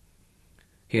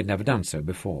 He had never done so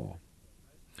before.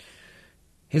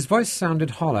 His voice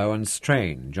sounded hollow and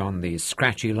strange on the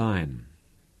scratchy line.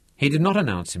 He did not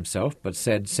announce himself, but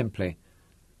said simply,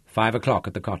 5 o'clock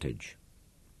at the cottage.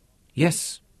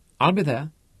 Yes, I'll be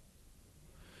there.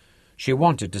 She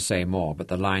wanted to say more, but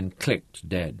the line clicked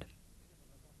dead.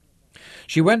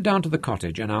 She went down to the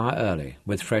cottage an hour early,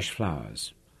 with fresh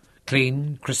flowers,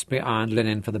 clean, crisply ironed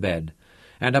linen for the bed,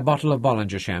 and a bottle of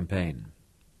Bollinger champagne,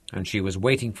 and she was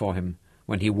waiting for him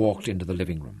when he walked into the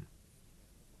living room.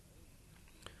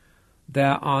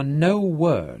 There are no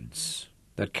words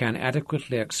that can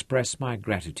adequately express my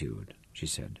gratitude, she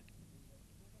said.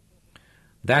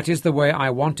 That is the way I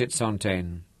want it,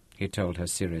 Sontaine, he told her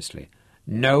seriously.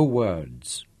 No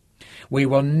words. We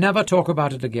will never talk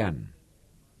about it again.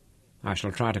 I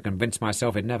shall try to convince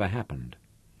myself it never happened.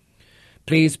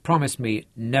 Please promise me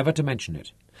never to mention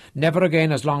it. Never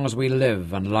again as long as we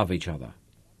live and love each other.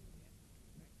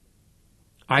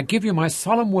 I give you my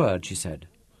solemn word, she said.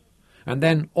 And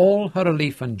then all her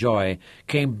relief and joy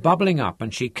came bubbling up,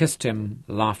 and she kissed him,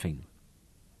 laughing.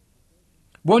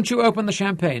 Won't you open the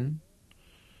champagne?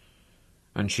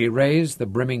 And she raised the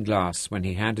brimming glass when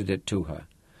he handed it to her,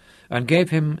 and gave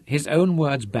him his own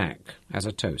words back as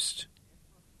a toast.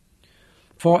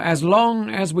 For as long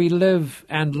as we live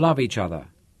and love each other,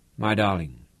 my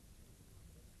darling.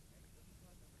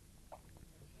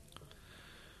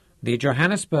 The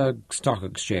Johannesburg Stock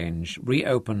Exchange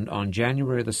reopened on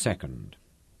January the 2nd,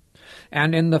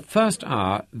 and in the first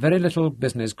hour very little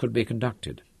business could be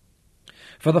conducted,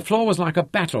 for the floor was like a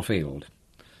battlefield,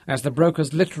 as the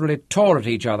brokers literally tore at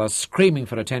each other, screaming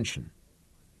for attention.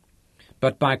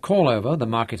 But by call-over the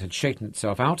market had shaken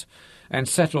itself out and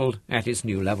settled at its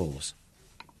new levels.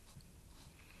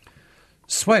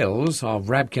 Swales of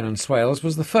Rabkin and Swales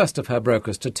was the first of her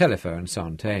brokers to telephone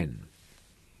Sontaine.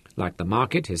 Like the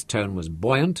market, his tone was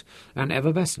buoyant and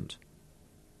effervescent.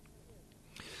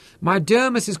 My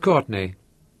dear Mrs. Courtney,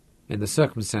 in the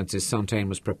circumstances Sontaine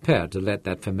was prepared to let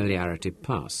that familiarity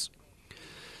pass.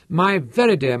 My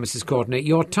very dear Mrs. Courtney,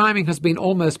 your timing has been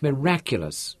almost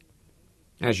miraculous.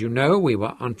 As you know, we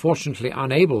were unfortunately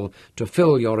unable to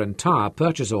fill your entire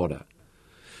purchase order.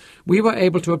 We were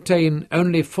able to obtain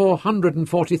only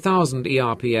 440,000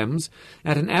 ERPMs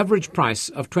at an average price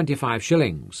of 25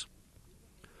 shillings.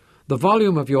 The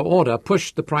volume of your order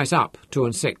pushed the price up 2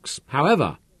 and 6.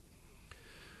 However,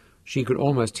 she could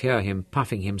almost hear him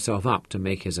puffing himself up to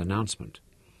make his announcement.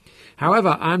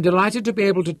 However, I am delighted to be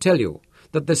able to tell you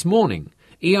that this morning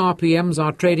ERPMs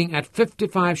are trading at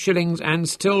 55 shillings and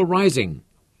still rising.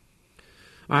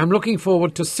 I am looking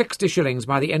forward to 60 shillings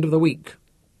by the end of the week.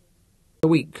 The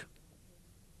week.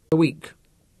 The week.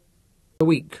 The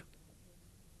week.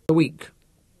 The week.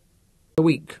 The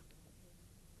week.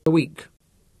 The week.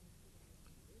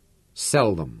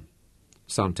 Sell them,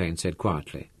 Sontaine said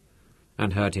quietly,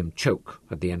 and heard him choke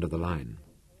at the end of the line.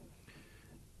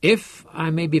 If I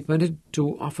may be permitted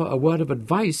to offer a word of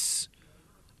advice...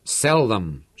 Sell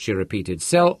them, she repeated.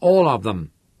 Sell all of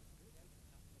them.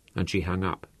 And she hung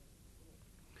up,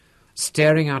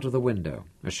 staring out of the window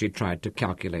as she tried to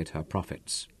calculate her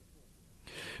profits.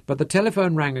 But the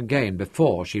telephone rang again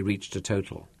before she reached a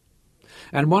total,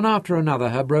 and one after another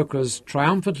her brokers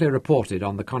triumphantly reported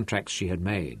on the contracts she had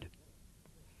made.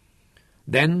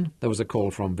 Then there was a call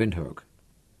from Windhoek.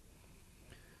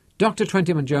 Dr.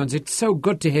 Twentyman-Jones, it's so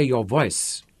good to hear your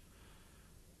voice.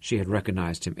 She had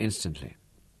recognized him instantly.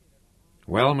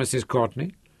 Well, Mrs.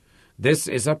 Courtney, this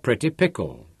is a pretty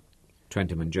pickle,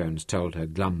 Twentyman-Jones told her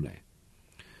glumly.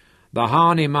 The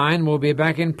Harney mine will be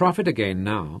back in profit again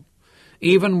now,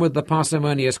 even with the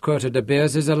parsimonious quota De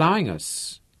Beers is allowing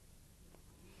us.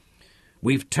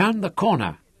 We've turned the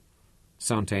corner,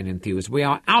 Sontaine enthused. We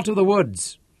are out of the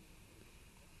woods.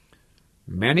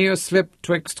 Many a slip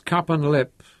twixt cup and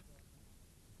lip.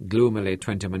 Gloomily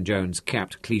Twentyman-Jones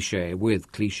capped cliché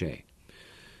with cliché.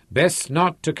 Best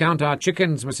not to count our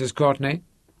chickens, Mrs. Courtney.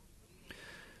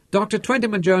 Dr.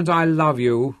 Twentyman-Jones, I love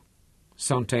you,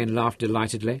 Sontaine laughed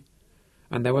delightedly,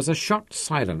 and there was a shocked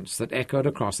silence that echoed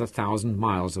across 1,000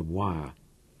 miles of wire.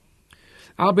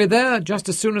 I'll be there just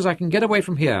as soon as I can get away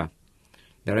from here.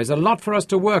 There is a lot for us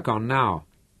to work on now.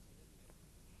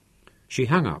 She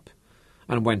hung up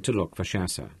and went to look for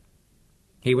Chasseur.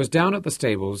 He was down at the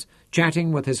stables,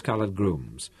 chatting with his coloured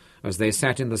grooms, as they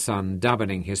sat in the sun,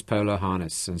 dubbining his polo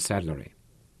harness and saddlery.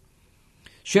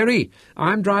 Cherie,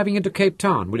 I'm driving into Cape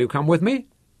Town. Will you come with me?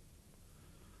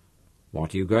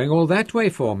 What are you going all that way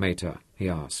for, mater? He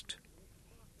asked.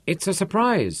 It's a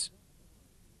surprise.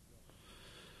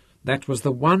 That was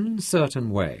the one certain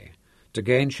way to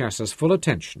gain Chasseur's full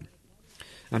attention,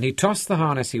 and he tossed the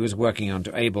harness he was working on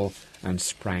to Abel and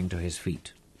sprang to his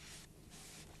feet.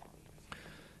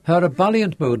 Her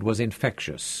ebullient mood was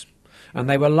infectious, and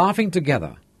they were laughing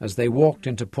together as they walked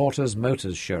into Porter's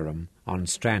Motors showroom on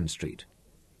Strand Street.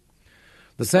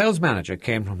 The sales manager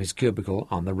came from his cubicle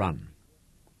on the run.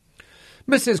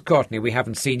 Mrs. Courtney, we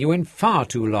haven't seen you in far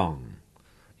too long.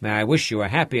 May I wish you a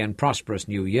happy and prosperous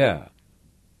new year.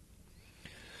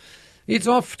 It's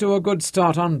off to a good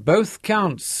start on both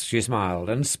counts, she smiled.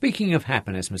 And speaking of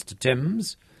happiness, Mr.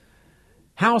 Timms,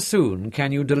 how soon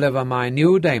can you deliver my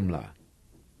new Daimler?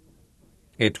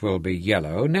 It will be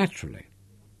yellow, naturally.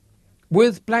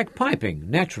 With black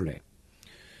piping, naturally.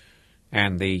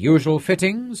 And the usual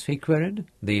fittings, he queried,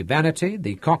 the vanity,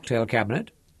 the cocktail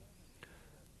cabinet?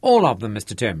 All of them,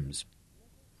 Mr. Timms.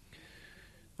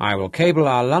 I will cable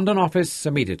our London office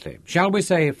immediately. Shall we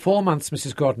say 4 months,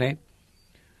 Mrs. Courtney?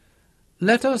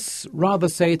 Let us rather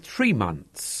say 3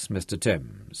 months, Mr.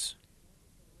 Timms.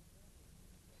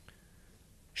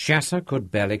 Chasseur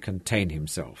could barely contain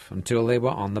himself until they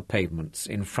were on the pavements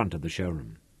in front of the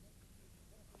showroom.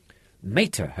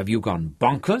 Mater, have you gone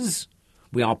bonkers?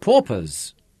 We are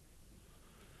paupers.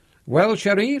 Well,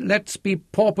 Cherie, let's be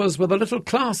paupers with a little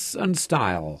class and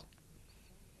style.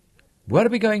 Where are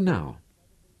we going now?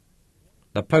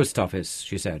 The post office,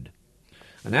 she said,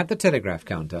 and at the telegraph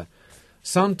counter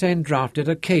Sontaine drafted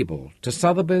a cable to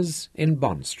Sotheby's in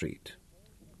Bond Street,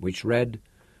 which read,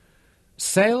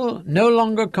 Sale no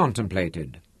longer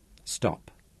contemplated.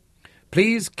 Stop.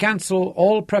 Please cancel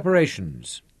all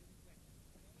preparations.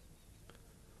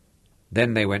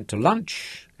 Then they went to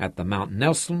lunch at the Mount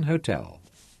Nelson Hotel.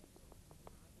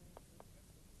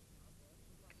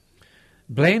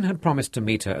 Blaine had promised to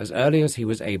meet her as early as he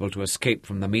was able to escape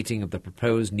from the meeting of the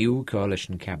proposed new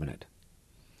coalition cabinet.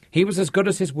 He was as good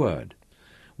as his word,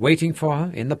 waiting for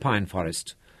her in the pine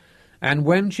forest, and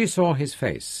when she saw his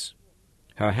face,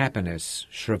 her happiness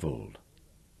shrivelled.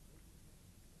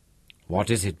 What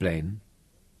is it, Blaine?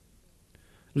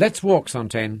 Let's walk,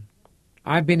 Sontaine.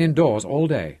 I've been indoors all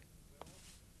day.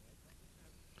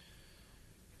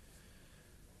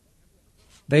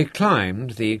 They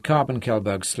climbed the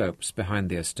Carbon-Kelberg slopes behind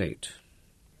the estate.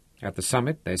 At the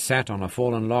summit they sat on a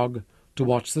fallen log to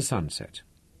watch the sunset,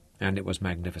 and it was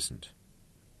magnificent.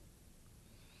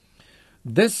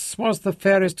 This was the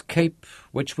fairest cape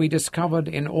which we discovered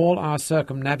in all our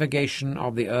circumnavigation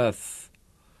of the earth,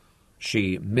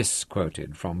 she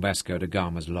misquoted from Vasco da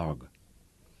Gama's log.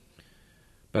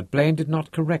 But Blaine did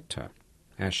not correct her,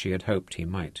 as she had hoped he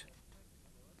might.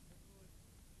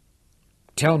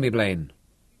 Tell me, Blaine.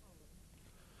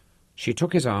 She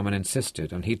took his arm and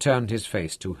insisted, and he turned his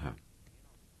face to her.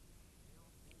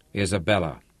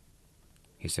 Isabella,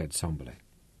 he said somberly.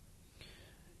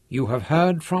 You have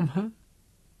heard from her?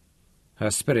 Her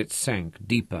spirit sank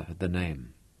deeper at the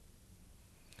name.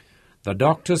 The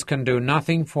doctors can do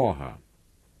nothing for her.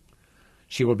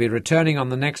 She will be returning on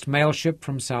the next mail ship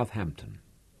from Southampton.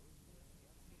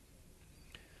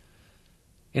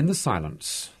 In the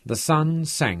silence, the sun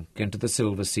sank into the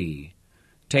silver sea,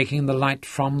 taking the light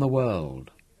from the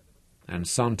world, and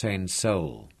Sontaine's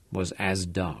soul was as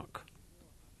dark.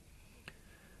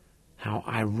 How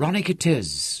ironic it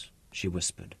is, she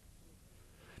whispered.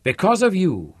 Because of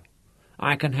you,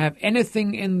 I can have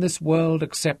anything in this world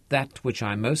except that which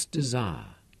I most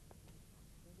desire.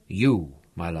 You,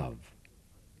 my love.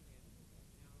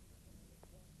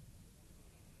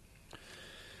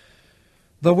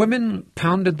 The women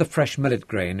pounded the fresh millet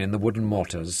grain in the wooden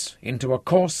mortars into a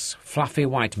coarse, fluffy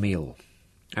white meal,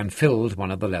 and filled one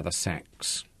of the leather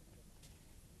sacks.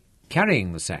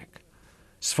 Carrying the sack,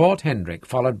 Svort Hendrik,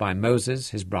 followed by Moses,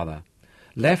 his brother,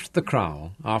 left the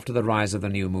kraal after the rise of the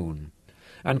new moon,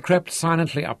 and crept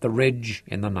silently up the ridge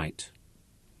in the night.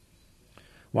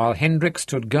 While Hendrik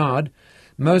stood guard,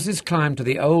 Moses climbed to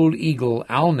the old eagle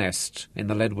owl nest in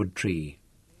the leadwood tree,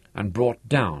 and brought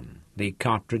down the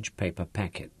cartridge paper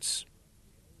packets.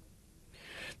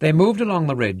 They moved along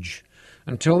the ridge,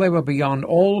 until they were beyond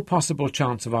all possible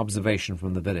chance of observation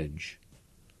from the village,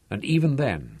 and even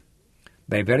then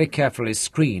they very carefully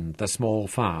screened the small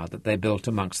fire that they built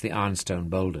amongst the ironstone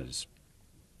boulders.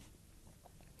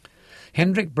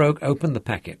 Hendrik broke open the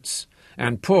packets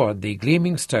and poured the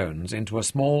gleaming stones into a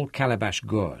small calabash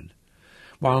gourd,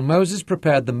 while Moses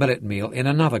prepared the millet meal in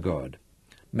another gourd,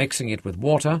 mixing it with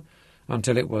water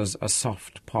until it was a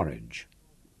soft porridge.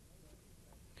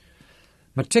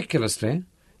 Meticulously,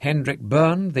 Hendrik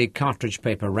burned the cartridge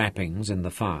paper wrappings in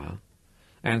the fire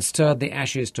and stirred the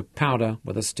ashes to powder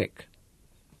with a stick.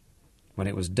 When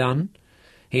it was done,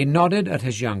 he nodded at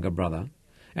his younger brother,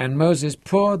 and Moses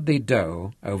poured the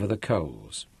dough over the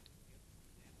coals.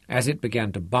 As it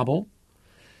began to bubble,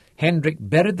 Hendrik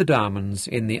buried the diamonds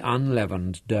in the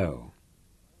unleavened dough.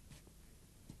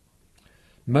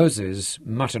 Moses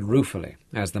muttered ruefully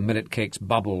as the millet cakes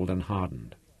bubbled and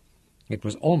hardened. It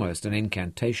was almost an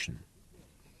incantation.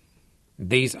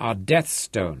 "These are death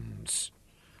stones.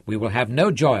 We will have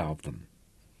no joy of them.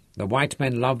 The white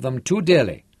men love them too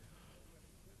dearly.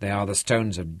 They are the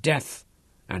stones of death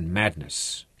and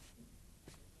madness."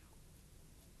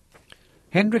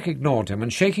 Hendrik ignored him,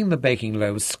 and shaking the baking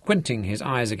loaves, squinting his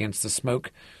eyes against the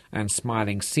smoke, and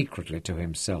smiling secretly to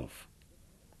himself.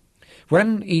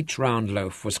 When each round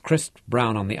loaf was crisp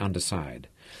brown on the underside,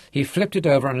 he flipped it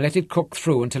over and let it cook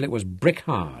through until it was brick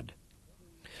hard.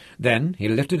 Then he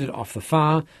lifted it off the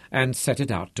fire and set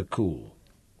it out to cool.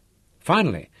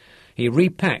 Finally, he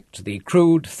repacked the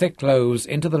crude, thick loaves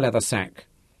into the leather sack,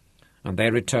 and they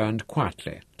returned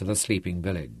quietly to the sleeping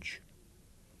village.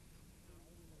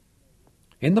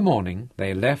 In the morning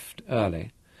they left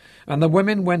early, and the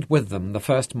women went with them the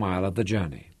first mile of the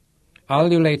journey,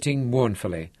 ululating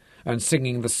mournfully and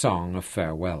singing the song of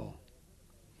farewell.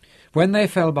 When they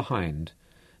fell behind,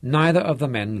 neither of the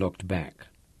men looked back.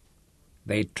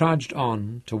 They trudged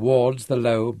on towards the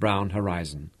low brown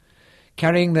horizon,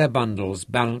 carrying their bundles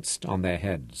balanced on their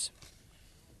heads.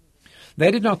 They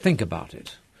did not think about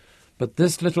it, but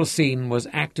this little scene was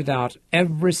acted out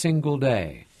every single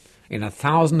day in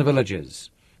 1,000 villages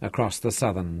across the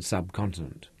southern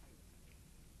subcontinent.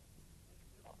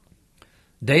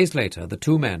 Days later, the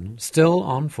two men, still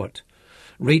on foot,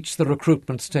 reached the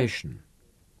recruitment station.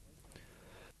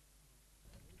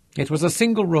 It was a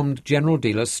single-roomed general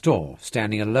dealer's store,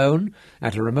 standing alone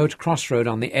at a remote crossroad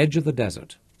on the edge of the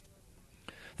desert.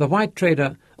 The white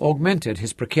trader augmented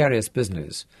his precarious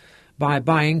business by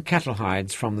buying cattle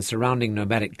hides from the surrounding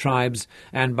nomadic tribes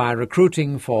and by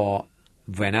recruiting for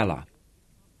Venela.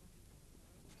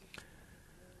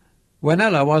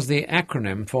 Venela was the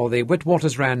acronym for the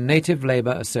Witwatersrand Native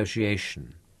Labour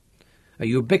Association, a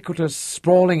ubiquitous,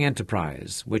 sprawling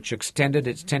enterprise which extended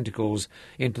its tentacles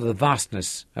into the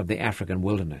vastness of the African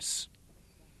wilderness.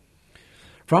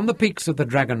 From the peaks of the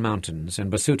Dragon Mountains in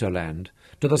Basutoland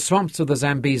to the swamps of the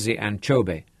Zambezi and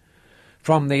Chobe,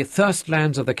 from the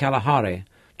thirstlands of the Kalahari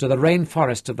to the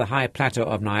rainforest of the high plateau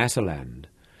of Nyasaland,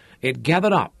 it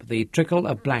gathered up the trickle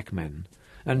of black men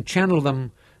and channeled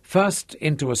them first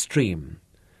into a stream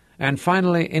and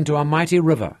finally into a mighty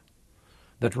river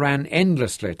that ran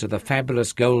endlessly to the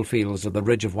fabulous goldfields of the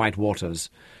Ridge of White Waters,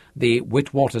 the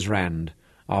Witwatersrand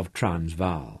of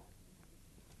Transvaal.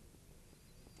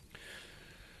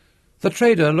 The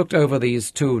trader looked over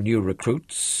these two new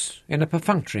recruits in a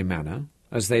perfunctory manner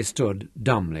as they stood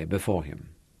dumbly before him.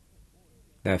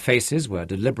 Their faces were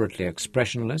deliberately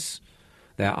expressionless,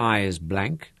 their eyes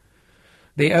blank,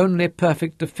 the only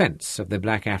perfect defence of the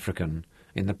black African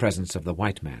in the presence of the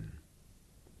white man.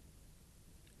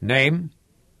 "Name?"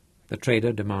 the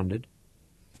trader demanded.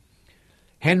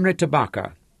 "Henry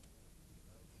Tabaka."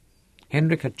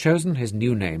 Hendrik had chosen his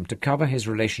new name to cover his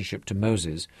relationship to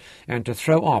Moses and to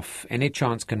throw off any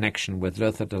chance connection with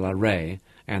Lothar de la Rey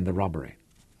and the robbery.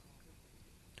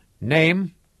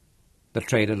 "Name?" the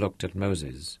trader looked at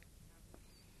Moses.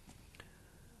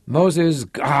 "Moses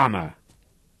Gama."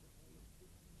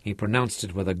 He pronounced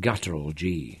it with a guttural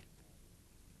G.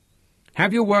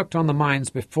 "Have you worked on the mines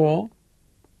before?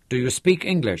 Do you speak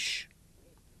English?"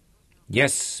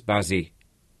 "Yes, Bazi."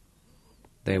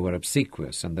 They were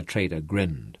obsequious, and the trader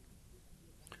grinned.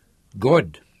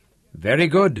 "Good, very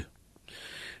good.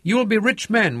 You will be rich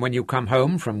men when you come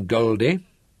home from Goldie.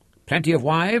 Plenty of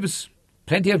wives,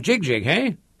 plenty of jig-jig,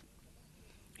 eh?"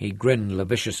 He grinned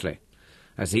lasciviously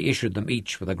as he issued them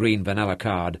each with a green vanilla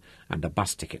card and a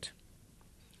bus ticket.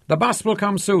 "The bus will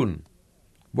come soon.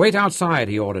 Wait outside,"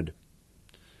 he ordered,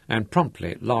 and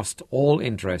promptly lost all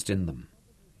interest in them.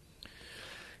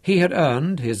 He had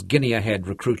earned his guinea-a-head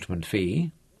recruitment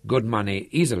fee, good money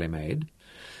easily made,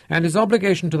 and his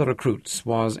obligation to the recruits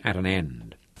was at an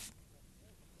end.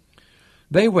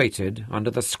 They waited under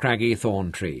the scraggy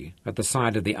thorn tree at the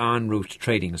side of the iron-roofed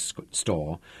trading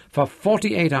store for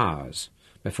 48 hours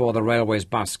before the railway's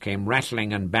bus came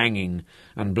rattling and banging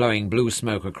and blowing blue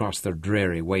smoke across the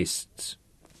dreary wastes.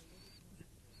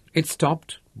 It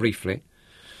stopped, briefly,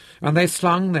 and they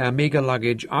slung their meagre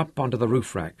luggage up onto the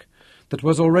roof rack that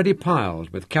was already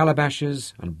piled with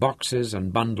calabashes and boxes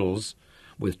and bundles,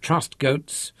 with trussed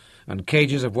goats and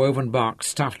cages of woven bark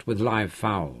stuffed with live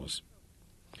fowls.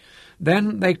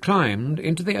 Then they climbed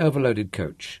into the overloaded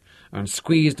coach and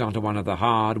squeezed onto one of the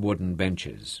hard wooden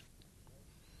benches.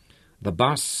 The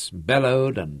bus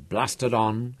bellowed and blustered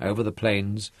on over the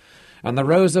plains, and the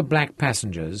rows of black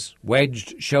passengers,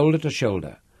 wedged shoulder to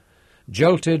shoulder,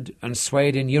 jolted and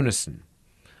swayed in unison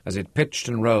as it pitched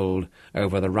and rolled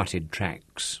over the rutted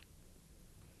tracks.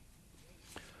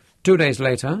 2 days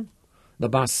later, the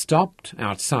bus stopped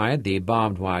outside the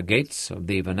barbed wire gates of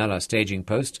the Vanilla staging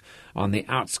post on the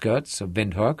outskirts of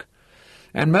Windhoek,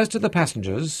 and most of the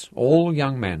passengers, all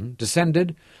young men,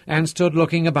 descended and stood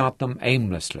looking about them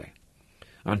aimlessly,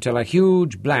 until a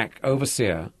huge black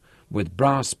overseer, with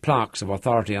brass plaques of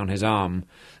authority on his arm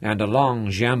and a long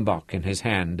sjambok in his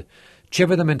hand,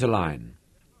 chivered them into line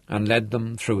and led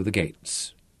them through the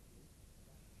gates.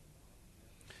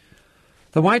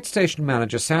 The white station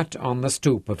manager sat on the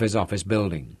stoop of his office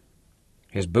building,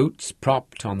 his boots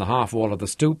propped on the half-wall of the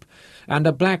stoop and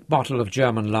a black bottle of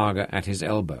German lager at his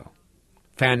elbow,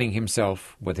 fanning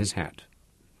himself with his hat.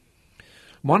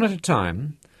 One at a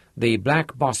time, the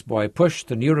black boss boy pushed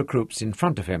the new recruits in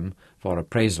front of him for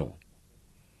appraisal.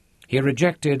 He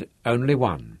rejected only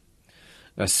one,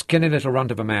 a skinny little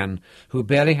runt of a man who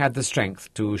barely had the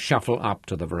strength to shuffle up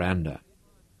to the veranda.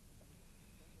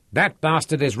 "That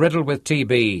bastard is riddled with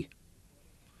TB."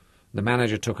 The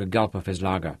manager took a gulp of his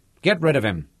lager. "Get rid of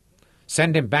him.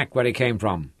 Send him back where he came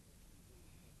from."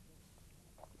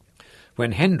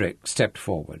 When Hendrik stepped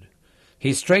forward,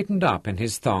 he straightened up in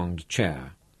his thonged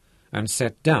chair and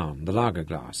set down the lager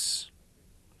glass.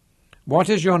 "What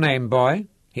is your name, boy?"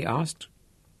 he asked.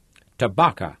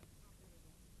 "Tabaka."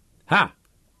 "Ha!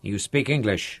 You speak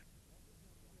English."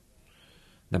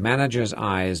 The manager's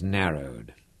eyes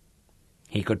narrowed.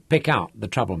 He could pick out the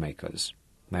troublemakers.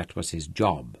 That was his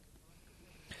job.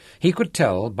 He could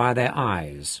tell by their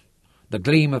eyes, the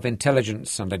gleam of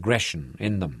intelligence and aggression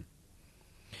in them.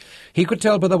 He could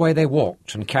tell by the way they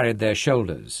walked and carried their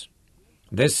shoulders.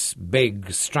 This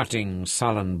big, strutting,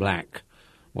 sullen black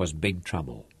was big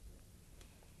trouble.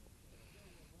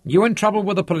 "You in trouble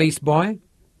with the police, boy?"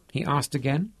 he asked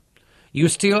again. "You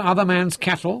steal other man's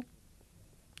cattle?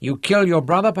 You kill your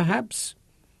brother, perhaps?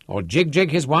 Or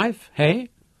jig his wife, hey?"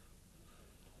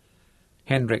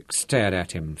 Hendrik stared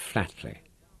at him flatly.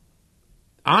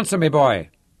 "Answer me, boy."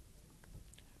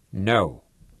 "No."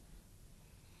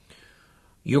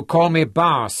 "You call me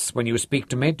Baas when you speak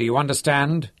to me, do you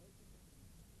understand?"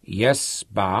 "Yes,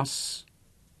 Baas,"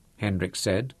 Hendrik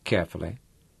said carefully.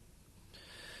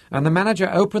 And the manager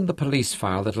opened the police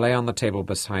file that lay on the table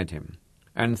beside him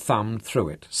and thumbed through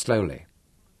it slowly,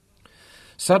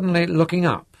 suddenly looking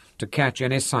up to catch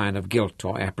any sign of guilt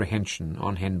or apprehension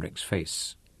on Hendrik's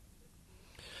face.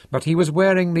 But he was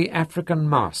wearing the African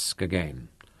mask again,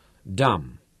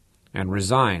 dumb and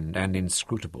resigned and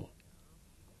inscrutable.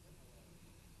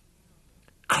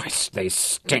 "Christ, they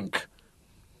stink!"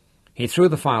 He threw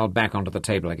the file back onto the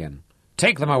table again.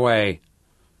 "Take them away,"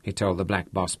 he told the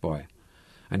black boss boy,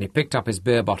 and he picked up his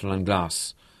beer bottle and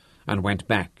glass and went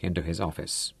back into his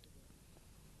office.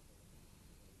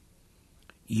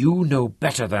 "You know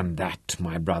better than that,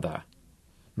 my brother,"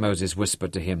 Moses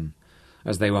whispered to him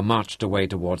as they were marched away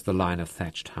towards the line of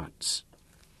thatched huts.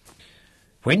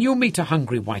 "When you meet a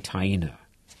hungry white hyena,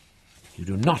 you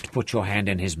do not put your hand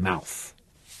in his mouth."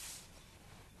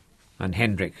 And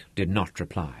Hendrik did not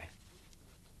reply.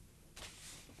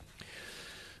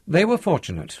 They were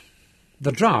fortunate.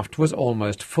 The draft was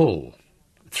almost full.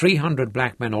 300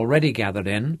 black men already gathered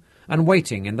in and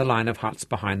waiting in the line of huts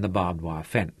behind the barbed wire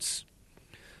fence.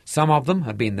 Some of them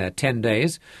had been there 10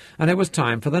 days, and it was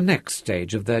time for the next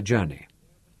stage of their journey.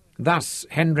 Thus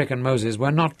Hendrik and Moses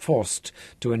were not forced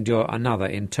to endure another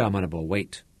interminable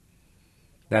wait.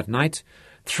 That night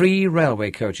 3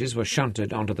 railway coaches were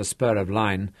shunted onto the spur of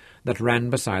line that ran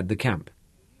beside the camp,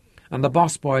 and the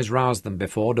boss boys roused them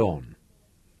before dawn.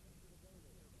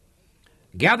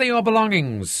 "Gather your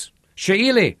belongings.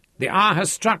 Sheili, the hour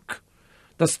has struck.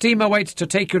 The steamer waits to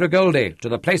take you to Goldie, to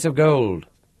the place of gold."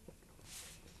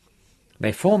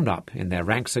 They formed up in their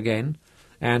ranks again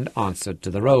and answered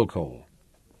to the roll call.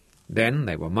 Then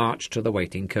they were marched to the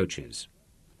waiting coaches.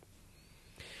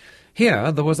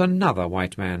 Here there was another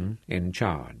white man in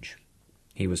charge.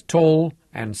 He was tall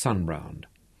and sun-browned.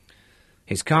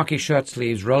 His khaki shirt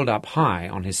sleeves rolled up high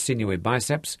on his sinewy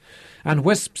biceps, and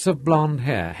wisps of blonde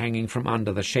hair hanging from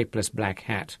under the shapeless black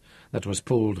hat that was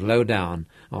pulled low down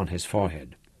on his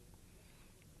forehead.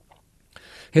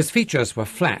 His features were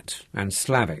flat and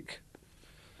Slavic,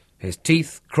 his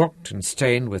teeth crooked and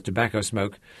stained with tobacco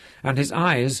smoke, and his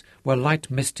eyes were light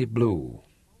misty blue.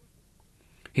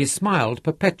 He smiled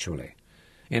perpetually,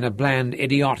 in a bland,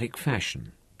 idiotic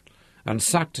fashion, and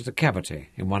sucked at a cavity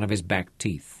in one of his back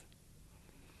teeth.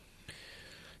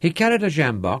 He carried a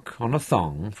sjambok on a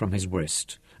thong from his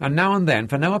wrist, and now and then,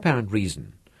 for no apparent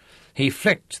reason, he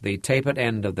flicked the tapered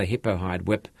end of the hippo-hide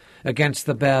whip against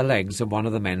the bare legs of one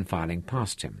of the men filing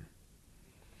past him.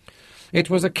 It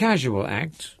was a casual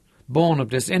act, born of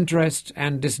disinterest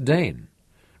and disdain,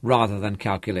 rather than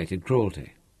calculated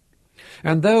cruelty.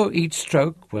 And though each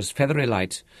stroke was feathery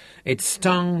light, it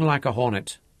stung like a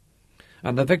hornet,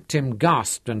 and the victim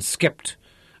gasped and skipped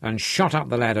and shot up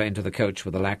the ladder into the coach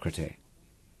with alacrity.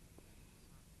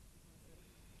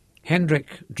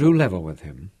 Hendrik drew level with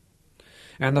him,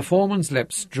 and the foreman's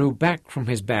lips drew back from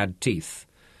his bad teeth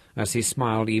as he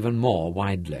smiled even more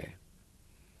widely.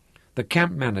 The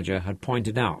camp manager had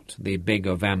pointed out the big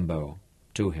Ovambo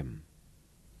to him.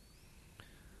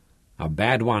 "A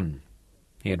bad one,"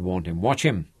 he had warned him. "Watch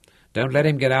him. Don't let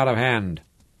him get out of hand."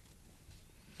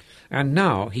 And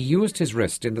now he used his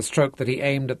wrist in the stroke that he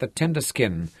aimed at the tender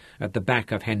skin at the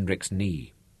back of Hendrik's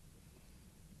knee.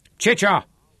 "Chicha!"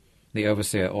 the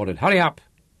overseer ordered. "Hurry up!"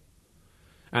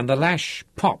 And the lash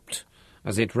popped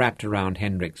as it wrapped around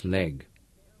Hendrik's leg.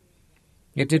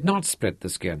 It did not split the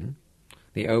skin.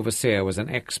 The overseer was an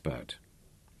expert.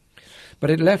 But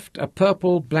it left a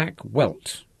purple-black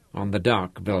welt on the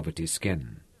dark, velvety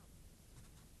skin.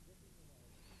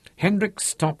 Hendrik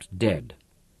stopped dead.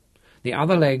 The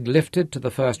other leg lifted to the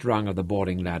first rung of the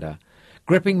boarding ladder,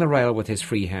 gripping the rail with his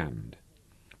free hand,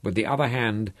 with the other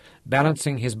hand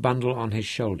balancing his bundle on his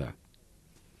shoulder.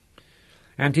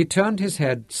 And he turned his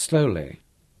head slowly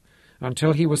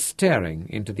until he was staring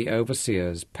into the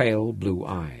overseer's pale blue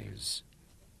eyes.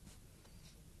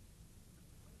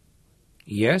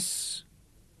 "Yes?"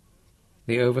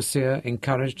 the overseer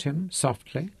encouraged him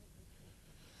softly,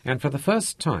 and for the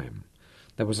first time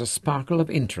there was a sparkle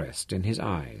of interest in his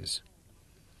eyes.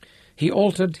 He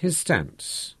altered his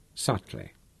stance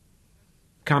subtly,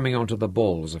 coming onto the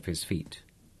balls of his feet.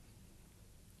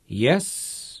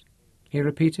 "Yes?" he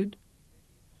repeated.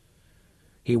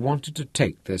 He wanted to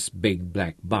take this big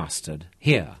black bastard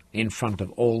here in front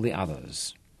of all the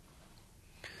others.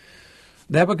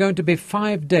 There were going to be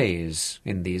 5 days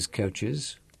in these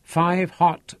coaches, 5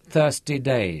 hot, thirsty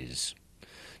days,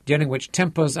 during which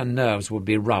tempers and nerves would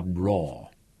be rubbed raw.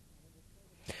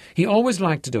 He always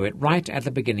liked to do it right at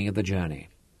the beginning of the journey.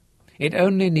 It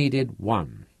only needed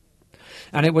one,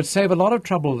 and it would save a lot of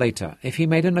trouble later if he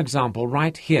made an example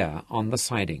right here on the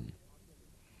siding.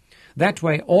 That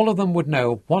way all of them would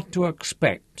know what to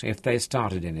expect if they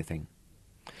started anything.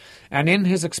 And in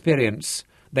his experience,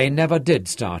 they never did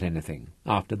start anything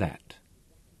after that.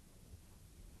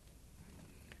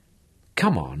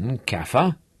 "Come on,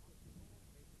 Kaffir."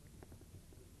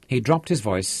 He dropped his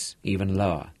voice even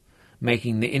lower,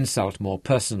 making the insult more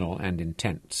personal and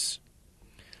intense.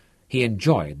 He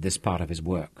enjoyed this part of his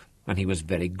work, and he was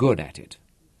very good at it.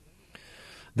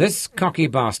 This cocky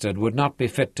bastard would not be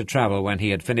fit to travel when he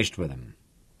had finished with him.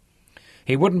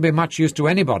 He wouldn't be much use to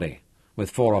anybody,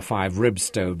 with 4 or 5 ribs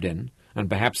stoved in, and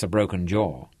perhaps a broken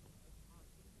jaw.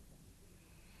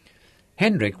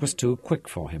 Hendrik was too quick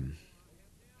for him.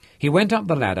 He went up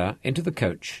the ladder into the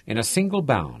coach in a single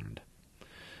bound,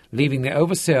 leaving the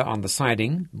overseer on the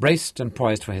siding, braced and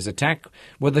poised for his attack,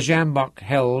 with the sjambok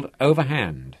held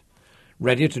overhand,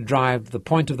 ready to drive the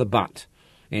point of the butt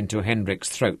into Hendrik's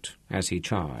throat as he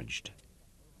charged.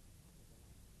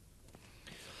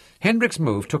 Hendrik's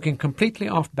move took him completely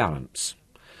off balance,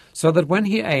 so that when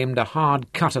he aimed a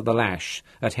hard cut of the lash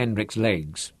at Hendrik's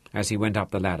legs as he went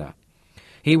up the ladder,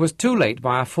 he was too late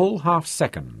by a full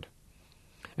half-second,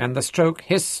 and the stroke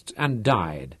hissed and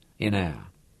died in air.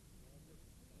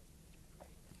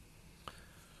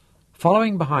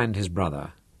 Following behind his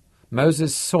brother,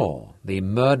 Moses saw the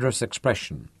murderous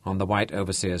expression on the white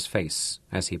overseer's face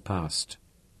as he passed.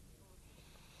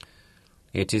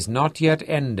 "It is not yet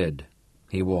ended,"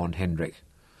 he warned Hendrik,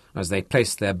 as they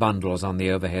placed their bundles on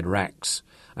the overhead racks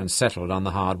and settled on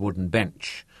the hard wooden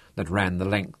bench that ran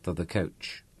the length of the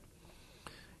coach.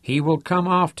 "He will come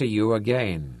after you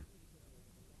again."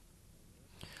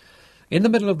 In the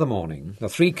middle of the morning, the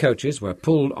 3 coaches were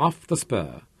pulled off the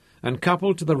spur and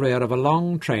coupled to the rear of a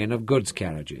long train of goods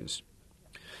carriages.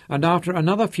 and after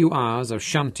another few hours of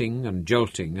shunting and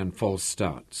jolting and false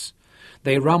starts,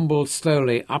 they rumbled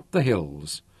slowly up the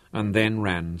hills and then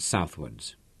ran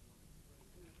southwards.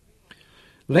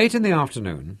 Late in the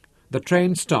afternoon, the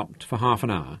train stopped for half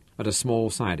an hour at a small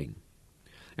siding,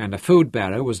 and a food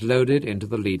barrow was loaded into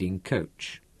the leading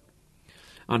coach.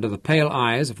 Under the pale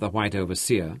eyes of the white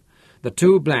overseer, the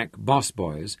two black boss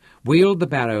boys wheeled the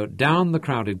barrow down the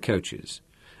crowded coaches,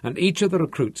 and each of the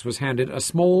recruits was handed a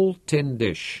small tin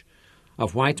dish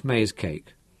of white maize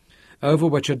cake, over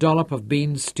which a dollop of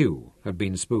bean stew had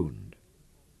been spooned.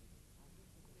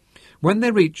 When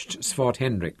they reached Svart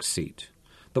Hendrik's seat,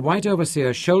 the white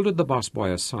overseer shouldered the boss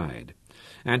boy aside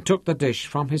and took the dish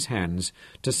from his hands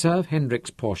to serve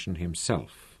Hendrik's portion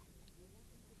himself.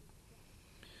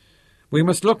 "We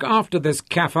must look after this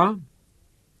Kaffir,"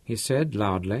 he said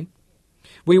loudly.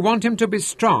 "We want him to be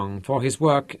strong for his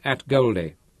work at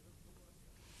Goldie."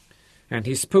 And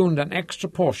he spooned an extra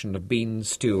portion of bean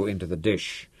stew into the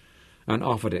dish and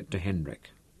offered it to Hendrik.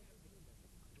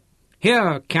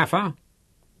 "Here, Kaffir."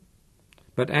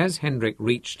 But as Hendrik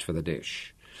reached for the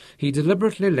dish, he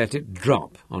deliberately let it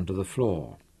drop onto the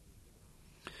floor.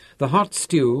 The hot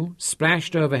stew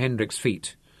splashed over Hendrik's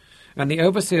feet, and the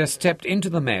overseer stepped into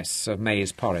the mess of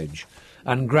maize porridge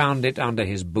and ground it under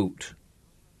his boot.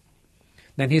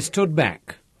 Then he stood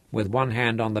back, with one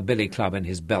hand on the billy club in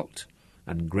his belt,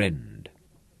 and grinned.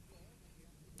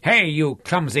 "Hey, you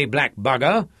clumsy black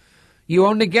bugger! You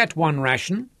only get one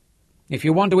ration. If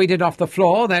you want to eat it off the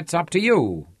floor, that's up to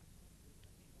you."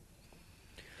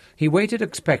 He waited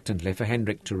expectantly for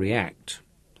Hendrik to react,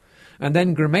 and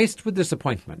then grimaced with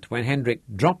disappointment when Hendrik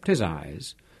dropped his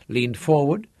eyes, leaned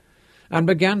forward, and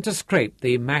began to scrape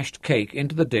the mashed cake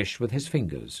into the dish with his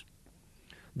fingers,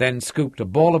 then scooped a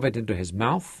ball of it into his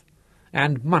mouth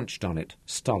and munched on it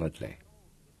stolidly.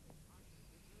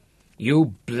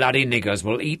 "You bloody niggers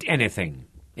will eat anything,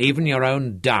 even your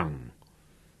own dung,"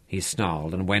 he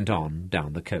snarled and went on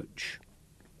down the coach.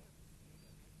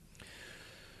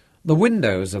 The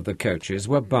windows of the coaches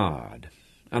were barred,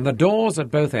 and the doors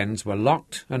at both ends were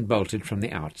locked and bolted from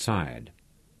the outside.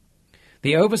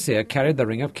 The overseer carried the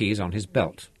ring of keys on his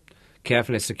belt,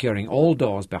 carefully securing all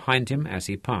doors behind him as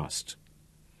he passed.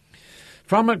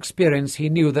 From experience he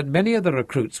knew that many of the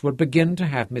recruits would begin to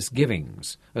have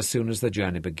misgivings as soon as the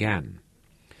journey began,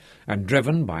 and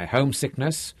driven by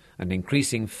homesickness and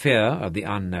increasing fear of the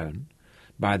unknown,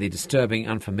 by the disturbing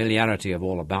unfamiliarity of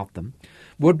all about them,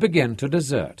 would begin to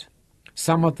desert,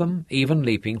 some of them even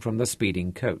leaping from the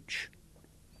speeding coach.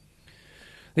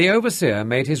 The overseer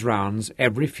made his rounds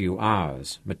every few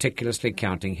hours, meticulously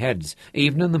counting heads,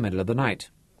 even in the middle of the night.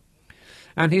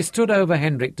 And he stood over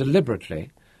Hendrik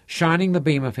deliberately, shining the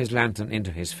beam of his lantern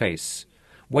into his face,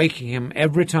 waking him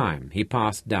every time he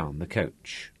passed down the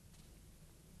coach.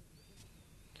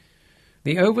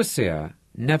 The overseer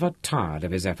never tired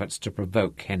of his efforts to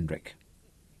provoke Hendrik.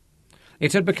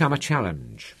 It had become a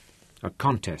challenge, a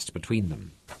contest between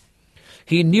them.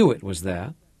 He knew it was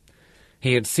there.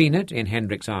 He had seen it in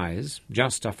Hendrik's eyes,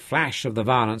 just a flash of the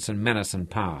violence and menace and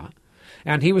power,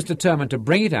 and he was determined to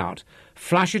bring it out,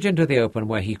 flush it into the open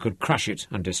where he could crush it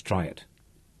and destroy it.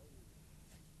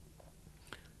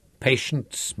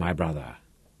 "Patience, my brother,"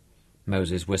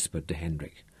 Moses whispered to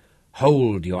Hendrik.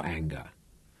 "Hold your anger.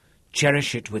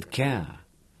 Cherish it with care.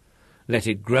 Let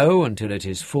it grow until it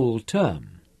is full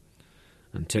term,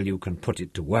 until you can put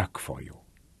it to work for you."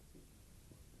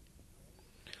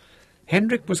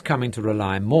 Hendrik was coming to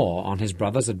rely more on his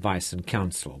brother's advice and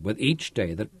counsel with each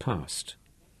day that passed.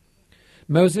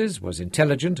 Moses was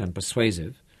intelligent and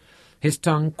persuasive, his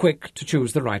tongue quick to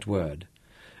choose the right word,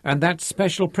 and that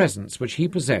special presence which he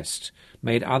possessed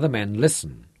made other men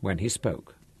listen when he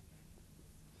spoke.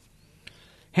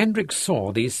 Hendrik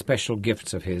saw these special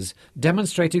gifts of his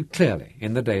demonstrated clearly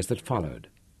in the days that followed.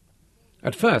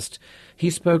 At first, he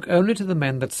spoke only to the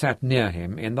men that sat near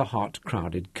him in the hot,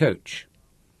 crowded coach.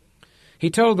 He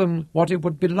told them what it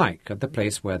would be like at the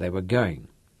place where they were going,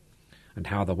 and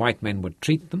how the white men would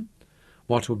treat them,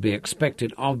 what would be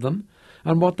expected of them,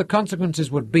 and what the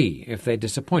consequences would be if they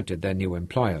disappointed their new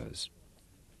employers.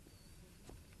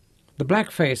 The black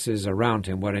faces around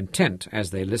him were intent as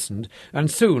they listened,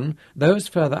 and soon those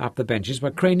further up the benches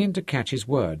were craning to catch his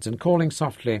words and calling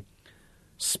softly,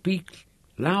 "Speak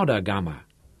louder, Gamma.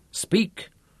 Speak,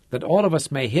 that all of us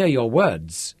may hear your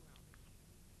words."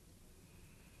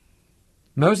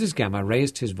 Moses Gamma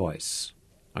raised his voice,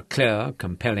 a clear,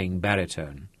 compelling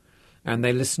baritone, and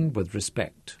they listened with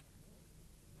respect.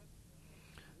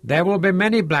 "There will be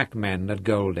many black men at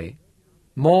Goldie,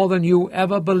 more than you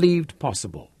ever believed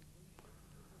possible.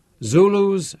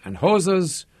 Zulus and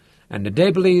Hausas and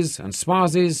Nidabeles and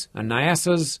Swazis and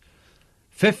Nyasas,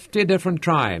 50 different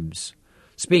tribes,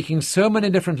 speaking so many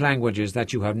different languages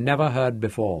that you have never heard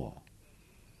before.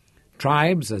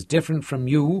 Tribes as different from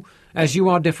you as you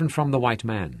are different from the white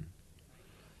man.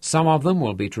 Some of them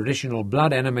will be traditional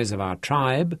blood enemies of our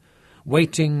tribe,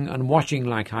 waiting and watching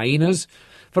like hyenas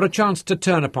for a chance to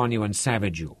turn upon you and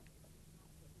savage you.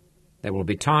 There will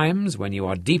be times when you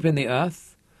are deep in the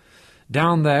earth,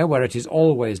 down there where it is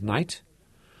always night,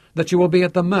 that you will be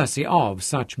at the mercy of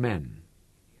such men.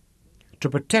 To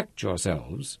protect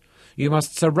yourselves, you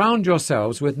must surround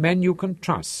yourselves with men you can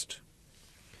trust.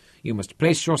 You must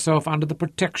place yourself under the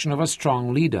protection of a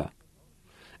strong leader,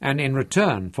 and in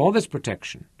return for this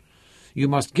protection, you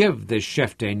must give this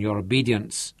chieftain your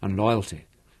obedience and loyalty.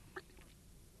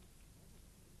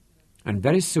 And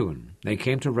very soon they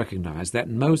came to recognize that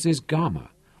Moses Gama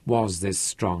was this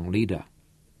strong leader.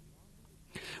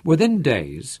 Within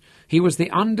days, he was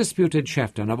the undisputed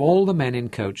chieftain of all the men in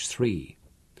Coach 3,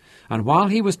 and while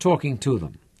he was talking to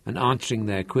them and answering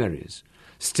their queries,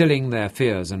 stilling their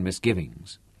fears and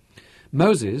misgivings,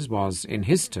 Moses was, in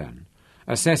his turn,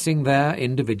 assessing their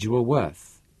individual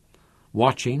worth,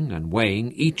 watching and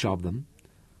weighing each of them,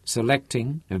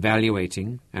 selecting,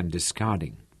 evaluating, and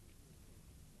discarding.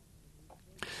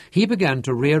 He began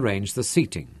to rearrange the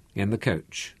seating in the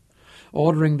coach,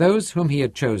 ordering those whom he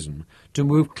had chosen to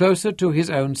move closer to his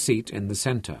own seat in the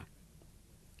centre,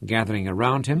 gathering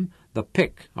around him the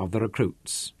pick of the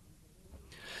recruits.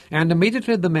 And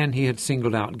immediately the men he had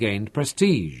singled out gained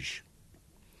prestige.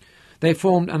 They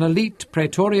formed an elite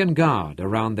Praetorian Guard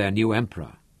around their new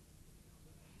emperor.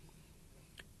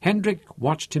 Hendrik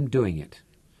watched him doing it,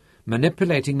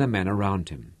 manipulating the men around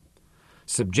him,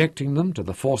 subjecting them to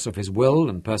the force of his will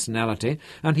and personality,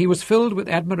 and he was filled with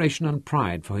admiration and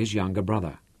pride for his younger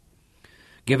brother,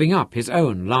 giving up his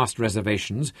own last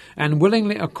reservations and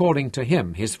willingly according to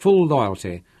him his full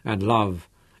loyalty and love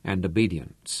and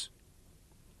obedience.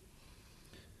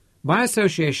 By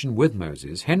association with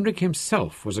Moses, Hendrik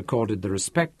himself was accorded the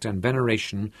respect and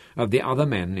veneration of the other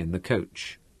men in the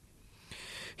coach.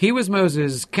 He was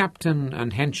Moses' captain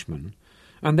and henchman,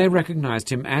 and they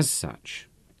recognized him as such.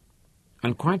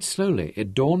 And quite slowly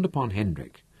it dawned upon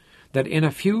Hendrik that in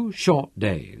a few short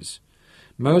days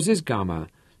Moses Gama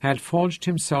had forged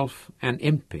himself an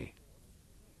impi,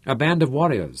 a band of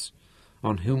warriors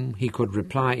on whom he could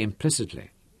rely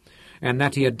implicitly, and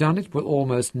that he had done it with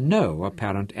almost no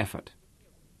apparent effort.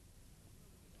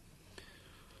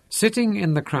 Sitting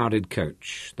in the crowded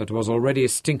coach that was already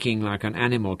stinking like an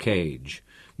animal cage,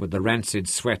 with the rancid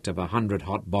sweat of 100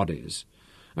 hot bodies,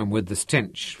 and with the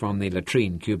stench from the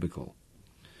latrine cubicle,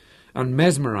 and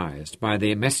mesmerized by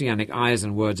the messianic eyes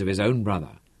and words of his own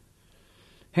brother,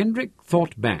 Hendrik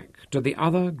thought back to the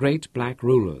other great black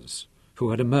rulers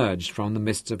who had emerged from the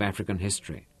mists of African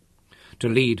history, to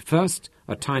lead first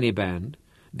a tiny band,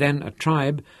 then a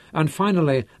tribe, and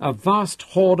finally a vast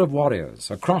horde of warriors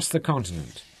across the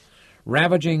continent,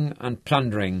 ravaging and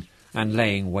plundering and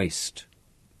laying waste.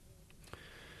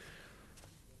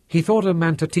 He thought of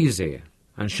Mantatizi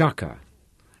and Shaka,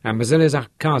 and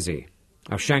Mzilizakazi,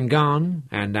 of Shangan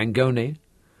and Angoni,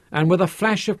 and with a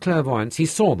flash of clairvoyance he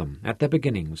saw them at their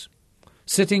beginnings,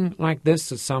 sitting like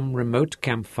this at some remote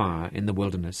campfire in the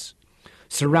wilderness,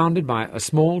 surrounded by a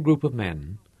small group of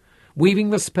men, weaving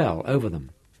the spell over them,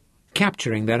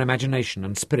 capturing their imagination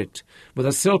and spirit with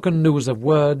a silken noose of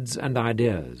words and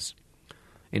ideas,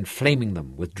 inflaming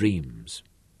them with dreams.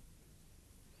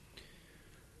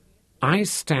 I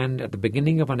stand at the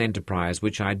beginning of an enterprise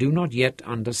which I do not yet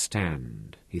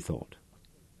understand, he thought.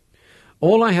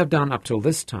 All I have done up till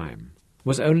this time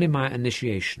was only my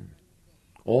initiation.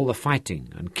 All the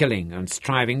fighting and killing and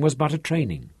striving was but a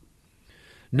training.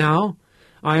 Now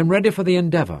I am ready for the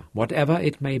endeavour, whatever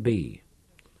it may be,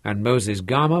 and Moses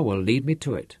Gama will lead me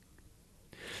to it.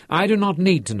 I do not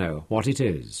need to know what it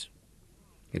is.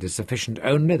 It is sufficient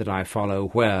only that I follow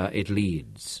where it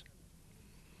leads.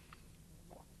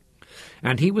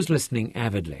 And he was listening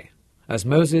avidly, as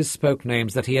Moses spoke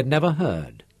names that he had never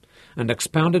heard, and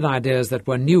expounded ideas that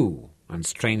were new and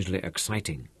strangely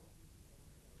exciting.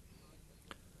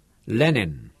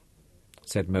 Lenin,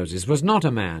 said Moses, was not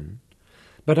a man,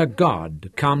 but a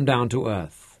god come down to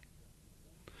earth.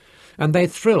 And they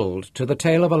thrilled to the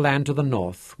tale of a land to the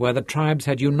north, where the tribes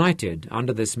had united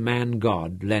under this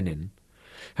man-god, Lenin,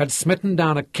 had smitten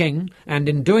down a king, and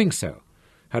in doing so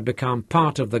had become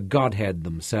part of the Godhead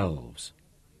themselves.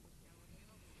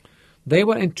 They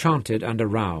were enchanted and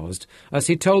aroused as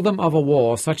he told them of a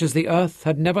war such as the earth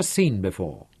had never seen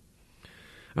before,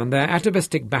 and their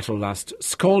atavistic battle lust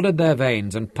scalded their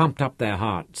veins and pumped up their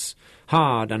hearts,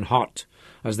 hard and hot,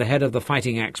 as the head of the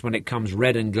fighting axe when it comes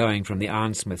red and glowing from the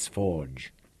ironsmith's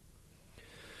forge.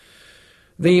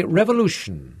 The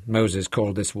Revolution, Moses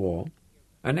called this war,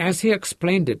 and as he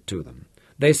explained it to them,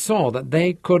 they saw that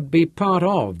they could be part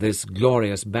of this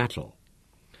glorious battle.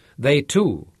 They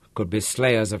too could be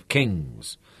slayers of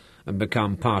kings and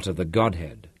become part of the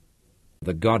Godhead.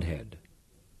 The Godhead.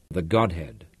 The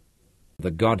Godhead.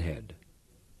 The Godhead.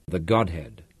 The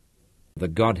Godhead. The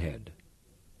Godhead.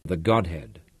 The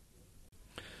Godhead.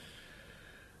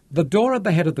 The door at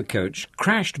the head of the coach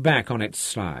crashed back on its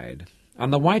slide,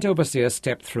 and the white overseer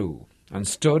stepped through and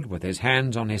stood with his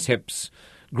hands on his hips,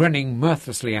 grinning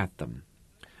mirthlessly at them,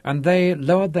 and they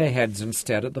lowered their heads and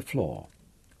stared at the floor,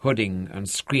 hooding and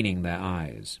screening their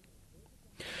eyes.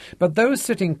 But those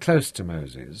sitting close to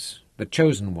Moses, the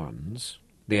chosen ones,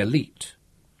 the elite,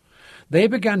 they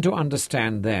began to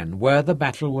understand then where the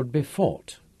battle would be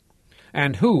fought,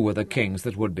 and who were the kings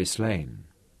that would be slain.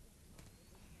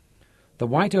 The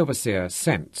white overseer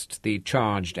sensed the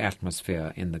charged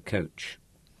atmosphere in the coach.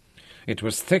 It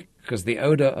was thick as the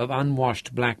odour of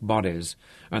unwashed black bodies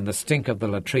and the stink of the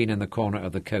latrine in the corner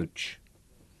of the coach.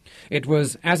 It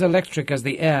was as electric as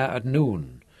the air at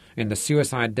noon in the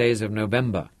suicide days of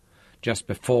November, just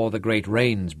before the great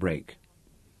rains break.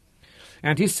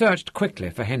 And he searched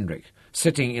quickly for Hendrik,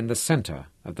 sitting in the centre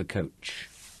of the coach.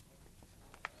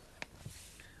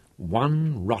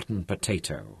 "One rotten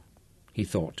potato," he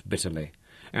thought bitterly,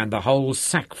 "and the whole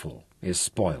sackful is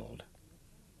spoiled."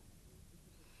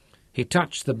 He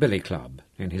touched the billy club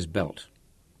in his belt.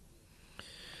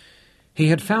 He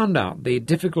had found out the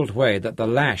difficult way that the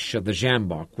lash of the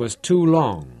sjambok was too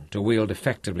long to wield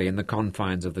effectively in the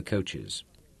confines of the coaches.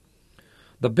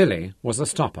 The billy was a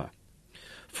stopper,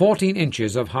 14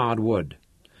 inches of hard wood,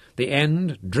 the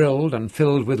end drilled and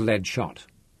filled with lead shot.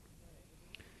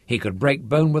 He could break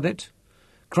bone with it,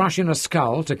 crush in a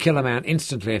skull to kill a man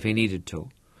instantly if he needed to,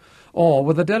 or,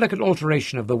 with a delicate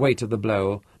alteration of the weight of the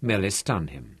blow, merely stun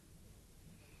him.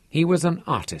 He was an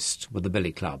artist with the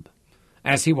billy club,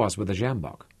 as he was with the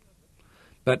sjambok.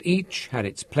 But each had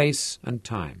its place and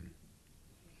time.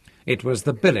 It was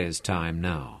the billy's time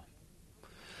now.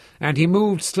 And he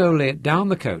moved slowly down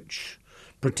the coach,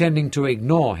 pretending to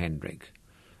ignore Hendrik,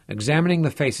 examining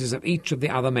the faces of each of the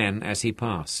other men as he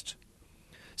passed,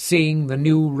 seeing the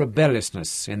new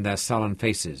rebelliousness in their sullen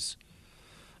faces,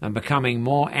 and becoming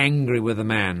more angry with the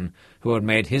man who had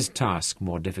made his task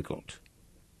more difficult.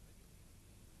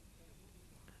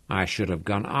 "I should have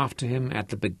gone after him at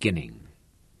the beginning,"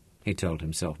 he told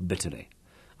himself bitterly.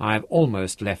 "I have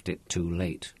almost left it too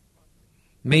late.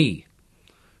 Me,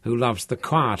 who loves the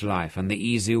quiet life and the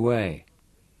easy way.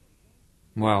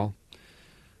 Well,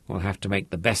 we'll have to make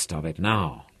the best of it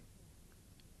now."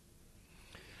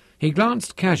 He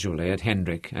glanced casually at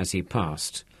Hendrik as he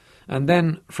passed, and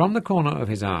then, from the corner of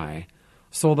his eye,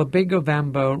 saw the big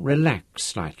Ovambo relax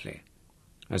slightly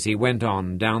as he went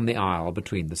on down the aisle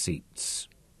between the seats.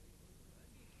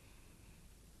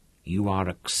 "You are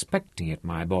expecting it,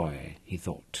 my boy," he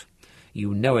thought.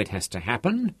 "You know it has to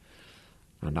happen,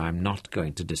 and I'm not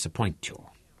going to disappoint you."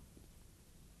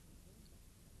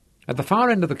 At the far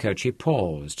end of the coach he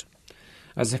paused,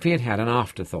 as if he had had an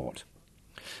afterthought,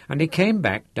 and he came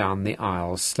back down the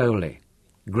aisle slowly,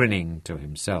 grinning to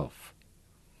himself.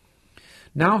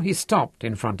 Now he stopped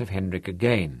in front of Hendrik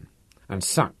again, and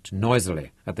sucked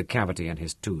noisily at the cavity in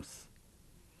his tooth.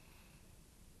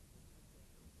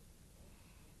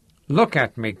 "Look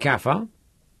at me, Kaffir,"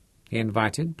 he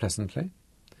invited pleasantly,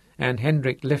 and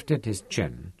Hendrik lifted his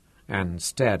chin and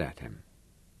stared at him.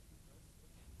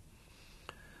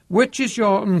 "Which is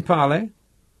your mpale?"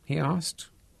 he asked.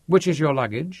 "Which is your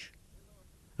luggage?"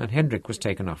 And Hendrik was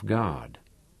taken off guard.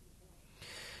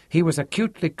 He was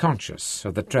acutely conscious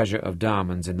of the treasure of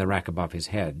diamonds in the rack above his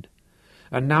head,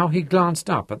 and now he glanced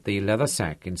up at the leather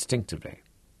sack instinctively.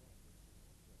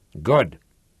 "Good."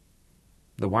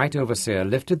 The white overseer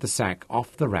lifted the sack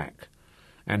off the rack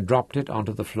and dropped it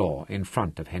onto the floor in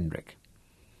front of Hendrik.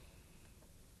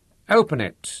 "Open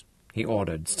it," he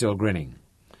ordered, still grinning,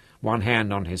 one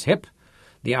hand on his hip,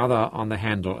 the other on the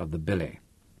handle of the billy.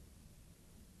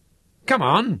 "Come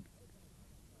on!"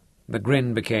 The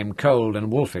grin became cold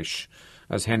and wolfish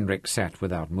as Hendrik sat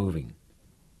without moving.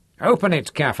 "Open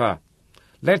it, Kaffir!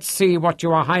 Let's see what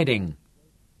you are hiding."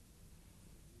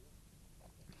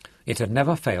 It had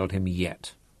never failed him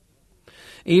yet.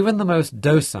 Even the most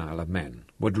docile of men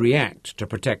would react to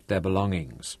protect their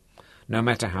belongings, no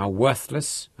matter how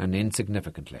worthless and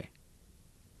insignificantly.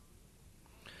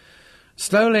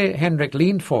 Slowly Hendrik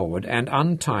leaned forward and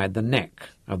untied the neck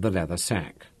of the leather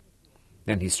sack.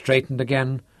 Then he straightened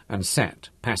again and sat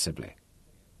passively.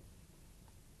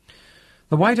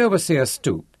 The white overseer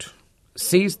stooped,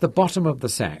 seized the bottom of the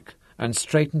sack, and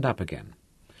straightened up again,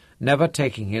 never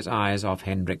taking his eyes off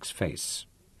Hendrik's face.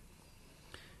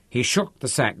 He shook the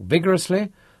sack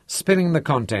vigorously, spilling the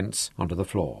contents onto the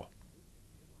floor.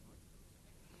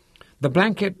 The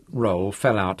blanket roll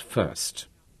fell out first,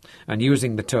 and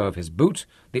using the toe of his boot,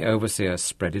 the overseer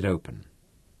spread it open.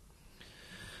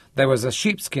 There was a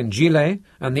sheepskin gilet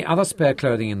and the other spare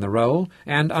clothing in the roll,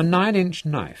 and a 9-inch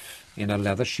knife in a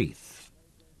leather sheath.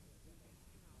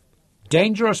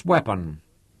 "Dangerous weapon,"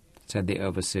 said the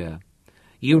overseer.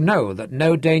 "You know that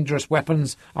no dangerous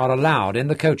weapons are allowed in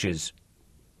the coaches."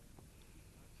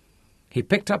 He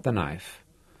picked up the knife,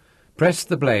 pressed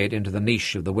the blade into the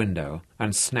niche of the window,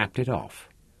 and snapped it off.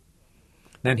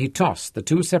 Then he tossed the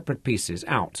 2 separate pieces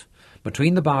out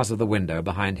between the bars of the window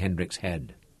behind Hendrik's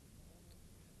head.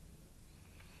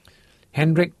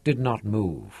 Hendrik did not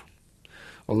move,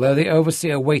 although the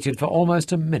overseer waited for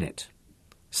almost a minute,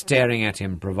 staring at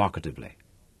him provocatively.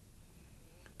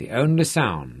 The only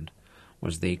sound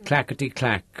was the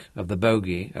clackety-clack of the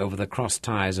bogie over the cross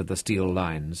ties of the steel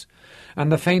lines, and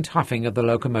the faint huffing of the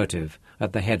locomotive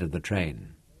at the head of the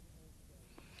train.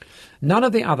 None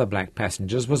of the other black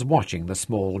passengers was watching the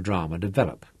small drama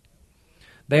develop.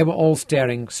 They were all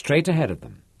staring straight ahead of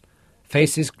them,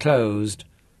 faces closed,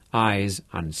 eyes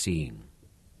unseeing.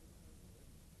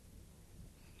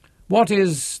 "What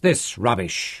is this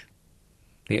rubbish?"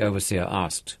 the overseer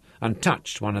asked, and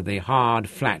touched one of the hard,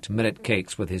 flat millet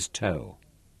cakes with his toe.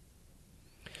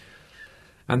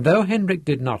 And though Hendrik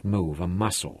did not move a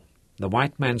muscle, the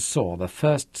white man saw the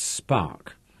first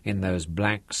spark in those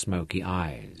black, smoky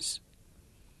eyes.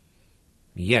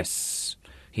 "Yes,"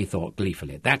 he thought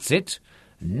gleefully, "that's it.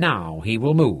 Now he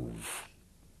will move."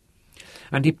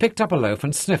 And he picked up a loaf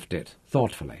and sniffed it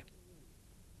thoughtfully.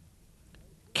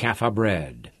 "Kaffir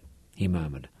bread," he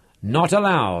murmured. "Not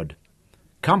allowed.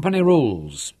 Company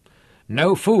rules.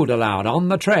 No food allowed on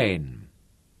the train."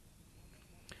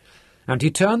 And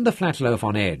he turned the flat loaf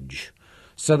on edge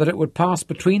so that it would pass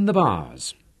between the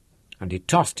bars, and he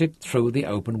tossed it through the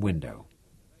open window.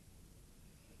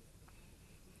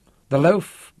 The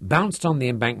loaf bounced on the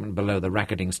embankment below the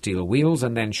racketing steel wheels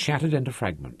and then shattered into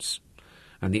fragments,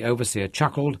 and the overseer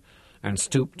chuckled and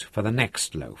stooped for the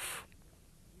next loaf.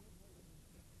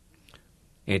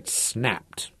 It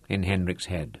snapped in Hendrik's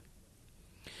head.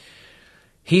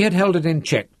 He had held it in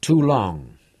check too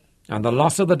long, and the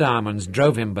loss of the diamonds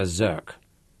drove him berserk.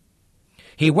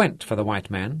 He went for the white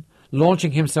man,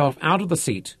 launching himself out of the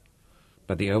seat,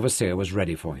 but the overseer was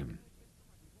ready for him.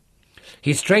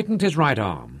 He straightened his right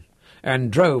arm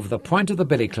and drove the point of the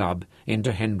billy club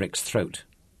into Hendrik's throat.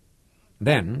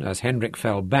 Then, as Hendrik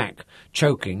fell back,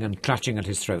 choking and clutching at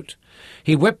his throat,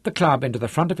 he whipped the club into the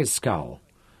front of his skull,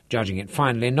 judging it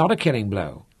finally not a killing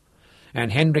blow,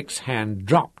 and Hendrik's hand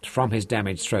dropped from his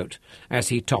damaged throat as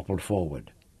he toppled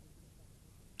forward.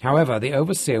 However, the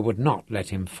overseer would not let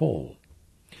him fall,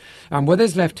 and with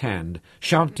his left hand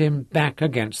shoved him back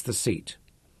against the seat,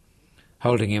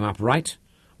 holding him upright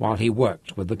while he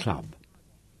worked with the club.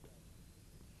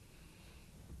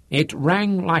 It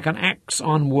rang like an axe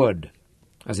on wood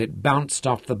as it bounced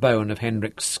off the bone of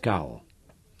Hendrik's skull,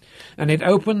 and it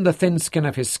opened the thin skin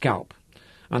of his scalp,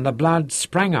 and the blood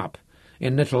sprang up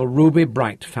in little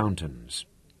ruby-bright fountains.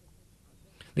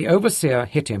 The overseer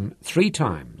hit him 3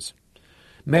 times,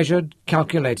 measured,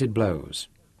 calculated blows,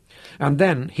 and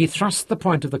then he thrust the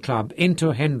point of the club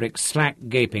into Hendrik's slack,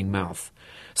 gaping mouth,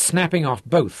 snapping off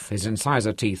both his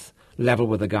incisor teeth level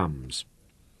with the gums.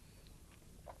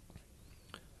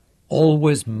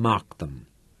 "Always mark them,"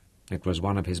 it was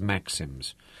one of his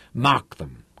maxims. "Mark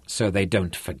them so they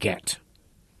don't forget."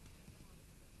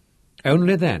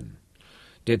 Only then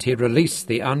did he release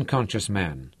the unconscious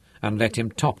man and let him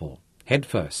topple, head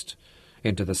first,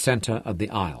 into the centre of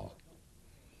the aisle.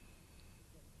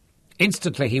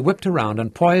 Instantly he whipped around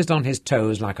and poised on his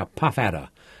toes like a puff adder,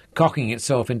 cocking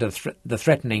itself into the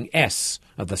threatening S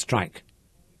of the strike.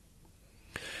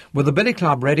 With the billy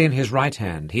club ready in his right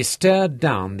hand, he stared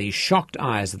down the shocked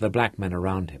eyes of the black men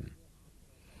around him.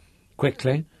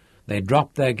 Quickly they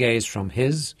dropped their gaze from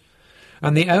his,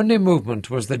 and the only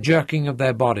movement was the jerking of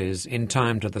their bodies in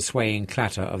time to the swaying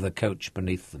clatter of the coach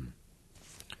beneath them.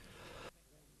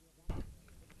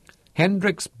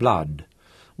 Hendrik's blood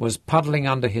was puddling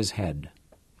under his head,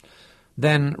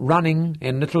 then running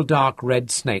in little dark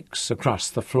red snakes across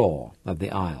the floor of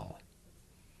the aisle.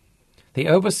 The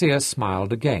overseer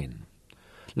smiled again,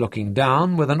 looking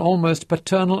down with an almost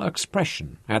paternal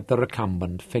expression at the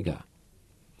recumbent figure.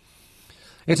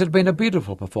 It had been a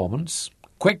beautiful performance,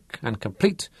 quick and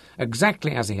complete,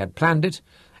 exactly as he had planned it,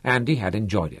 and he had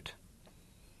enjoyed it.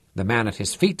 The man at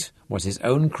his feet was his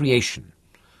own creation,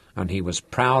 and he was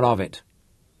proud of it.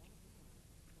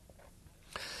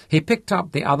 He picked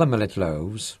up the other millet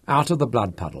loaves out of the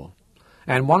blood puddle,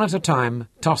 and one at a time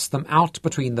tossed them out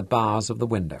between the bars of the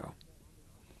window.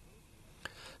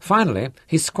 Finally,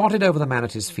 he squatted over the man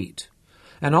at his feet,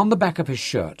 and on the back of his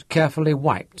shirt carefully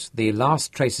wiped the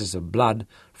last traces of blood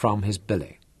from his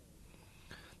billy.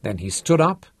 Then he stood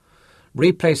up,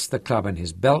 replaced the club in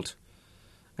his belt,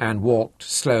 and walked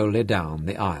slowly down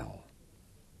the aisle.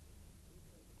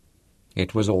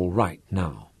 It was all right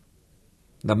now.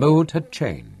 The mood had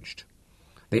changed.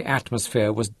 The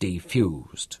atmosphere was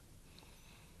defused.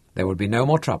 There would be no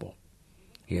more trouble.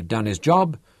 He had done his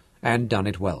job, and done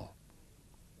it well.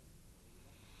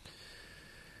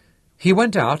 He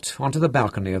went out onto the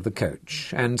balcony of the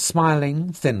coach, and,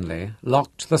 smiling thinly,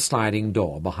 locked the sliding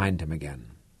door behind him again.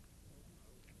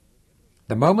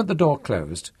 The moment the door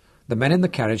closed, the men in the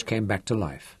carriage came back to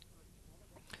life.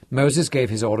 Moses gave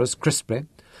his orders crisply,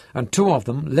 and two of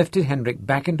them lifted Hendrik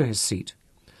back into his seat.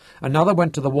 Another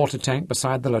went to the water tank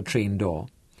beside the latrine door,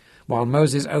 while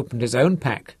Moses opened his own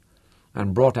pack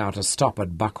and brought out a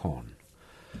stoppered buckhorn.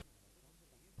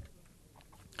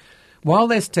 While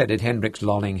they steadied Hendrik's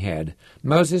lolling head,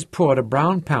 Moses poured a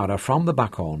brown powder from the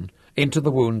buckhorn into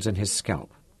the wounds in his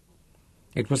scalp.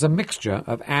 It was a mixture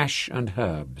of ash and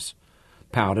herbs,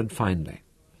 powdered finely,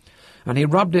 and he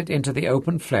rubbed it into the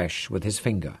open flesh with his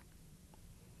finger.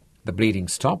 The bleeding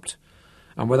stopped,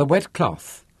 and with a wet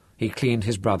cloth he cleaned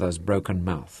his brother's broken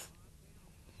mouth.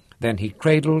 Then he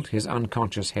cradled his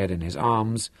unconscious head in his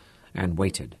arms and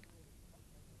waited.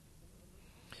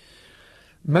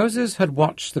 Moses had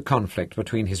watched the conflict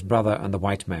between his brother and the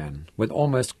white man with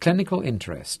almost clinical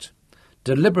interest,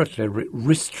 deliberately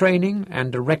restraining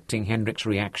and directing Hendrik's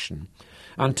reaction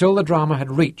until the drama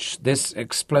had reached this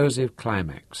explosive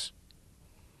climax.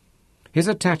 His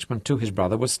attachment to his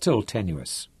brother was still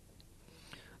tenuous.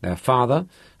 Their father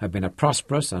had been a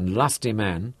prosperous and lusty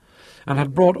man, and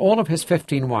had brought all of his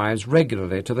 15 wives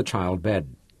regularly to the child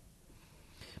bed.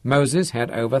 Moses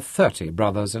had over 30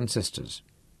 brothers and sisters.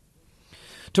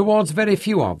 Towards very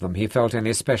few of them he felt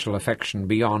any special affection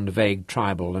beyond vague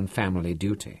tribal and family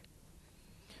duty.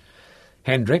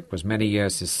 Hendrik was many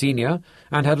years his senior,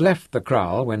 and had left the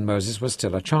kraal when Moses was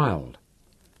still a child.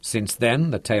 Since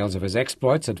then the tales of his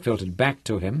exploits had filtered back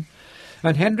to him,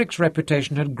 and Hendrik's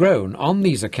reputation had grown on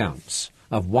these accounts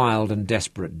of wild and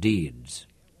desperate deeds.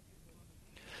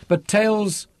 But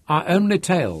tales are only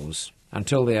tales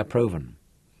until they are proven,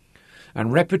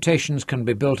 and reputations can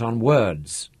be built on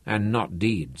words and not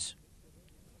deeds.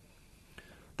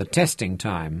 The testing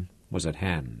time was at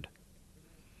hand.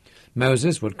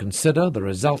 Moses would consider the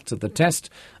results of the test,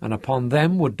 and upon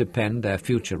them would depend their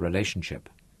future relationship.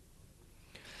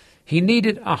 He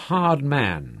needed a hard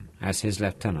man as his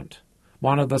lieutenant,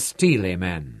 one of the steely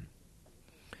men.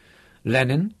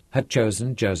 Lenin had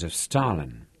chosen Joseph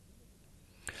Stalin.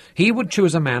 He would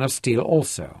choose a man of steel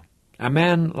also, a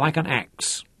man like an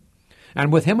axe,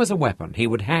 and with him as a weapon he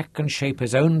would hack and shape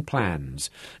his own plans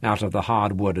out of the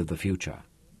hard wood of the future.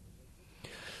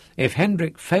 If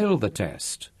Hendrik failed the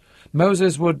test,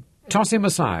 Moses would toss him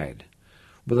aside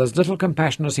with as little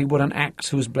compassion as he would an axe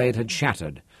whose blade had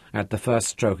shattered at the first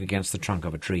stroke against the trunk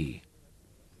of a tree.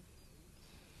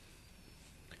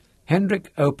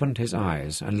 Hendrik opened his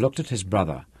eyes and looked at his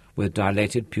brother with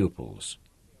dilated pupils.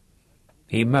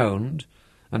 He moaned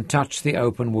and touched the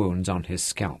open wounds on his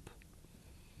scalp.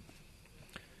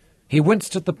 He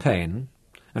winced at the pain,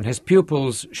 and his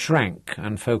pupils shrank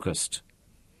and focused,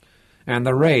 and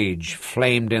the rage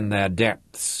flamed in their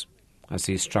depths as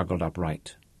he struggled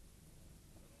upright.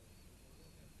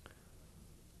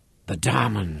 "The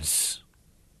diamonds!"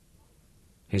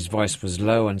 His voice was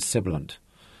low and sibilant,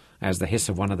 as the hiss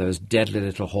of one of those deadly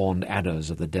little horned adders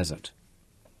of the desert.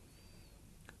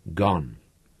 "Gone,"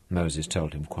 Moses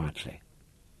told him quietly.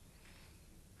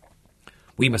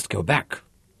 "We must go back.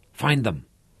 Find them."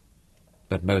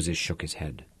 But Moses shook his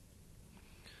head.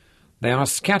 "They are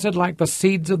scattered like the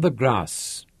seeds of the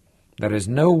grass. There is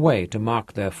no way to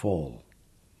mark their fall.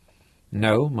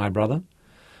 No, my brother,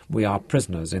 we are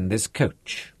prisoners in this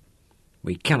coach.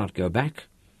 We cannot go back.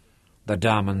 The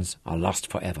diamonds are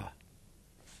lost forever."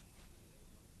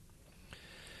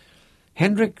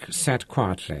 Hendrik sat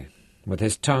quietly, with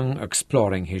his tongue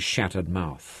exploring his shattered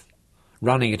mouth,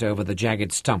 running it over the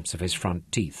jagged stumps of his front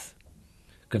teeth,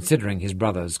 considering his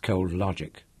brother's cold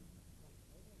logic.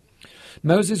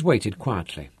 Moses waited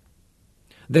quietly.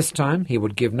 This time he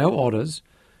would give no orders,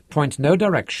 point no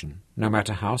direction, no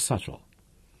matter how subtle.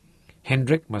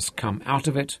 Hendrik must come out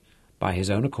of it by his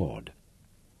own accord.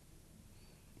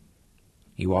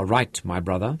 "You are right, my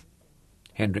brother,"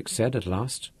 Hendrik said at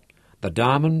last. "The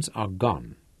diamonds are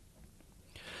gone.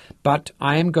 But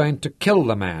I am going to kill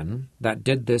the man that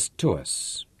did this to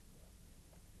us."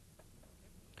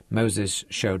 Moses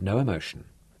showed no emotion.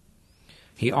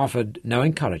 He offered no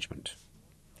encouragement.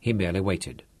 He merely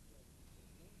waited.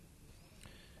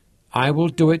 "I will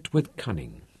do it with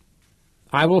cunning.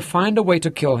 I will find a way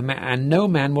to kill him, and no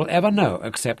man will ever know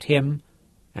except him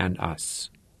and us."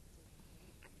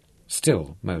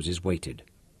 Still Moses waited.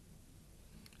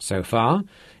 So far,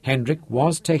 Hendrik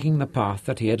was taking the path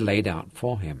that he had laid out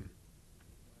for him.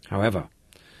 However,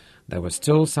 there was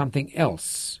still something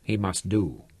else he must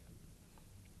do.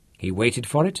 He waited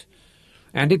for it,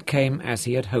 and it came as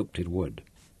he had hoped it would.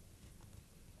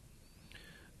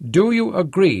 "Do you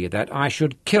agree that I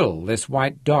should kill this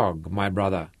white dog, my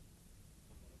brother?"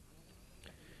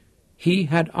 He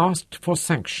had asked for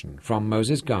sanction from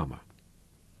Moses Gama.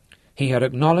 He had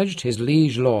acknowledged his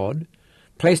liege lord,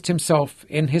 placed himself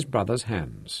in his brother's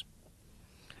hands.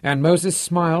 And Moses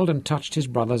smiled and touched his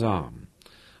brother's arm,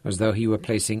 as though he were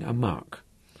placing a mark,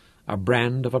 a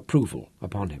brand of approval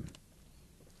upon him.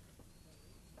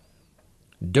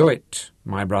 "Do it,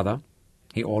 my brother,"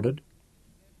 he ordered.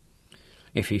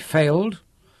 If he failed,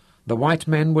 the white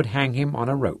men would hang him on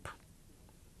a rope.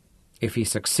 If he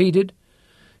succeeded,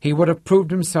 he would have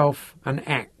proved himself an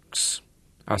axe,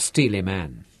 a steely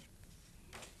man.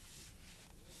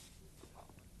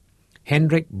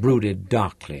 Hendrik brooded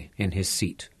darkly in his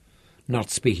seat, not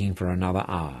speaking for another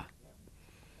hour.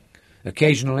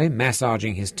 Occasionally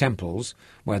massaging his temples,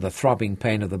 where the throbbing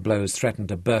pain of the blows threatened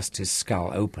to burst his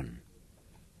skull open.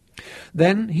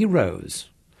 Then he rose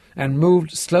and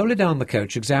moved slowly down the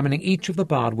coach, examining each of the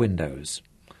barred windows,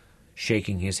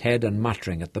 shaking his head and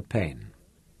muttering at the pain.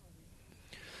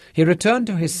 He returned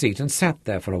to his seat and sat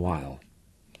there for a while,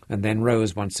 and then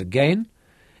rose once again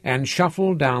and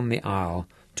shuffled down the aisle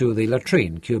to the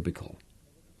latrine cubicle.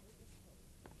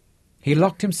 He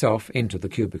locked himself into the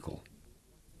cubicle.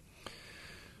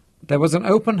 There was an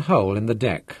open hole in the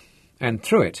deck, and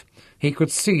through it he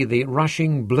could see the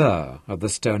rushing blur of the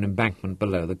stone embankment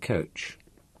below the coach.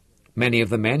 Many of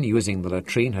the men using the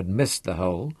latrine had missed the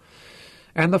hole,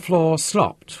 and the floor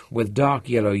slopped with dark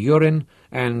yellow urine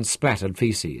and splattered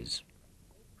feces.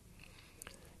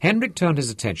 Hendrik turned his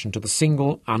attention to the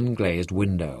single unglazed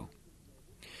window.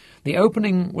 The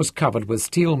opening was covered with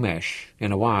steel mesh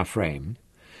in a wire frame,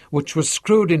 which was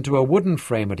screwed into a wooden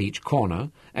frame at each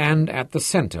corner and at the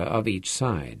centre of each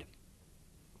side.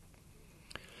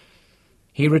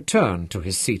 He returned to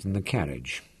his seat in the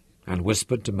carriage and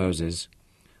whispered to Moses,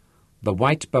 "The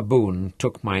white baboon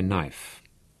took my knife.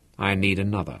 I need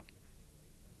another."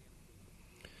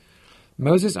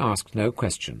 Moses asked no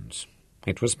questions.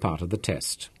 It was part of the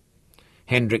test.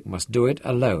 Hendrik must do it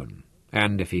alone,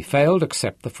 and if he failed,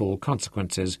 accept the full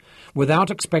consequences,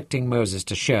 without expecting Moses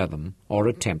to share them or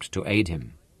attempt to aid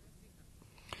him.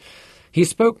 He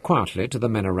spoke quietly to the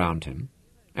men around him,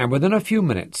 and within a few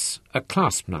minutes a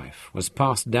clasp knife was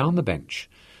passed down the bench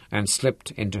and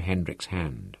slipped into Hendrik's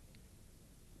hand.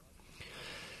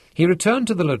 He returned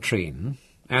to the latrine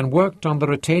and worked on the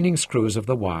retaining screws of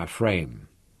the wire frame,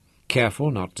 careful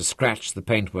not to scratch the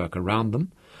paintwork around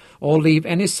them or leave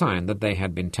any sign that they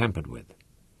had been tampered with.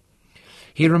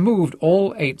 He removed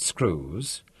all 8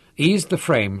 screws, eased the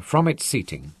frame from its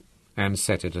seating, and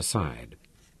set it aside.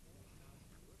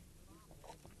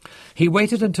 He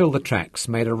waited until the tracks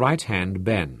made a right-hand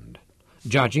bend,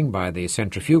 judging by the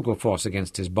centrifugal force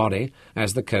against his body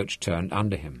as the coach turned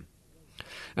under him.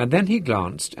 And then he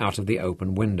glanced out of the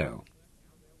open window.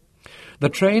 The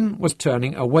train was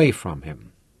turning away from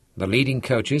him, the leading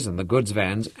coaches and the goods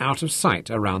vans out of sight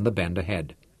around the bend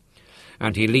ahead,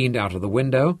 and he leaned out of the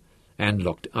window and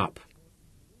looked up.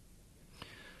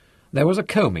 There was a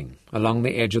combing along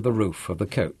the edge of the roof of the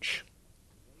coach.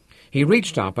 He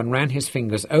reached up and ran his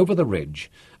fingers over the ridge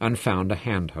and found a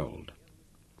handhold.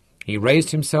 He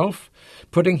raised himself,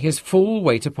 putting his full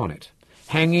weight upon it,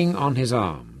 hanging on his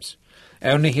arms,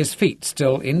 only his feet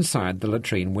still inside the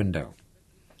latrine window,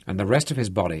 and the rest of his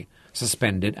body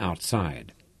suspended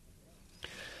outside.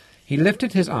 He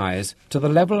lifted his eyes to the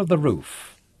level of the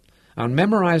roof and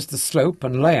memorized the slope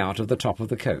and layout of the top of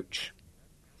the coach.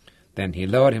 Then he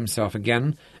lowered himself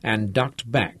again and ducked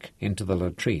back into the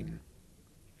latrine.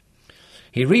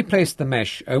 He replaced the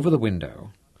mesh over the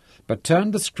window, but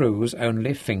turned the screws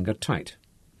only finger-tight,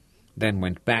 then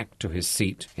went back to his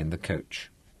seat in the coach.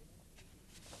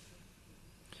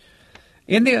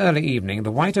 In the early evening,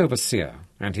 the white overseer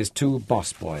and his 2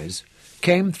 boss boys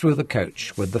came through the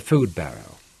coach with the food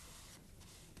barrow.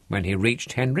 When he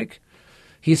reached Hendrik,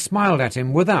 he smiled at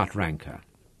him without rancour.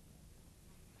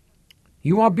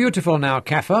 "You are beautiful now,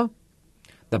 Kaffir.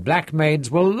 The black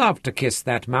maids will love to kiss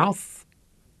that mouth."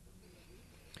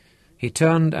 He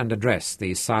turned and addressed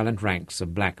these silent ranks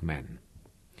of black men.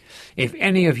 "If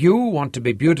any of you want to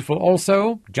be beautiful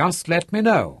also, just let me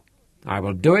know. I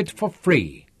will do it for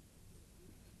free."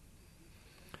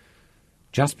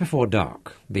 Just before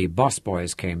dark, the boss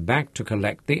boys came back to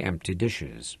collect the empty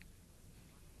dishes.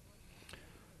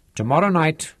 "Tomorrow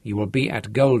night you will be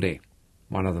at Goldie,"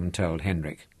 one of them told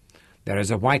Hendrik. "There is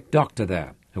a white doctor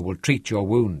there who will treat your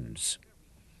wounds."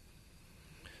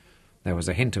 There was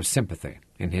a hint of sympathy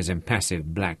in his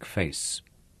impassive black face.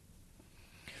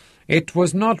 "It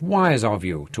was not wise of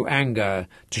you to anger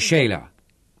Tshela,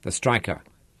 the striker.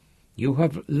 You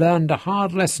have learned a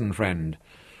hard lesson, friend.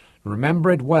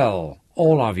 Remember it well,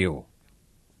 all of you."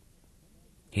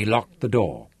 He locked the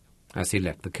door as he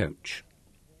left the coach.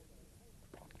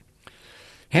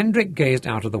 Hendrik gazed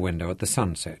out of the window at the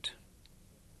sunset.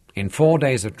 In 4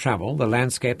 days of travel, the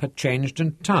landscape had changed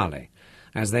entirely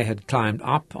as they had climbed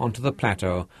up onto the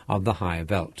plateau of the high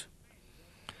veldt.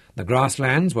 The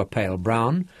grasslands were pale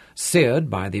brown, seared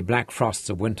by the black frosts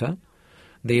of winter,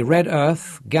 the red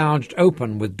earth gouged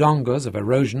open with dongas of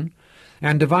erosion,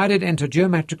 and divided into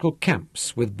geometrical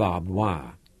camps with barbed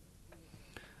wire.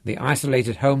 The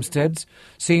isolated homesteads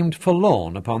seemed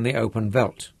forlorn upon the open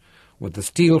veldt, with the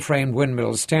steel-framed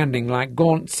windmills standing like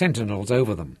gaunt sentinels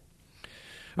over them.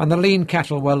 And the lean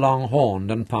cattle were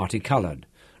long-horned and party-coloured,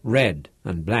 red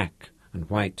and black and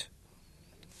white.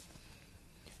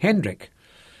 Hendrik,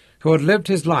 who had lived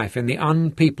his life in the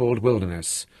unpeopled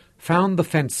wilderness, found the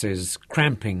fences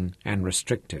cramping and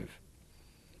restrictive.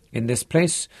 In this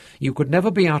place you could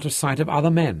never be out of sight of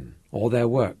other men or their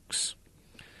works,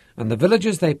 and the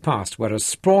villages they passed were as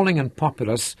sprawling and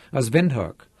populous as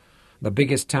Windhoek, the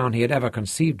biggest town he had ever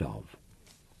conceived of.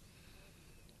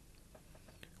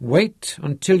 "Wait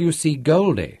until you see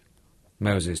Goldie,"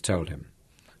 Moses told him,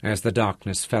 as the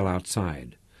darkness fell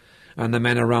outside, and the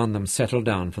men around them settled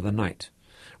down for the night,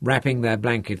 wrapping their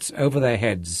blankets over their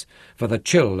heads, for the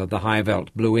chill of the high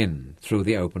veldt blew in through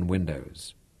the open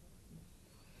windows.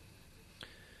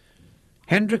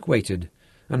 Hendrik waited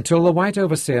until the white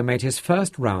overseer made his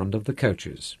first round of the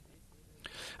coaches,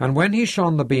 and when he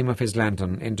shone the beam of his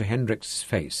lantern into Hendrik's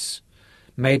face,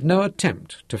 made no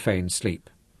attempt to feign sleep,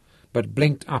 but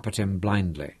blinked up at him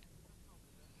blindly.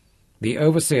 The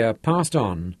overseer passed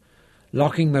on,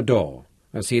 locking the door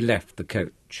as he left the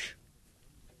coach.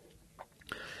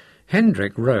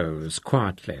 Hendrik rose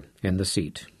quietly in the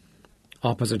seat.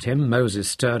 Opposite him Moses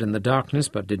stirred in the darkness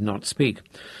but did not speak,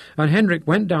 and Hendrik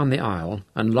went down the aisle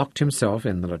and locked himself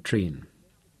in the latrine.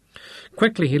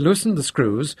 Quickly he loosened the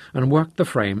screws and worked the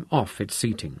frame off its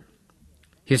seating.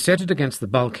 He set it against the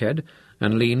bulkhead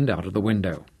and leaned out of the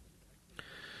window.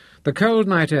 The cold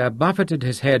night air buffeted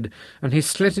his head, and he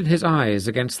slitted his eyes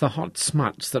against the hot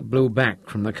smuts that blew back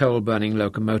from the coal-burning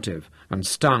locomotive and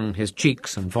stung his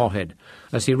cheeks and forehead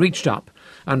as he reached up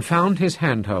and found his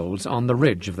handholds on the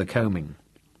ridge of the coaming.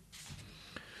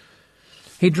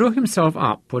 He drew himself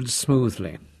upwards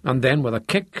smoothly, and then, with a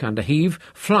kick and a heave,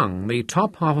 flung the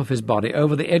top half of his body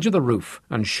over the edge of the roof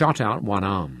and shot out one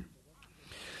arm.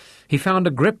 He found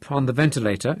a grip on the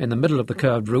ventilator in the middle of the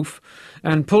curved roof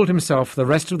and pulled himself the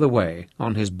rest of the way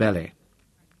on his belly.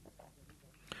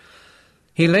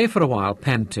 He lay for a while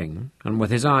panting and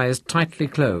with his eyes tightly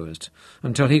closed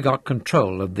until he got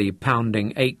control of the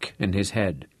pounding ache in his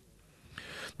head.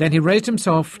 Then he raised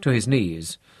himself to his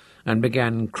knees and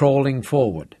began crawling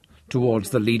forward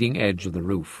towards the leading edge of the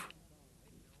roof.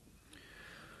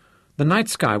 The night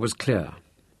sky was clear.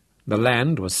 The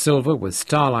land was silver with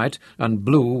starlight and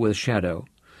blue with shadow,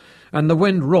 and the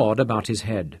wind roared about his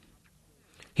head.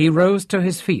 He rose to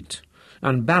his feet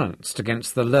and balanced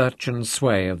against the lurch and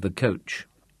sway of the coach.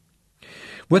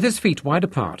 With his feet wide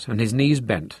apart and his knees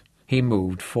bent, he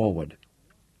moved forward.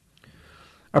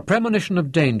 A premonition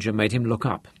of danger made him look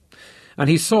up, and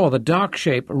he saw the dark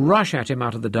shape rush at him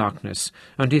out of the darkness,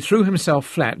 and he threw himself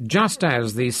flat just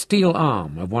as the steel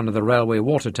arm of one of the railway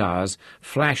water towers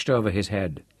flashed over his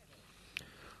head.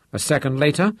 A second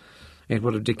later, it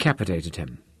would have decapitated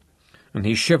him, and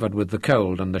he shivered with the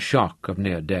cold and the shock of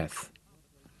near death.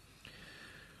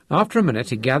 After a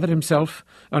minute he gathered himself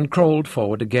and crawled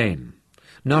forward again,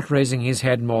 not raising his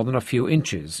head more than a few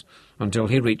inches until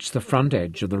he reached the front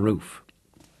edge of the roof.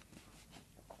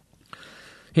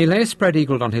 He lay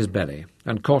spread-eagled on his belly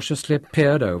and cautiously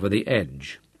peered over the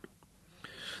edge.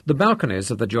 The balconies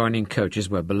of the joining coaches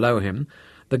were below him,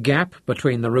 the gap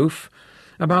between the roof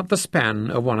about the span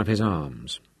of one of his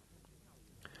arms.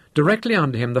 Directly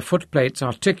under him the footplates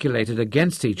articulated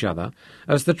against each other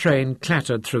as the train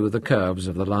clattered through the curves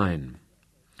of the line.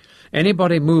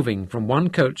 Anybody moving from one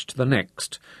coach to the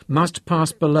next must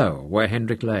pass below where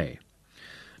Hendrik lay,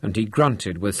 and he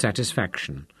grunted with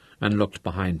satisfaction and looked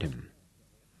behind him.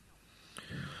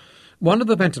 One of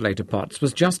the ventilator pots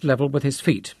was just level with his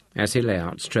feet as he lay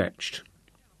outstretched.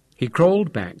 He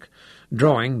crawled back,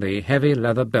 drawing the heavy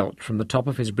leather belt from the top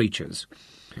of his breeches,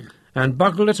 and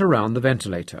buckled it around the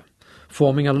ventilator,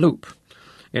 forming a loop,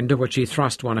 into which he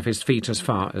thrust one of his feet as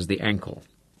far as the ankle.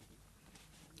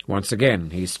 Once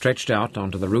again he stretched out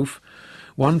onto the roof,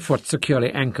 one foot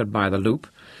securely anchored by the loop,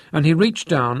 and he reached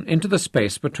down into the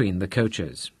space between the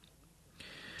coaches.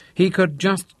 He could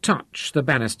just touch the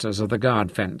banisters of the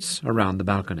guard fence around the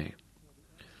balcony.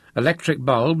 Electric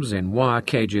bulbs in wire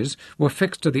cages were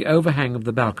fixed to the overhang of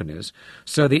the balconies,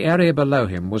 so the area below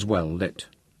him was well lit.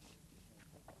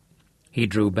 He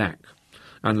drew back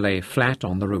and lay flat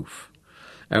on the roof,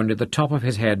 only the top of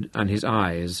his head and his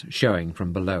eyes showing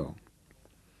from below.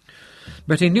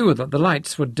 But he knew that the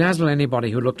lights would dazzle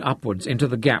anybody who looked upwards into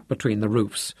the gap between the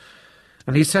roofs,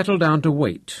 and he settled down to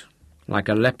wait, like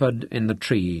a leopard in the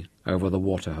tree over the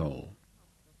waterhole.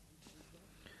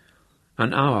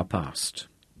 An hour passed,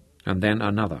 and then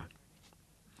another.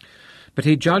 But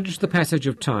he judged the passage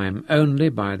of time only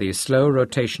by the slow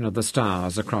rotation of the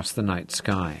stars across the night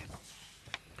sky.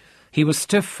 He was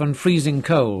stiff and freezing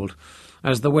cold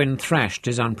as the wind thrashed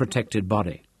his unprotected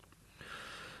body.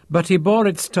 But he bore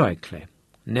it stoically,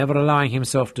 never allowing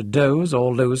himself to doze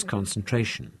or lose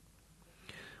concentration.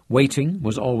 Waiting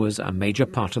was always a major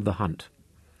part of the hunt,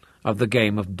 of the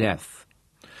game of death,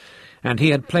 and he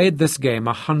had played this game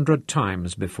 100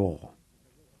 times before.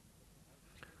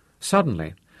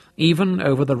 Suddenly, even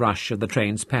over the rush of the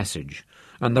train's passage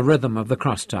and the rhythm of the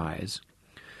cross-ties,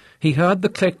 he heard the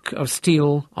click of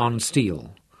steel on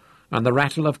steel and the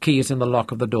rattle of keys in the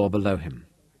lock of the door below him,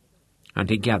 and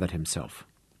he gathered himself.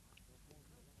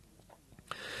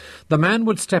 The man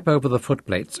would step over the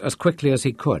footplates as quickly as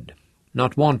he could,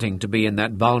 not wanting to be in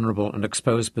that vulnerable and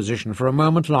exposed position for a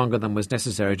moment longer than was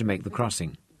necessary to make the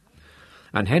crossing.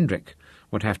 And Hendrik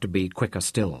would have to be quicker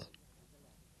still.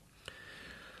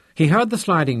 He heard the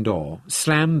sliding door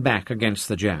slam back against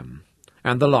the jamb,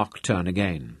 and the lock turn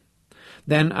again.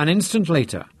 Then, an instant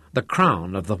later, the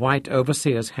crown of the white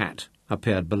overseer's hat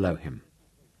appeared below him.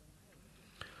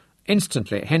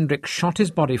 Instantly, Hendrik shot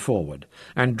his body forward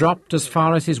and dropped as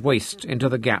far as his waist into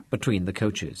the gap between the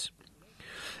coaches.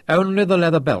 Only the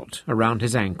leather belt around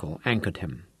his ankle anchored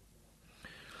him.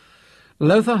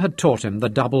 Lothar had taught him the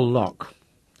double lock,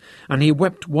 and he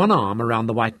whipped one arm around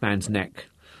the white man's neck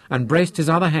and braced his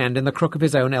other hand in the crook of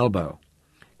his own elbow,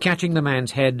 catching the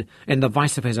man's head in the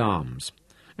vice of his arms,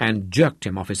 and jerked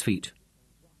him off his feet.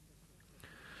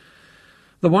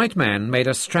 The white man made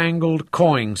a strangled,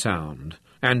 cawing sound,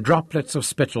 and droplets of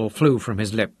spittle flew from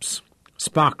his lips,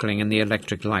 sparkling in the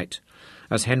electric light,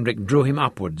 as Hendrik drew him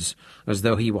upwards as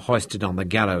though he were hoisted on the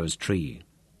gallows tree.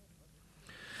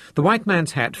 The white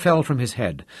man's hat fell from his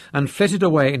head and flitted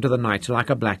away into the night like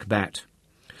a black bat,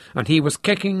 and he was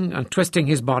kicking and twisting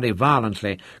his body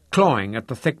violently, clawing at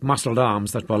the thick-muscled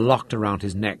arms that were locked around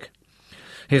his neck,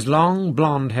 his long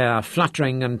blonde hair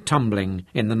fluttering and tumbling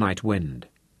in the night wind.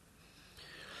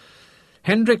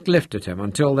 Hendrik lifted him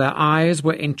until their eyes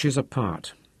were inches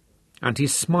apart, and he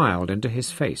smiled into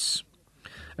his face,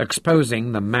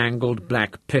 exposing the mangled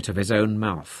black pit of his own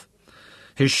mouth,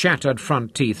 his shattered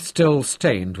front teeth still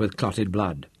stained with clotted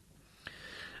blood.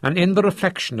 And in the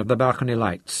reflection of the balcony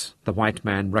lights, the white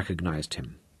man recognized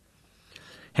him.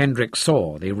 Hendrik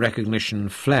saw the recognition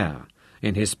flare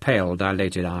in his pale,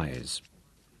 dilated eyes.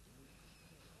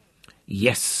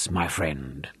 "Yes, my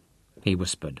friend," he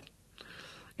whispered.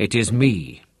 "It is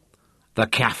me, the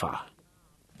Kaffir."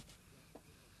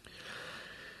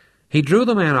 He drew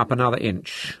the man up another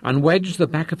inch and wedged the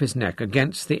back of his neck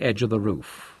against the edge of the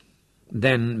roof.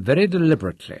 Then, very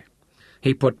deliberately,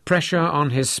 he put pressure on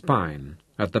his spine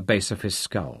at the base of his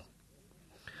skull.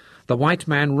 The white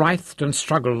man writhed and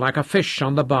struggled like a fish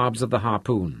on the barbs of the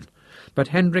harpoon, but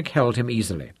Hendrik held him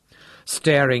easily,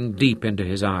 staring deep into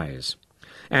his eyes,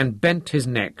 and bent his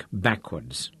neck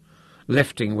backwards,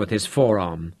 lifting with his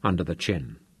forearm under the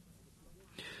chin.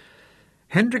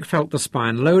 Hendrik felt the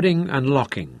spine loading and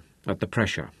locking at the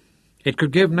pressure. It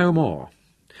could give no more,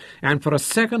 and for a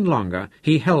second longer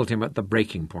he held him at the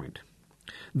breaking point.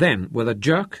 Then, with a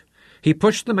jerk, he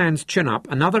pushed the man's chin up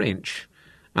another inch,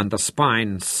 and the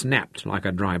spine snapped like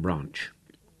a dry branch.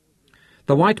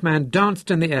 The white man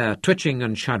danced in the air, twitching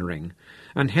and shuddering,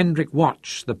 and Hendrik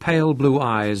watched the pale blue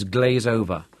eyes glaze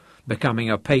over,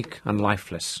 becoming opaque and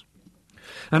lifeless.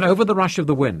 And over the rush of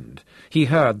the wind, he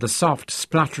heard the soft,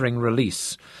 spluttering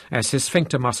release as his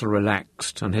sphincter muscle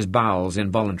relaxed and his bowels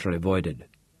involuntarily voided.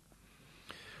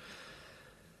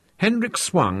 Hendrik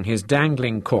swung his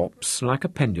dangling corpse like a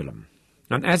pendulum,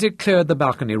 and as it cleared the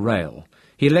balcony rail,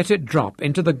 he let it drop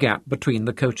into the gap between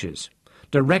the coaches,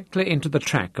 directly into the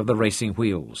track of the racing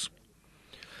wheels.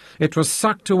 It was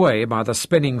sucked away by the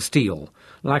spinning steel,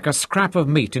 like a scrap of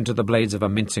meat into the blades of a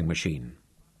mincing machine.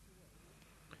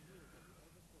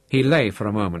 He lay for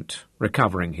a moment,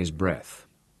 recovering his breath.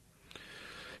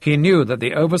 He knew that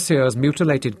the overseer's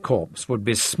mutilated corpse would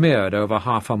be smeared over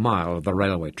half a mile of the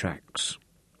railway tracks.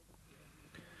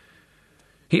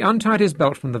 He untied his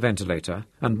belt from the ventilator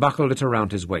and buckled it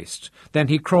around his waist. Then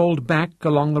he crawled back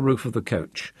along the roof of the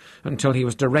coach until he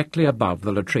was directly above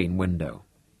the latrine window.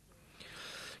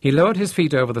 He lowered his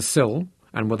feet over the sill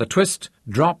and with a twist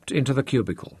dropped into the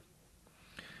cubicle.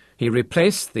 He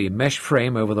replaced the mesh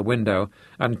frame over the window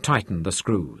and tightened the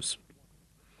screws.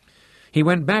 He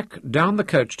went back down the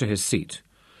coach to his seat,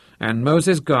 and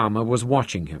Moses Garmer was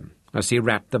watching him as he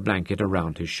wrapped the blanket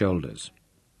around his shoulders.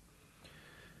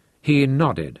 He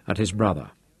nodded at his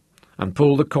brother and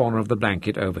pulled the corner of the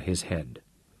blanket over his head.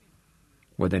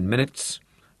 Within minutes,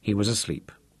 he was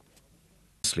asleep.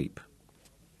 Sleep.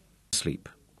 Sleep.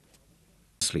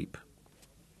 Sleep.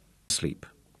 Sleep.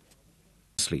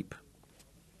 Sleep.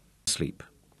 Sleep.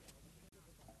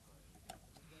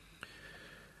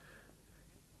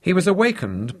 He was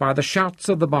awakened by the shouts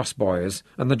of the bus boys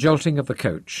and the jolting of the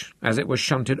coach as it was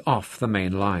shunted off the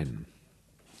main line.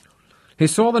 He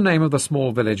saw the name of the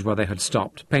small village where they had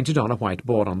stopped painted on a white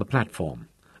board on the platform,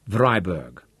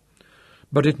 Vryburg,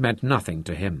 but it meant nothing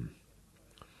to him.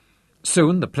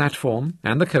 Soon the platform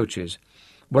and the coaches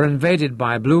were invaded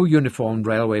by blue-uniformed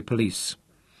railway police,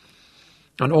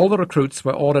 and all the recruits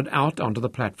were ordered out onto the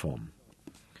platform.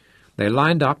 They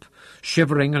lined up,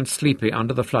 shivering and sleepy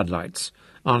under the floodlights,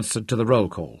 answered to the roll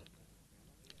call.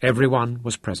 Everyone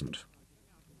was present.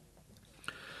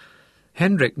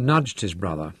 Hendrik nudged his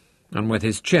brother, and with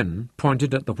his chin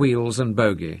pointed at the wheels and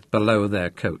bogie below their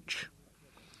coach.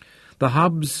 The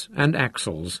hubs and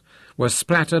axles were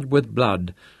splattered with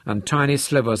blood and tiny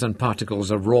slivers and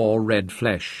particles of raw red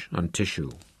flesh and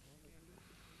tissue.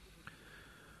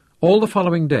 All the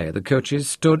following day the coaches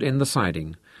stood in the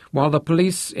siding, while the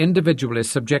police individually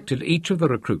subjected each of the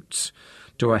recruits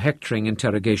to a hectoring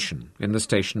interrogation in the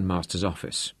station master's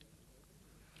office.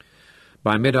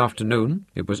 By mid-afternoon,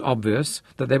 it was obvious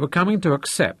that they were coming to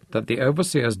accept that the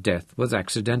overseer's death was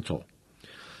accidental,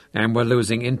 and were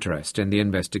losing interest in the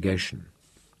investigation.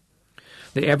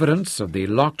 The evidence of the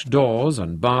locked doors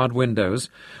and barred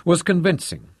windows was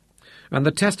convincing, and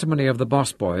the testimony of the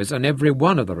boss boys and every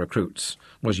one of the recruits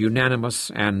was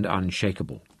unanimous and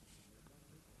unshakable.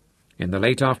 In the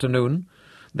late afternoon,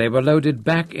 they were loaded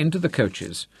back into the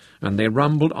coaches, and they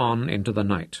rumbled on into the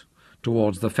night,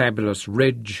 towards the fabulous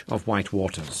ridge of white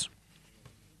waters.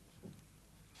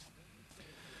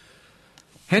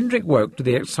 Hendrik woke to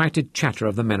the excited chatter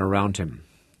of the men around him,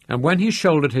 and when he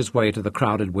shouldered his way to the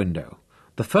crowded window,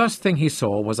 the first thing he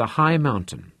saw was a high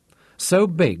mountain, so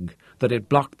big that it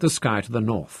blocked the sky to the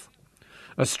north.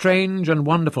 A strange and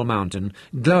wonderful mountain,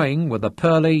 glowing with a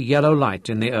pearly yellow light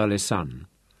in the early sun.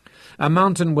 A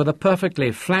mountain with a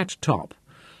perfectly flat top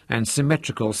and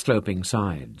symmetrical sloping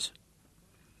sides.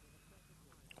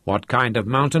 "What kind of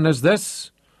mountain is this?"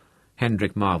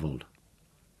 Hendrik marvelled.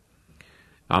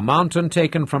 "A mountain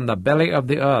taken from the belly of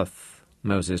the earth,"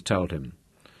 Moses told him.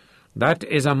 "That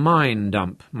is a mine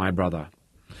dump, my brother.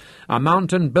 A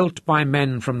mountain built by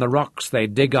men from the rocks they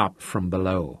dig up from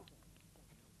below."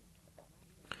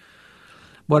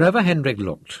 Wherever Hendrik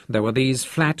looked, there were these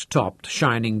flat-topped,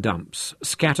 shining dumps,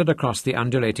 scattered across the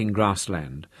undulating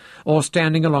grassland, or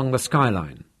standing along the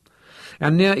skyline,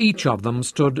 and near each of them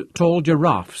stood tall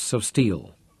giraffes of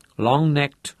steel,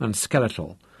 long-necked and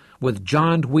skeletal, with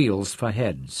giant wheels for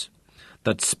heads,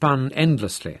 that spun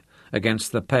endlessly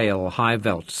against the pale,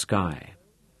 high-veld sky.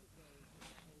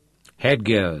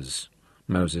 "Headgears,"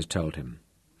 Moses told him.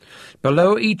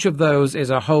 "Below each of those is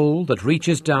a hole that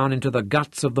reaches down into the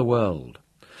guts of the world,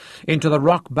 into the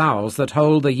rock bowels that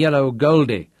hold the yellow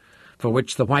goldie, for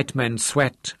which the white men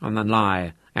sweat and then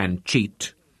lie and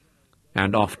cheat,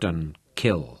 and often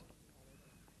kill."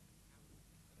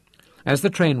 As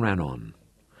the train ran on,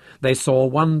 they saw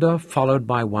wonder followed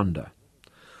by wonder.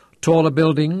 Taller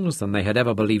buildings than they had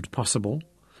ever believed possible,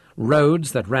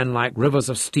 roads that ran like rivers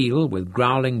of steel with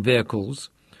growling vehicles,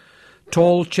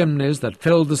 tall chimneys that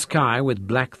filled the sky with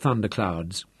black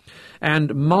thunderclouds,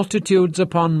 and multitudes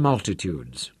upon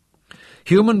multitudes,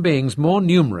 human beings more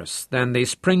numerous than the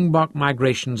springbok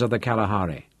migrations of the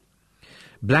Kalahari.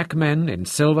 Black men in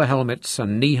silver helmets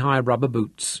and knee-high rubber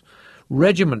boots,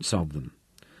 regiments of them,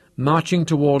 marching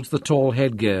towards the tall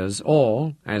headgears,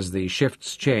 or, as the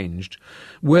shifts changed,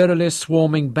 wearily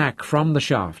swarming back from the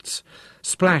shafts,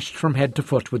 splashed from head to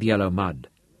foot with yellow mud.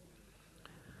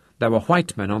 There were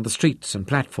white men on the streets and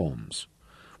platforms,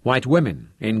 white women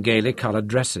in gaily coloured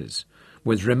dresses,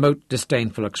 with remote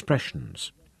disdainful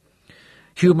expressions,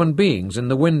 human beings in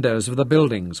the windows of the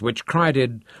buildings which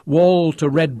crowded wall to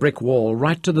red brick wall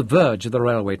right to the verge of the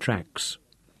railway tracks.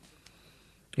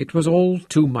 It was all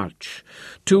too much,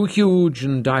 too huge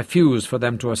and diffuse for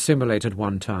them to assimilate at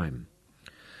one time,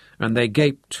 and they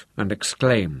gaped and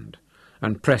exclaimed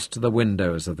and pressed to the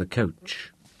windows of the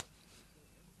coach.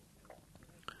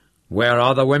 "Where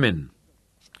are the women?"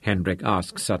 Hendrik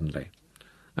asked suddenly,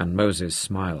 and Moses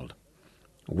smiled.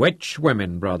 "Which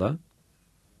women, brother?"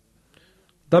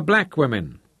 "The black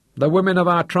women, the women of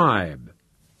our tribe."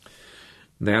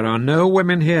 "There are no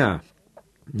women here,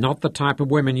 not the type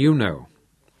of women you know,"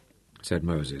 said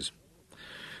Moses.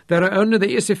 "There are only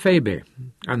the Isiphabi,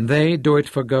 and they do it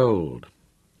for gold.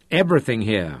 Everything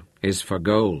here is for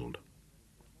gold."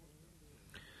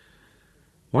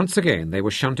 Once again they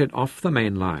were shunted off the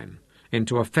main line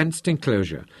into a fenced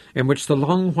enclosure in which the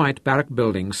long white barrack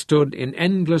buildings stood in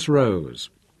endless rows,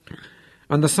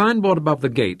 and the signboard above the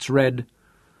gates read,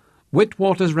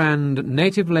 "Witwatersrand Rand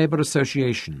Native Labour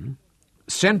Association,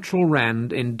 Central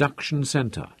Rand Induction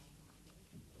Centre."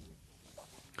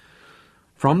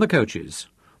 From the coaches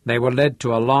they were led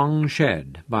to a long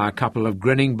shed by a couple of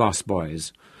grinning boss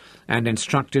boys and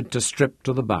instructed to strip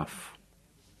to the buff.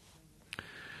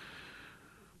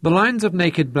 The lines of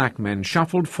naked black men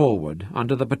shuffled forward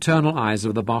under the paternal eyes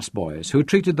of the boss boys, who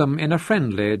treated them in a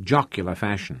friendly, jocular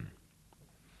fashion.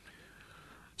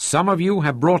 "Some of you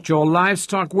have brought your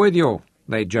livestock with you,"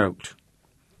 they joked.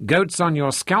 "Goats on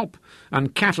your scalp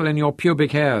and cattle in your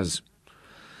pubic hairs."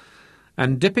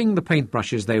 And dipping the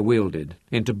paintbrushes they wielded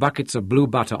into buckets of blue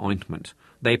butter ointment,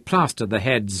 they plastered the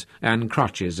heads and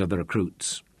crotches of the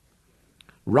recruits.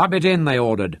 "Rub it in," they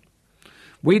ordered.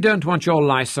 "We don't want your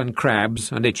lice and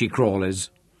crabs and itchy crawlers."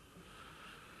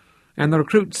 And the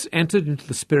recruits entered into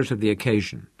the spirit of the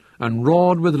occasion and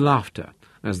roared with laughter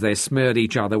as they smeared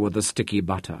each other with the sticky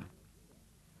butter.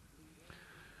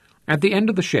 At the end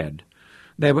of the shed,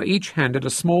 they were each handed a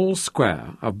small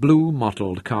square of blue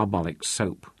mottled carbolic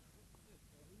soap.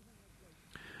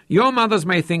 "Your mothers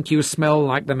may think you smell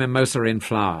like the mimosa in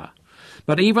flower,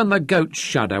 but even the goats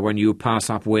shudder when you pass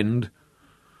upwind."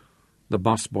 The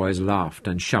boss boys laughed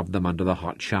and shoved them under the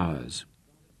hot showers.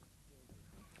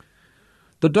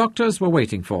 The doctors were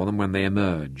waiting for them when they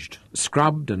emerged,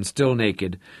 scrubbed and still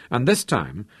naked, and this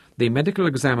time the medical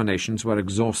examinations were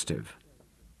exhaustive.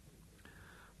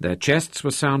 Their chests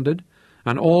were sounded,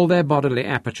 and all their bodily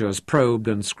apertures probed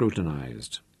and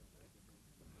scrutinized.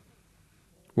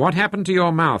 "What happened to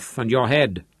your mouth and your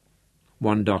head?"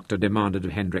 one doctor demanded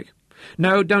of Hendrik.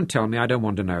 "No, don't tell me, I don't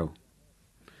want to know."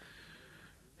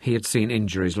 He had seen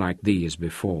injuries like these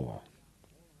before.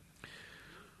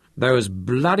 "Those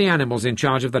bloody animals in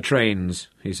charge of the trains,"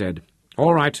 he said.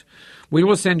 "All right, we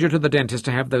will send you to the dentist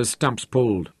to have those stumps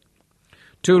pulled.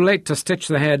 Too late to stitch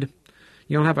the head.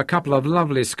 You'll have a couple of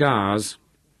lovely scars.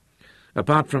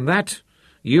 Apart from that,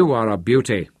 you are a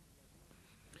beauty."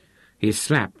 He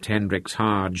slapped Hendrik's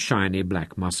hard, shiny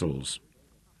black muscles.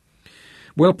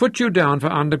 "We'll put you down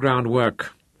for underground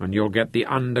work, and you'll get the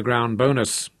underground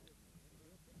bonus."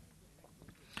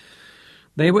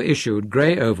 They were issued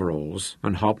grey overalls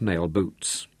and hobnail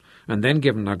boots, and then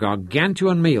given a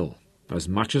gargantuan meal, as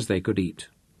much as they could eat.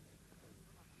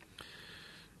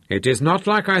 "It is not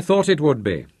like I thought it would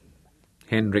be."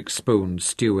 Hendrik spooned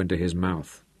stew into his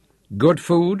mouth. "Good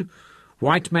food,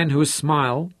 white men who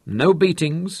smile, no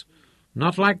beatings,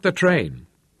 not like the train."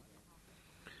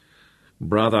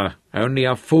 "Brother, only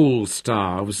a fool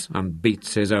starves and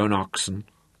beats his own oxen,"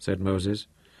 said Moses.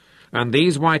 "And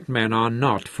these white men are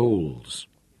not fools."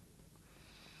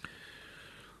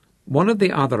 One of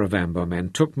the other Ovambo men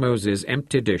took Moses'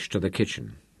 empty dish to the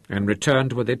kitchen and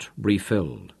returned with it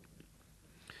refilled.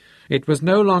 It was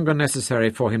no longer necessary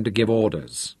for him to give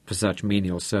orders for such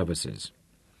menial services.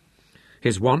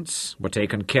 His wants were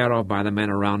taken care of by the men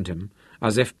around him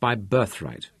as if by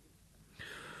birthright.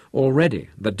 Already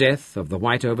the death of the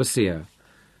white overseer,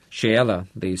 Sheela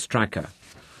the striker,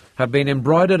 had been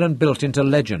embroidered and built into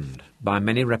legend by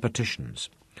many repetitions,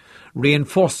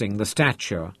 reinforcing the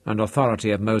stature and authority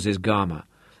of Moses Gama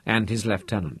and his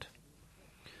lieutenant.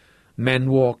 Men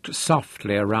walked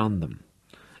softly around them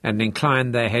and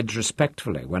inclined their heads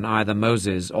respectfully when either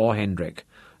Moses or Hendrik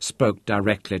spoke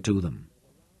directly to them.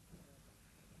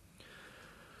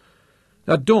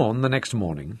 At dawn the next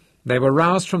morning, They were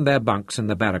roused from their bunks in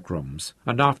the barrack rooms,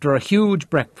 and after a huge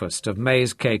breakfast of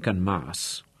maize cake and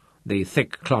mass, the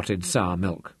thick clotted sour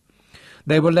milk,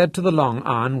 they were led to the long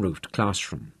iron-roofed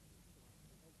classroom.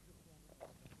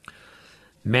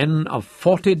 Men of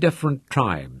 40 different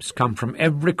tribes come from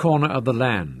every corner of the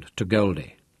land to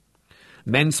Goldie.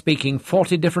 Men speaking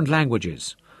 40 different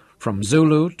languages, from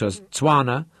Zulu to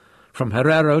Tswana, from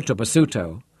Herero to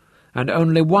Basuto, and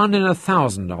only 1 in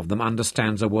 1,000 of them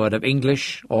understands a word of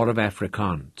English or of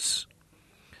Afrikaans.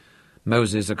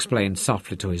 Moses explained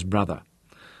softly to his brother,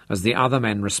 as the other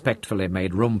men respectfully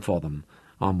made room for them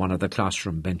on one of the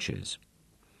classroom benches.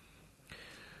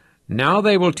 Now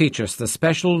they will teach us the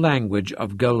special language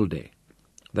of Goldie,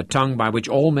 the tongue by which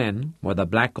all men, whether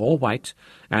black or white,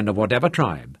 and of whatever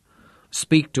tribe,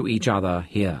 speak to each other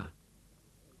here.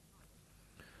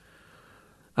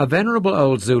 A venerable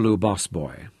old Zulu boss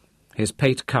boy, his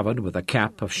pate covered with a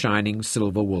cap of shining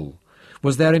silver wool,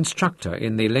 was their instructor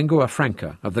in the lingua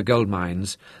franca of the gold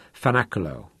mines,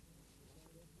 vernaculo.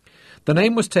 The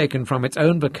name was taken from its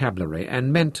own vocabulary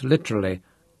and meant literally,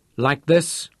 like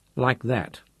this, like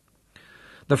that.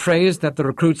 The phrase that the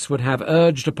recruits would have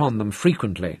urged upon them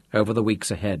frequently over the weeks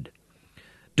ahead.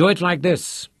 Do it like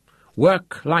this.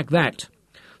 Work like that.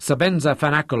 Sebenza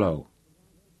vernaculo.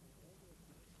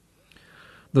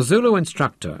 The Zulu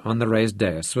instructor on the raised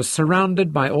dais was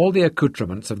surrounded by all the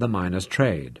accoutrements of the miner's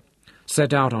trade,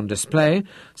 set out on display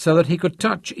so that he could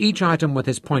touch each item with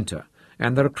his pointer,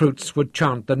 and the recruits would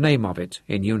chant the name of it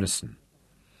in unison.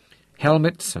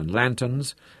 Helmets and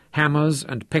lanterns, hammers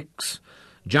and picks,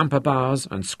 jumper bars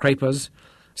and scrapers,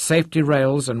 safety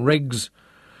rails and rigs,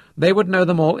 they would know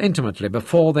them all intimately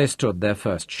before they stood their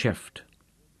first shift.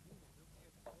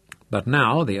 But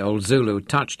now the old Zulu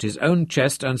touched his own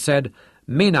chest and said,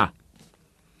 Mina,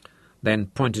 then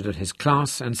pointed at his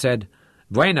class and said,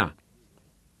 Buena.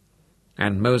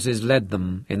 And Moses led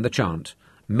them in the chant,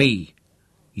 Me,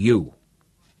 you.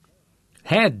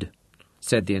 Head,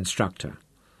 said the instructor,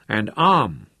 and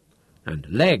arm, and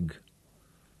leg.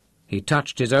 He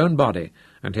touched his own body,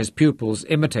 and his pupils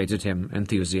imitated him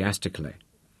enthusiastically.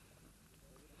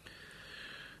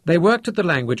 They worked at the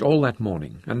language all that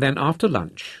morning, and then after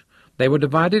lunch they were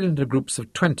divided into groups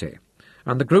of 20,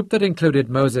 and the group that included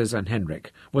Moses and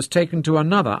Henrik was taken to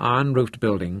another iron-roofed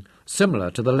building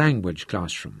similar to the language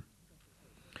classroom.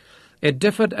 It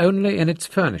differed only in its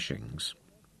furnishings.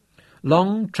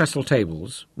 Long trestle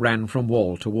tables ran from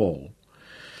wall to wall,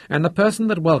 and the person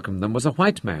that welcomed them was a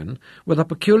white man with a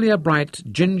peculiar bright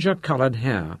ginger-coloured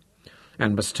hair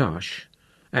and moustache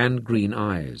and green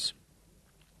eyes.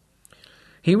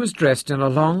 He was dressed in a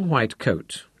long white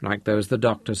coat, like those the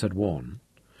doctors had worn,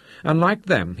 and like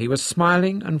them he was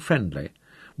smiling and friendly,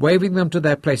 waving them to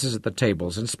their places at the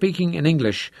tables and speaking in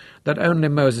English that only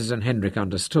Moses and Henrik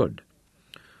understood,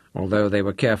 although they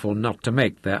were careful not to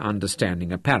make their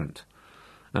understanding apparent,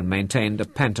 and maintained a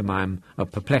pantomime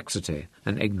of perplexity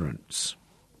and ignorance.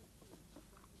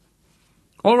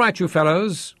 "All right, you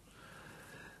fellows.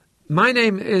 My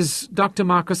name is Dr.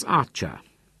 Marcus Archer,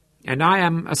 and I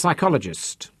am a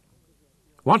psychologist.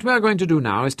 What we are going to do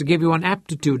now is to give you an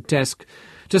aptitude test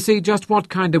to see just what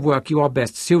kind of work you are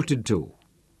best suited to."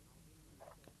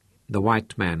 The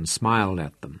white man smiled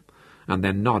at them, and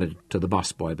then nodded to the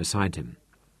boss boy beside him,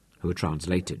 who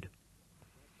translated.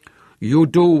 "You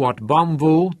do what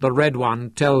Bomvu, the Red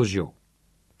One, tells you.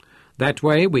 That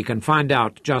way we can find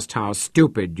out just how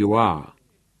stupid you are."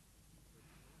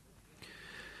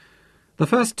 The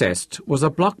first test was a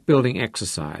block-building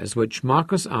exercise which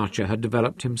Marcus Archer had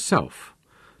developed himself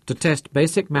to test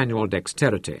basic manual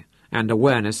dexterity and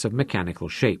awareness of mechanical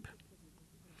shape.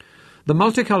 The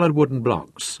multicoloured wooden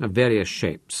blocks of various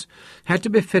shapes had to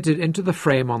be fitted into the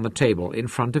frame on the table in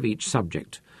front of each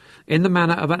subject, in the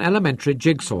manner of an elementary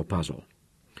jigsaw puzzle,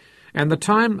 and the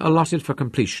time allotted for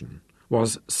completion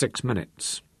was 6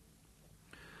 minutes.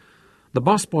 The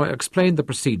boss boy explained the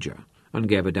procedure and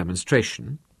gave a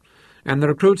demonstration, and the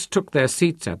recruits took their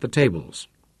seats at the tables,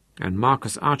 and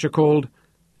Marcus Archer called,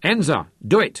 "Enza,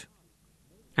 do it!"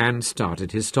 and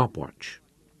started his stopwatch.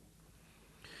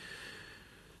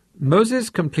 Moses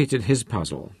completed his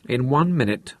puzzle in 1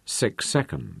 minute 6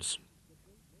 seconds.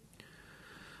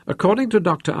 According to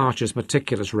Dr. Archer's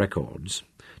meticulous records,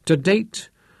 to date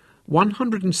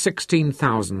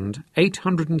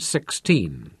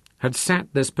 116,816 had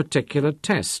sat this particular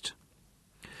test.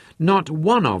 Not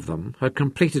one of them had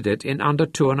completed it in under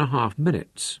 2.5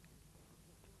 minutes.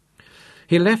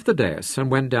 He left the dais and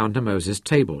went down to Moses'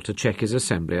 table to check his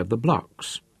assembly of the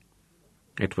blocks.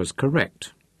 It was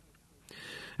correct,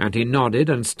 and he nodded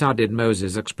and studied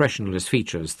Moses' expressionless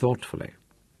features thoughtfully.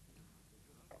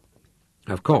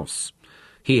 Of course,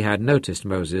 He had noticed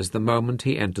Moses the moment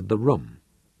he entered the room.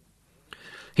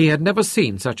 He had never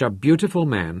seen such a beautiful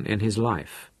man in his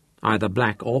life, either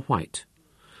black or white,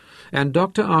 and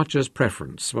Dr. Archer's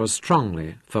preference was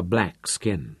strongly for black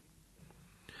skin.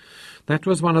 That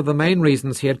was one of the main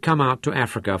reasons he had come out to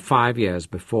Africa 5 years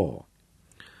before,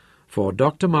 for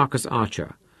Dr. Marcus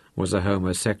Archer was a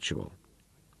homosexual.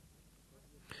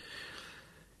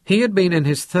 He had been in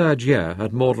his 3rd year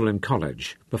at Magdalen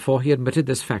College before he admitted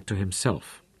this fact to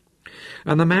himself,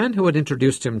 and the man who had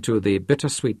introduced him to the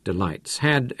bittersweet delights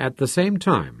had, at the same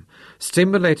time,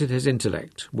 stimulated his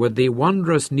intellect with the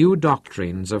wondrous new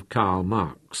doctrines of Karl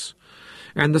Marx,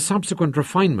 and the subsequent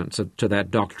refinements to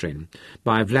that doctrine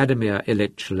by Vladimir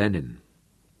Ilyich Lenin.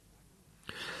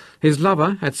 His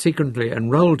lover had secretly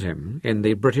enrolled him in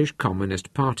the British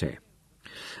Communist Party,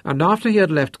 and after he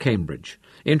had left Cambridge,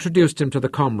 introduced him to the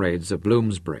comrades of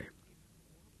Bloomsbury.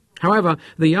 However,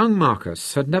 the young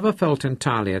Marcus had never felt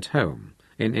entirely at home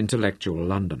in intellectual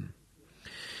London.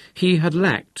 He had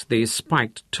lacked the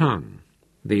spiked tongue,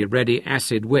 the ready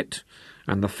acid wit,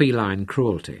 and the feline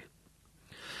cruelty.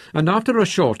 And after a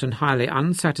short and highly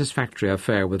unsatisfactory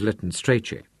affair with Lytton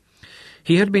Strachey,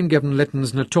 he had been given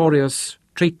Lytton's notorious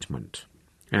treatment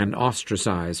and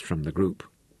ostracized from the group.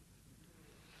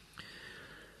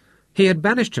 He had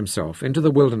banished himself into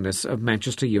the wilderness of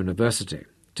Manchester University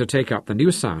to take up the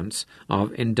new science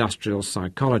of industrial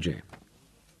psychology.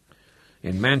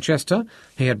 In Manchester,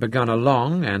 he had begun a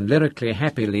long and lyrically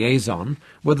happy liaison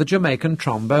with the Jamaican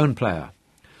trombone player,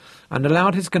 and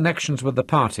allowed his connections with the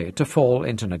party to fall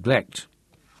into neglect.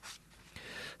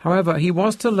 However, he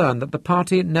was to learn that the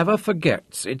party never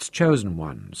forgets its chosen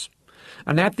ones,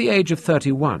 and at the age of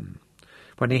 31,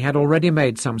 when he had already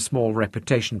made some small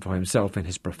reputation for himself in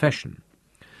his profession,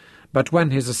 but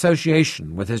when his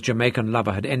association with his Jamaican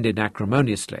lover had ended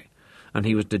acrimoniously, and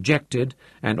he was dejected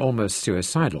and almost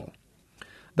suicidal,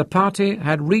 the party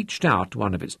had reached out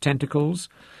one of its tentacles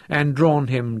and drawn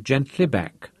him gently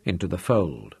back into the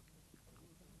fold.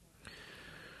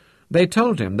 They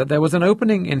told him that there was an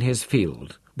opening in his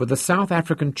field with the South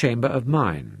African Chamber of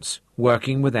Mines,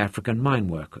 working with African mine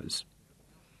workers.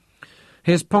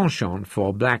 His penchant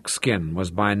for black skin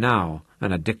was by now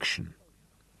an addiction.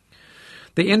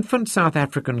 The infant South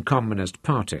African Communist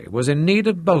Party was in need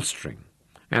of bolstering,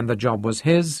 and the job was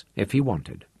his if he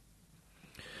wanted.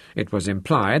 It was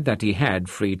implied that he had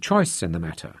free choice in the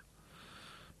matter,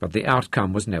 but the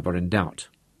outcome was never in doubt,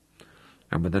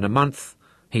 and within a month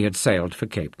he had sailed for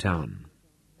Cape Town.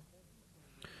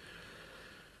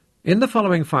 In the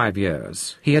following 5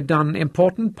 years, he had done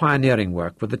important pioneering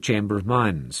work with the Chamber of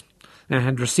Mines, and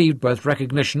had received both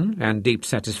recognition and deep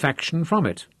satisfaction from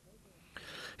it.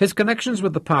 His connections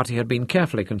with the party had been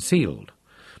carefully concealed,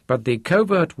 but the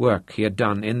covert work he had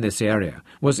done in this area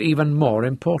was even more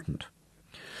important,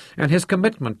 and his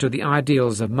commitment to the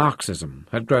ideals of Marxism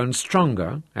had grown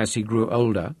stronger as he grew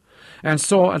older, and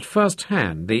saw at first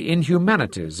hand the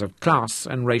inhumanities of class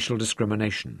and racial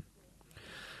discrimination.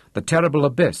 The terrible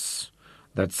abyss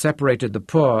that separated the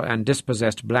poor and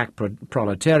dispossessed black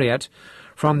proletariat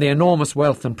from the enormous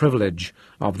wealth and privilege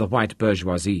of the white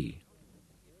bourgeoisie.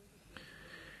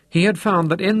 He had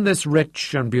found that in this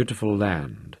rich and beautiful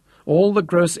land, all the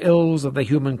gross ills of the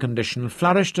human condition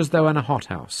flourished as though in a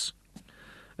hothouse,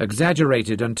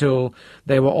 exaggerated until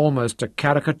they were almost a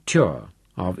caricature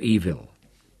of evil.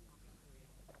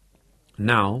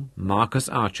 Now Marcus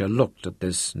Archer looked at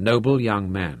this noble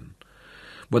young man,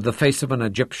 with the face of an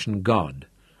Egyptian god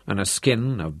and a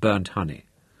skin of burnt honey,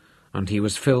 and he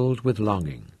was filled with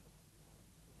longing.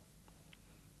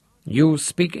 "You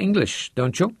speak English,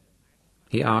 don't you?"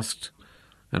 he asked,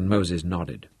 and Moses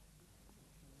nodded.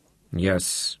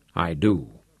 "Yes, I do,"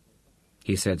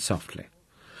 he said softly,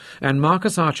 and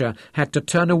Marcus Archer had to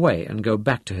turn away and go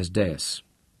back to his dais.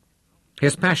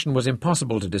 His passion was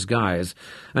impossible to disguise,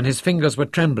 and his fingers were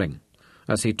trembling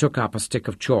as he took up a stick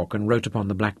of chalk and wrote upon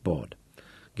the blackboard,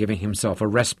 giving himself a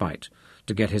respite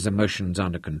to get his emotions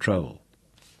under control.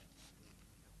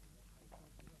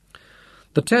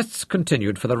 The tests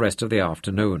continued for the rest of the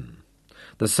afternoon,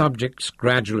 the subjects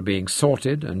gradually being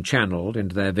sorted and channeled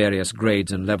into their various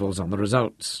grades and levels on the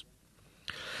results.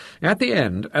 At the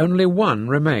end, only one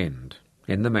remained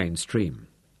in the mainstream.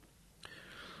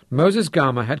 Moses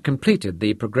Gama had completed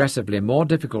the progressively more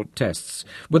difficult tests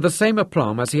with the same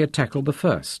aplomb as he had tackled the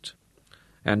first,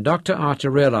 and Dr. Archer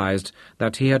realized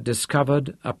that he had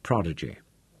discovered a prodigy.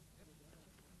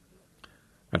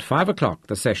 At 5 o'clock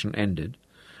the session ended,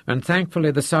 and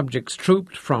thankfully the subjects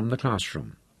trooped from the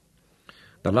classroom.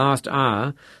 The last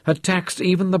hour had taxed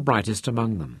even the brightest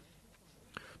among them.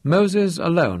 Moses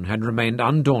alone had remained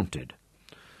undaunted,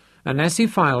 and as he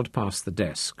filed past the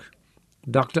desk,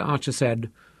 Dr. Archer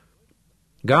said,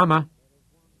 "Garma."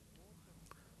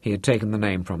 He had taken the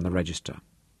name from the register.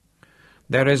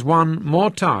 "There is one more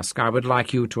task I would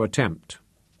like you to attempt."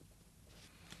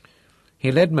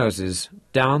 He led Moses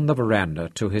down the veranda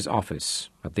to his office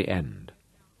at the end.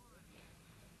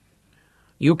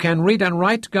 "You can read and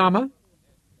write, Garma?"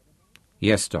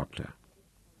 "Yes, Doctor."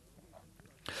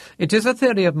 "It is a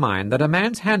theory of mine that a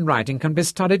man's handwriting can be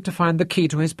studied to find the key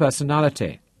to his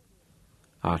personality,"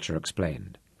 Archer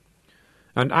explained.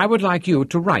 "And I would like you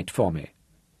to write for me."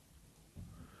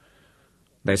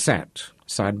 They sat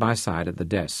side by side at the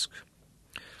desk,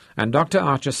 and Dr.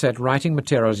 Archer set writing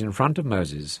materials in front of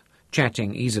Moses,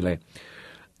 chatting easily.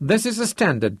 "This is a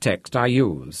standard text I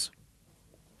use."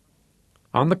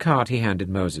 On the card he handed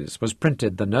Moses was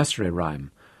printed the nursery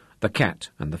rhyme, "The Cat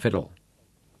and the Fiddle."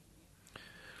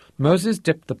 Moses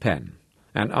dipped the pen,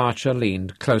 and Archer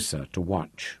leaned closer to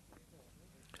watch.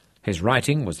 His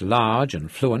writing was large and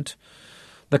fluent,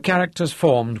 the characters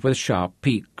formed with sharp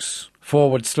peaks,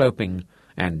 forward-sloping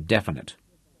and definite.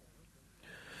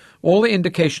 All the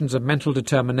indications of mental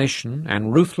determination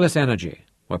and ruthless energy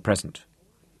were present.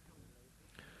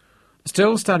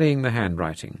 Still studying the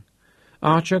handwriting,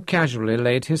 Archer casually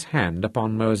laid his hand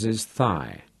upon Moses'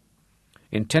 thigh,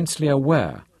 intensely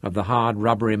aware of the hard,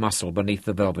 rubbery muscle beneath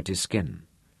the velvety skin.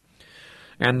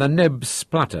 And the nib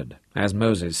spluttered as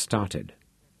Moses started.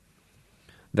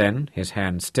 Then his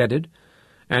hand steadied,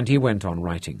 and he went on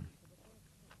writing.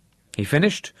 He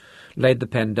finished, laid the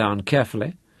pen down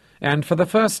carefully, and for the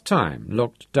first time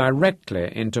looked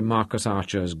directly into Marcus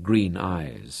Archer's green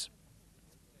eyes.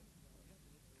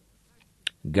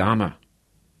 "Garma."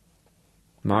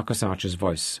 Marcus Archer's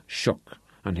voice shook,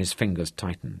 and his fingers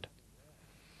tightened.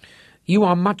 "You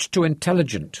are much too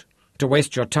intelligent to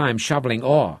waste your time shoveling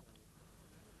ore."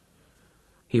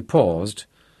 He paused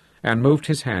and moved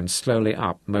his hand slowly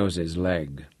up Moses'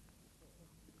 leg.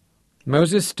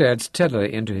 Moses stared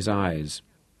steadily into his eyes.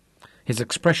 His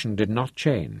expression did not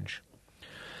change,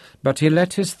 but he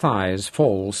let his thighs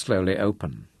fall slowly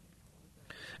open,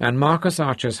 and Marcus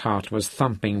Archer's heart was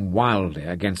thumping wildly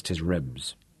against his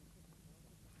ribs.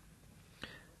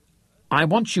 "I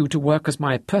want you to work as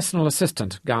my personal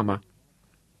assistant, Garma,"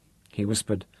 he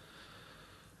whispered,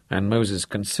 and Moses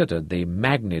considered the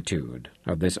magnitude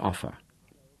of this offer.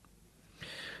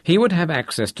 He would have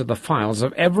access to the files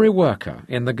of every worker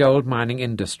in the gold mining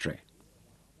industry.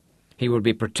 He would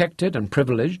be protected and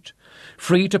privileged,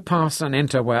 free to pass and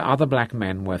enter where other black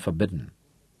men were forbidden.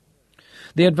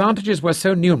 The advantages were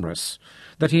so numerous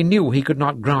that he knew he could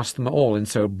not grasp them all in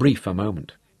so brief a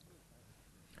moment.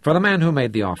 For the man who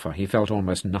made the offer, he felt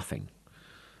almost nothing,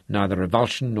 neither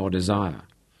revulsion nor desire.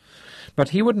 But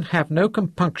he would have no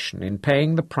compunction in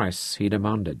paying the price he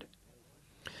demanded.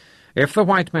 If the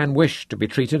white man wished to be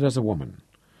treated as a woman,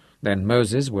 then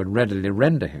Moses would readily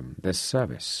render him this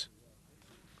service.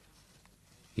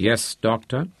 "Yes,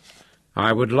 Doctor,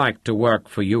 I would like to work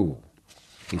for you,"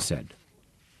 he said.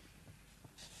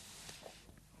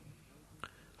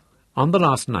 On the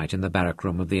last night in the barrack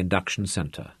room of the induction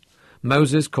centre,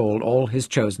 Moses called all his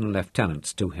chosen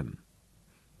lieutenants to him.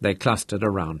 They clustered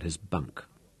around his bunk.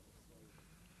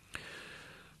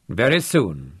 "Very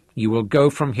soon you will go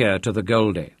from here to the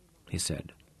Goldie," he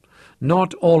said.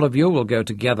 "Not all of you will go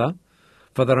together,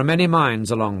 for there are many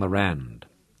mines along the Rand.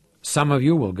 Some of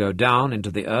you will go down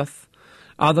into the earth,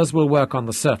 others will work on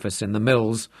the surface in the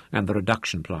mills and the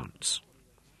reduction plants.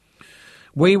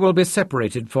 We will be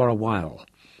separated for a while,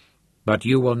 but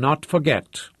you will not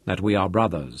forget that we are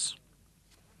brothers.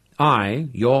 I,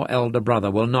 your elder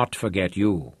brother, will not forget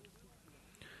you.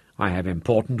 I have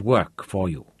important work for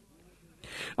you.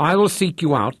 I will seek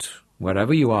you out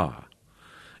wherever you are,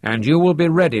 and you will be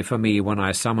ready for me when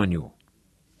I summon you."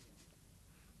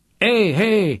 "Hey,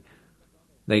 hey!"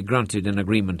 they grunted in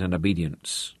agreement and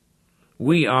obedience.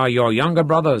 "We are your younger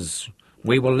brothers.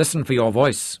 We will listen for your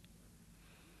voice."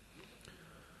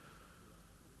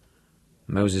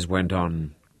 Moses went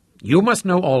on, "You must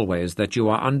know always that you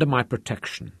are under my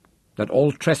protection, that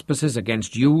all trespasses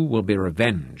against you will be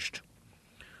revenged.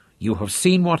 You have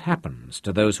seen what happens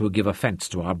to those who give offence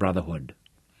to our brotherhood."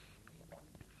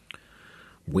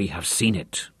 "We have seen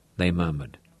it," they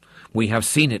murmured. "We have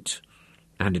seen it,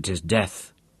 and it is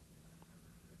death."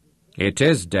 "It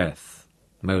is death,"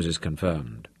 Moses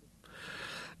confirmed.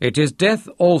 "It is death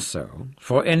also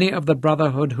for any of the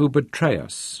brotherhood who betray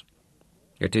us.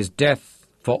 It is death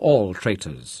for all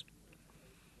traitors."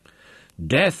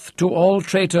 "Death to all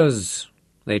traitors!"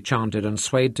 they chanted and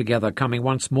swayed together, coming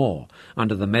once more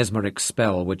under the mesmeric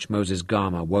spell which Moses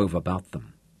Garma wove about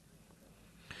them.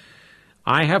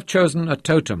 "I have chosen a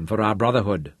totem for our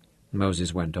brotherhood,"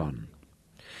 Moses went on.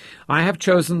 "I have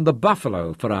chosen the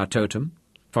buffalo for our totem,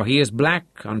 for he is black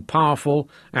and powerful,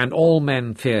 and all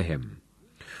men fear him.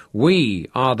 We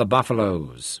are the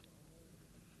buffaloes."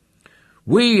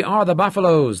 "We are the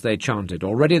buffaloes," they chanted.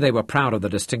 Already they were proud of the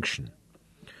distinction.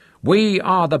 "We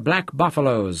are the black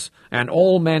buffaloes, and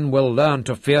all men will learn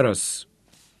to fear us."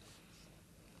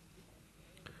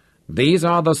 "These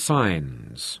are the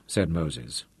signs," said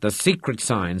Moses, "the secret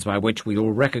signs by which we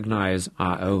will recognize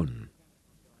our own."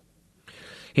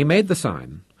 He made the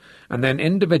sign, and then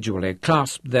individually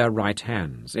clasped their right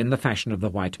hands, in the fashion of the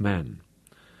white man.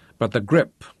 But the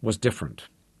grip was different.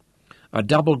 A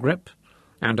double grip,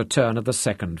 and a turn of the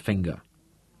second finger.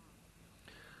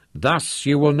 "Thus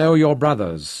you will know your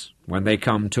brothers when they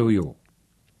come to you."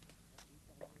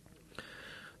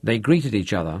 They greeted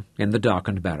each other in the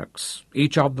darkened barracks,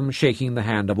 each of them shaking the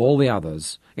hand of all the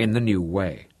others in the new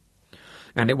way.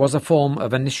 And it was a form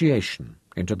of initiation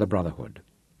into the brotherhood.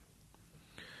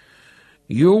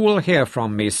 "You will hear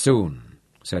from me soon,"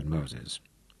 said Moses.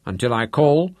 "Until I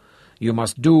call, you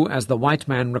must do as the white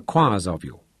man requires of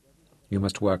you. You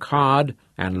must work hard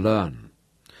and learn.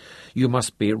 You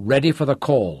must be ready for the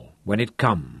call when it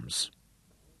comes."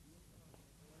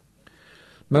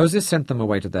 Moses sent them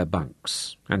away to their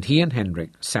bunks, and he and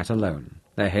Hendrik sat alone,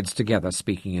 their heads together,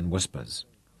 speaking in whispers.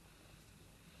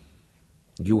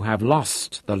 "You have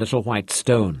lost the little white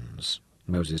stones,"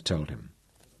 Moses told him.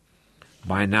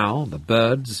 "By now the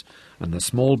birds and the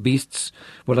small beasts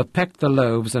will have pecked the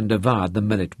loaves and devoured the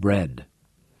millet bread.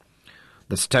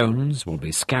 The stones will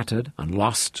be scattered and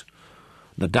lost,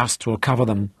 the dust will cover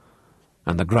them,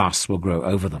 and the grass will grow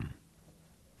over them.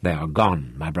 They are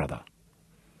gone, my brother."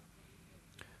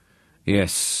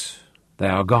 "Yes, they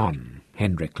are gone,"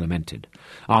 Hendrik lamented.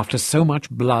 "After so much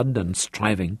blood and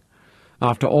striving,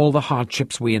 after all the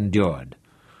hardships we endured,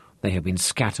 they have been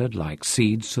scattered like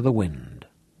seeds to the wind."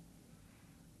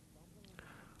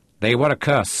 "They were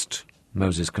accursed,"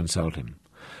 Moses consoled him.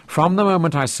 "From the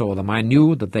moment I saw them, I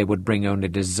knew that they would bring only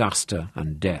disaster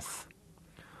and death.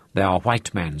 They are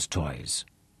white man's toys.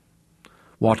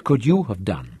 What could you have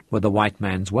done with the white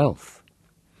man's wealth?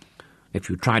 If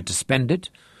you tried to spend it,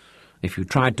 if you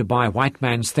tried to buy white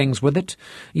man's things with it,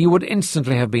 you would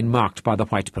instantly have been marked by the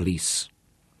white police.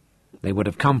 They would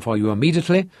have come for you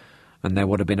immediately, and there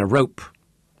would have been a rope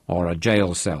or a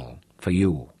jail cell for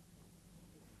you."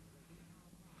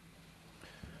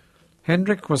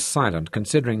 Hendrik was silent,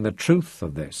 considering the truth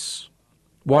of this.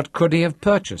 What could he have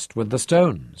purchased with the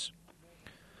stones?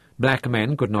 Black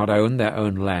men could not own their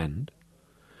own land.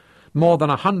 More than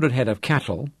 100 head of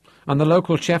cattle, and the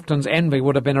local chieftain's envy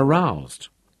would have been aroused.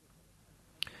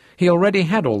 He already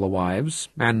had all the wives,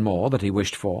 and more, that he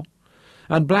wished for,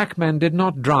 and black men did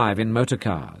not drive in motor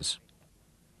cars.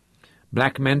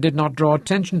 Black men did not draw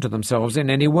attention to themselves in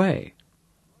any way,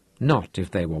 not if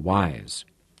they were wise.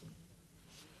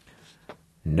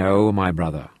 "No, my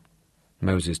brother,"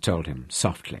 Moses told him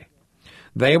softly.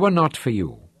 "They were not for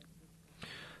you.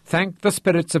 Thank the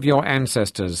spirits of your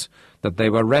ancestors that they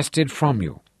were wrested from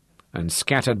you and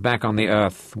scattered back on the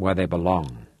earth where they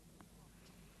belong."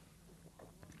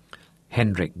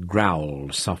 Hendrik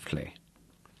growled softly.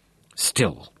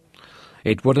 "Still,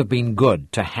 it would have been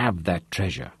good to have that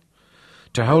treasure,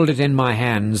 to hold it in my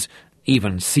hands,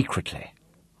 even secretly."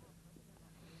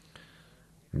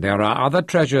 "There are other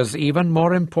treasures even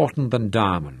more important than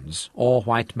diamonds or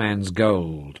white man's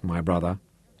gold, my brother,"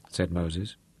 said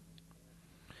Moses.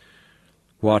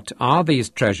 "What are these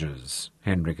treasures?"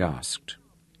 Hendrik asked.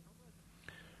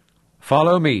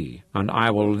 "Follow me, and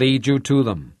I will lead you to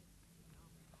them."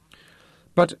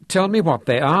 "But tell me what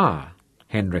they are,"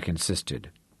 Hendrik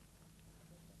insisted.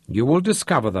 "You will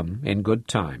discover them in good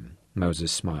time,"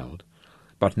 Moses smiled.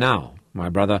 "But now, my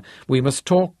brother, we must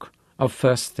talk of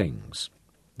first things.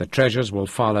 The treasures will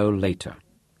follow later.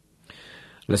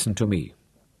 Listen to me.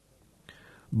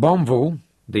 Bomvu,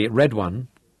 the red one,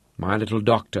 my little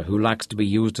doctor who likes to be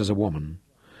used as a woman,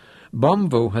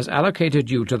 Bomvu has allocated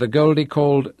you to the Goldie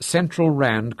called Central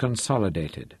Rand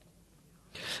Consolidated.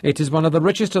 It is one of the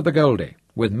richest of the Goldie,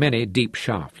 with many deep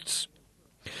shafts.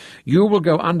 You will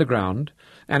go underground,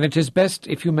 and it is best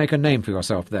if you make a name for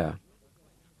yourself there.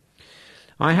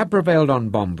 I have prevailed on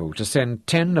Bomvu to send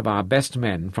 10 of our best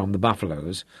men from the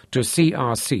Buffaloes to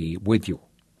CRC with you.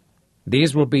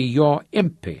 These will be your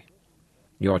impi,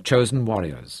 your chosen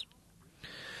warriors.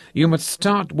 You must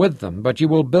start with them, but you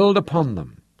will build upon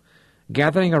them,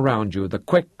 gathering around you the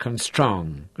quick and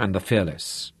strong and the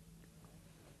fearless."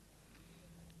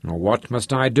 "What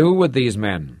must I do with these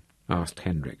men?" asked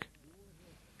Hendrik.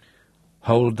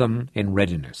 "Hold them in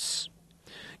readiness.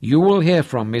 You will hear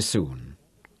from me soon,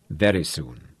 very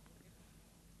soon."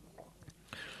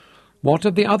 What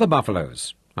of the other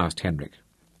buffaloes? Asked Henrik.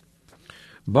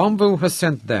 Bomvu has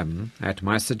sent them, at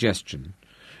my suggestion,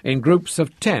 in groups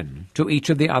of 10 to each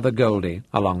of the other Goldie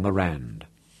along the Rand.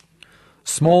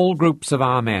 Small groups of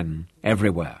our men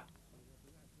everywhere.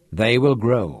 They will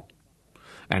grow,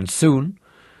 and soon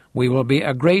we will be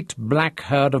a great black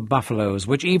herd of buffaloes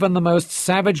which even the most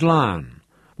savage lion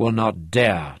will not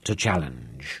dare to challenge.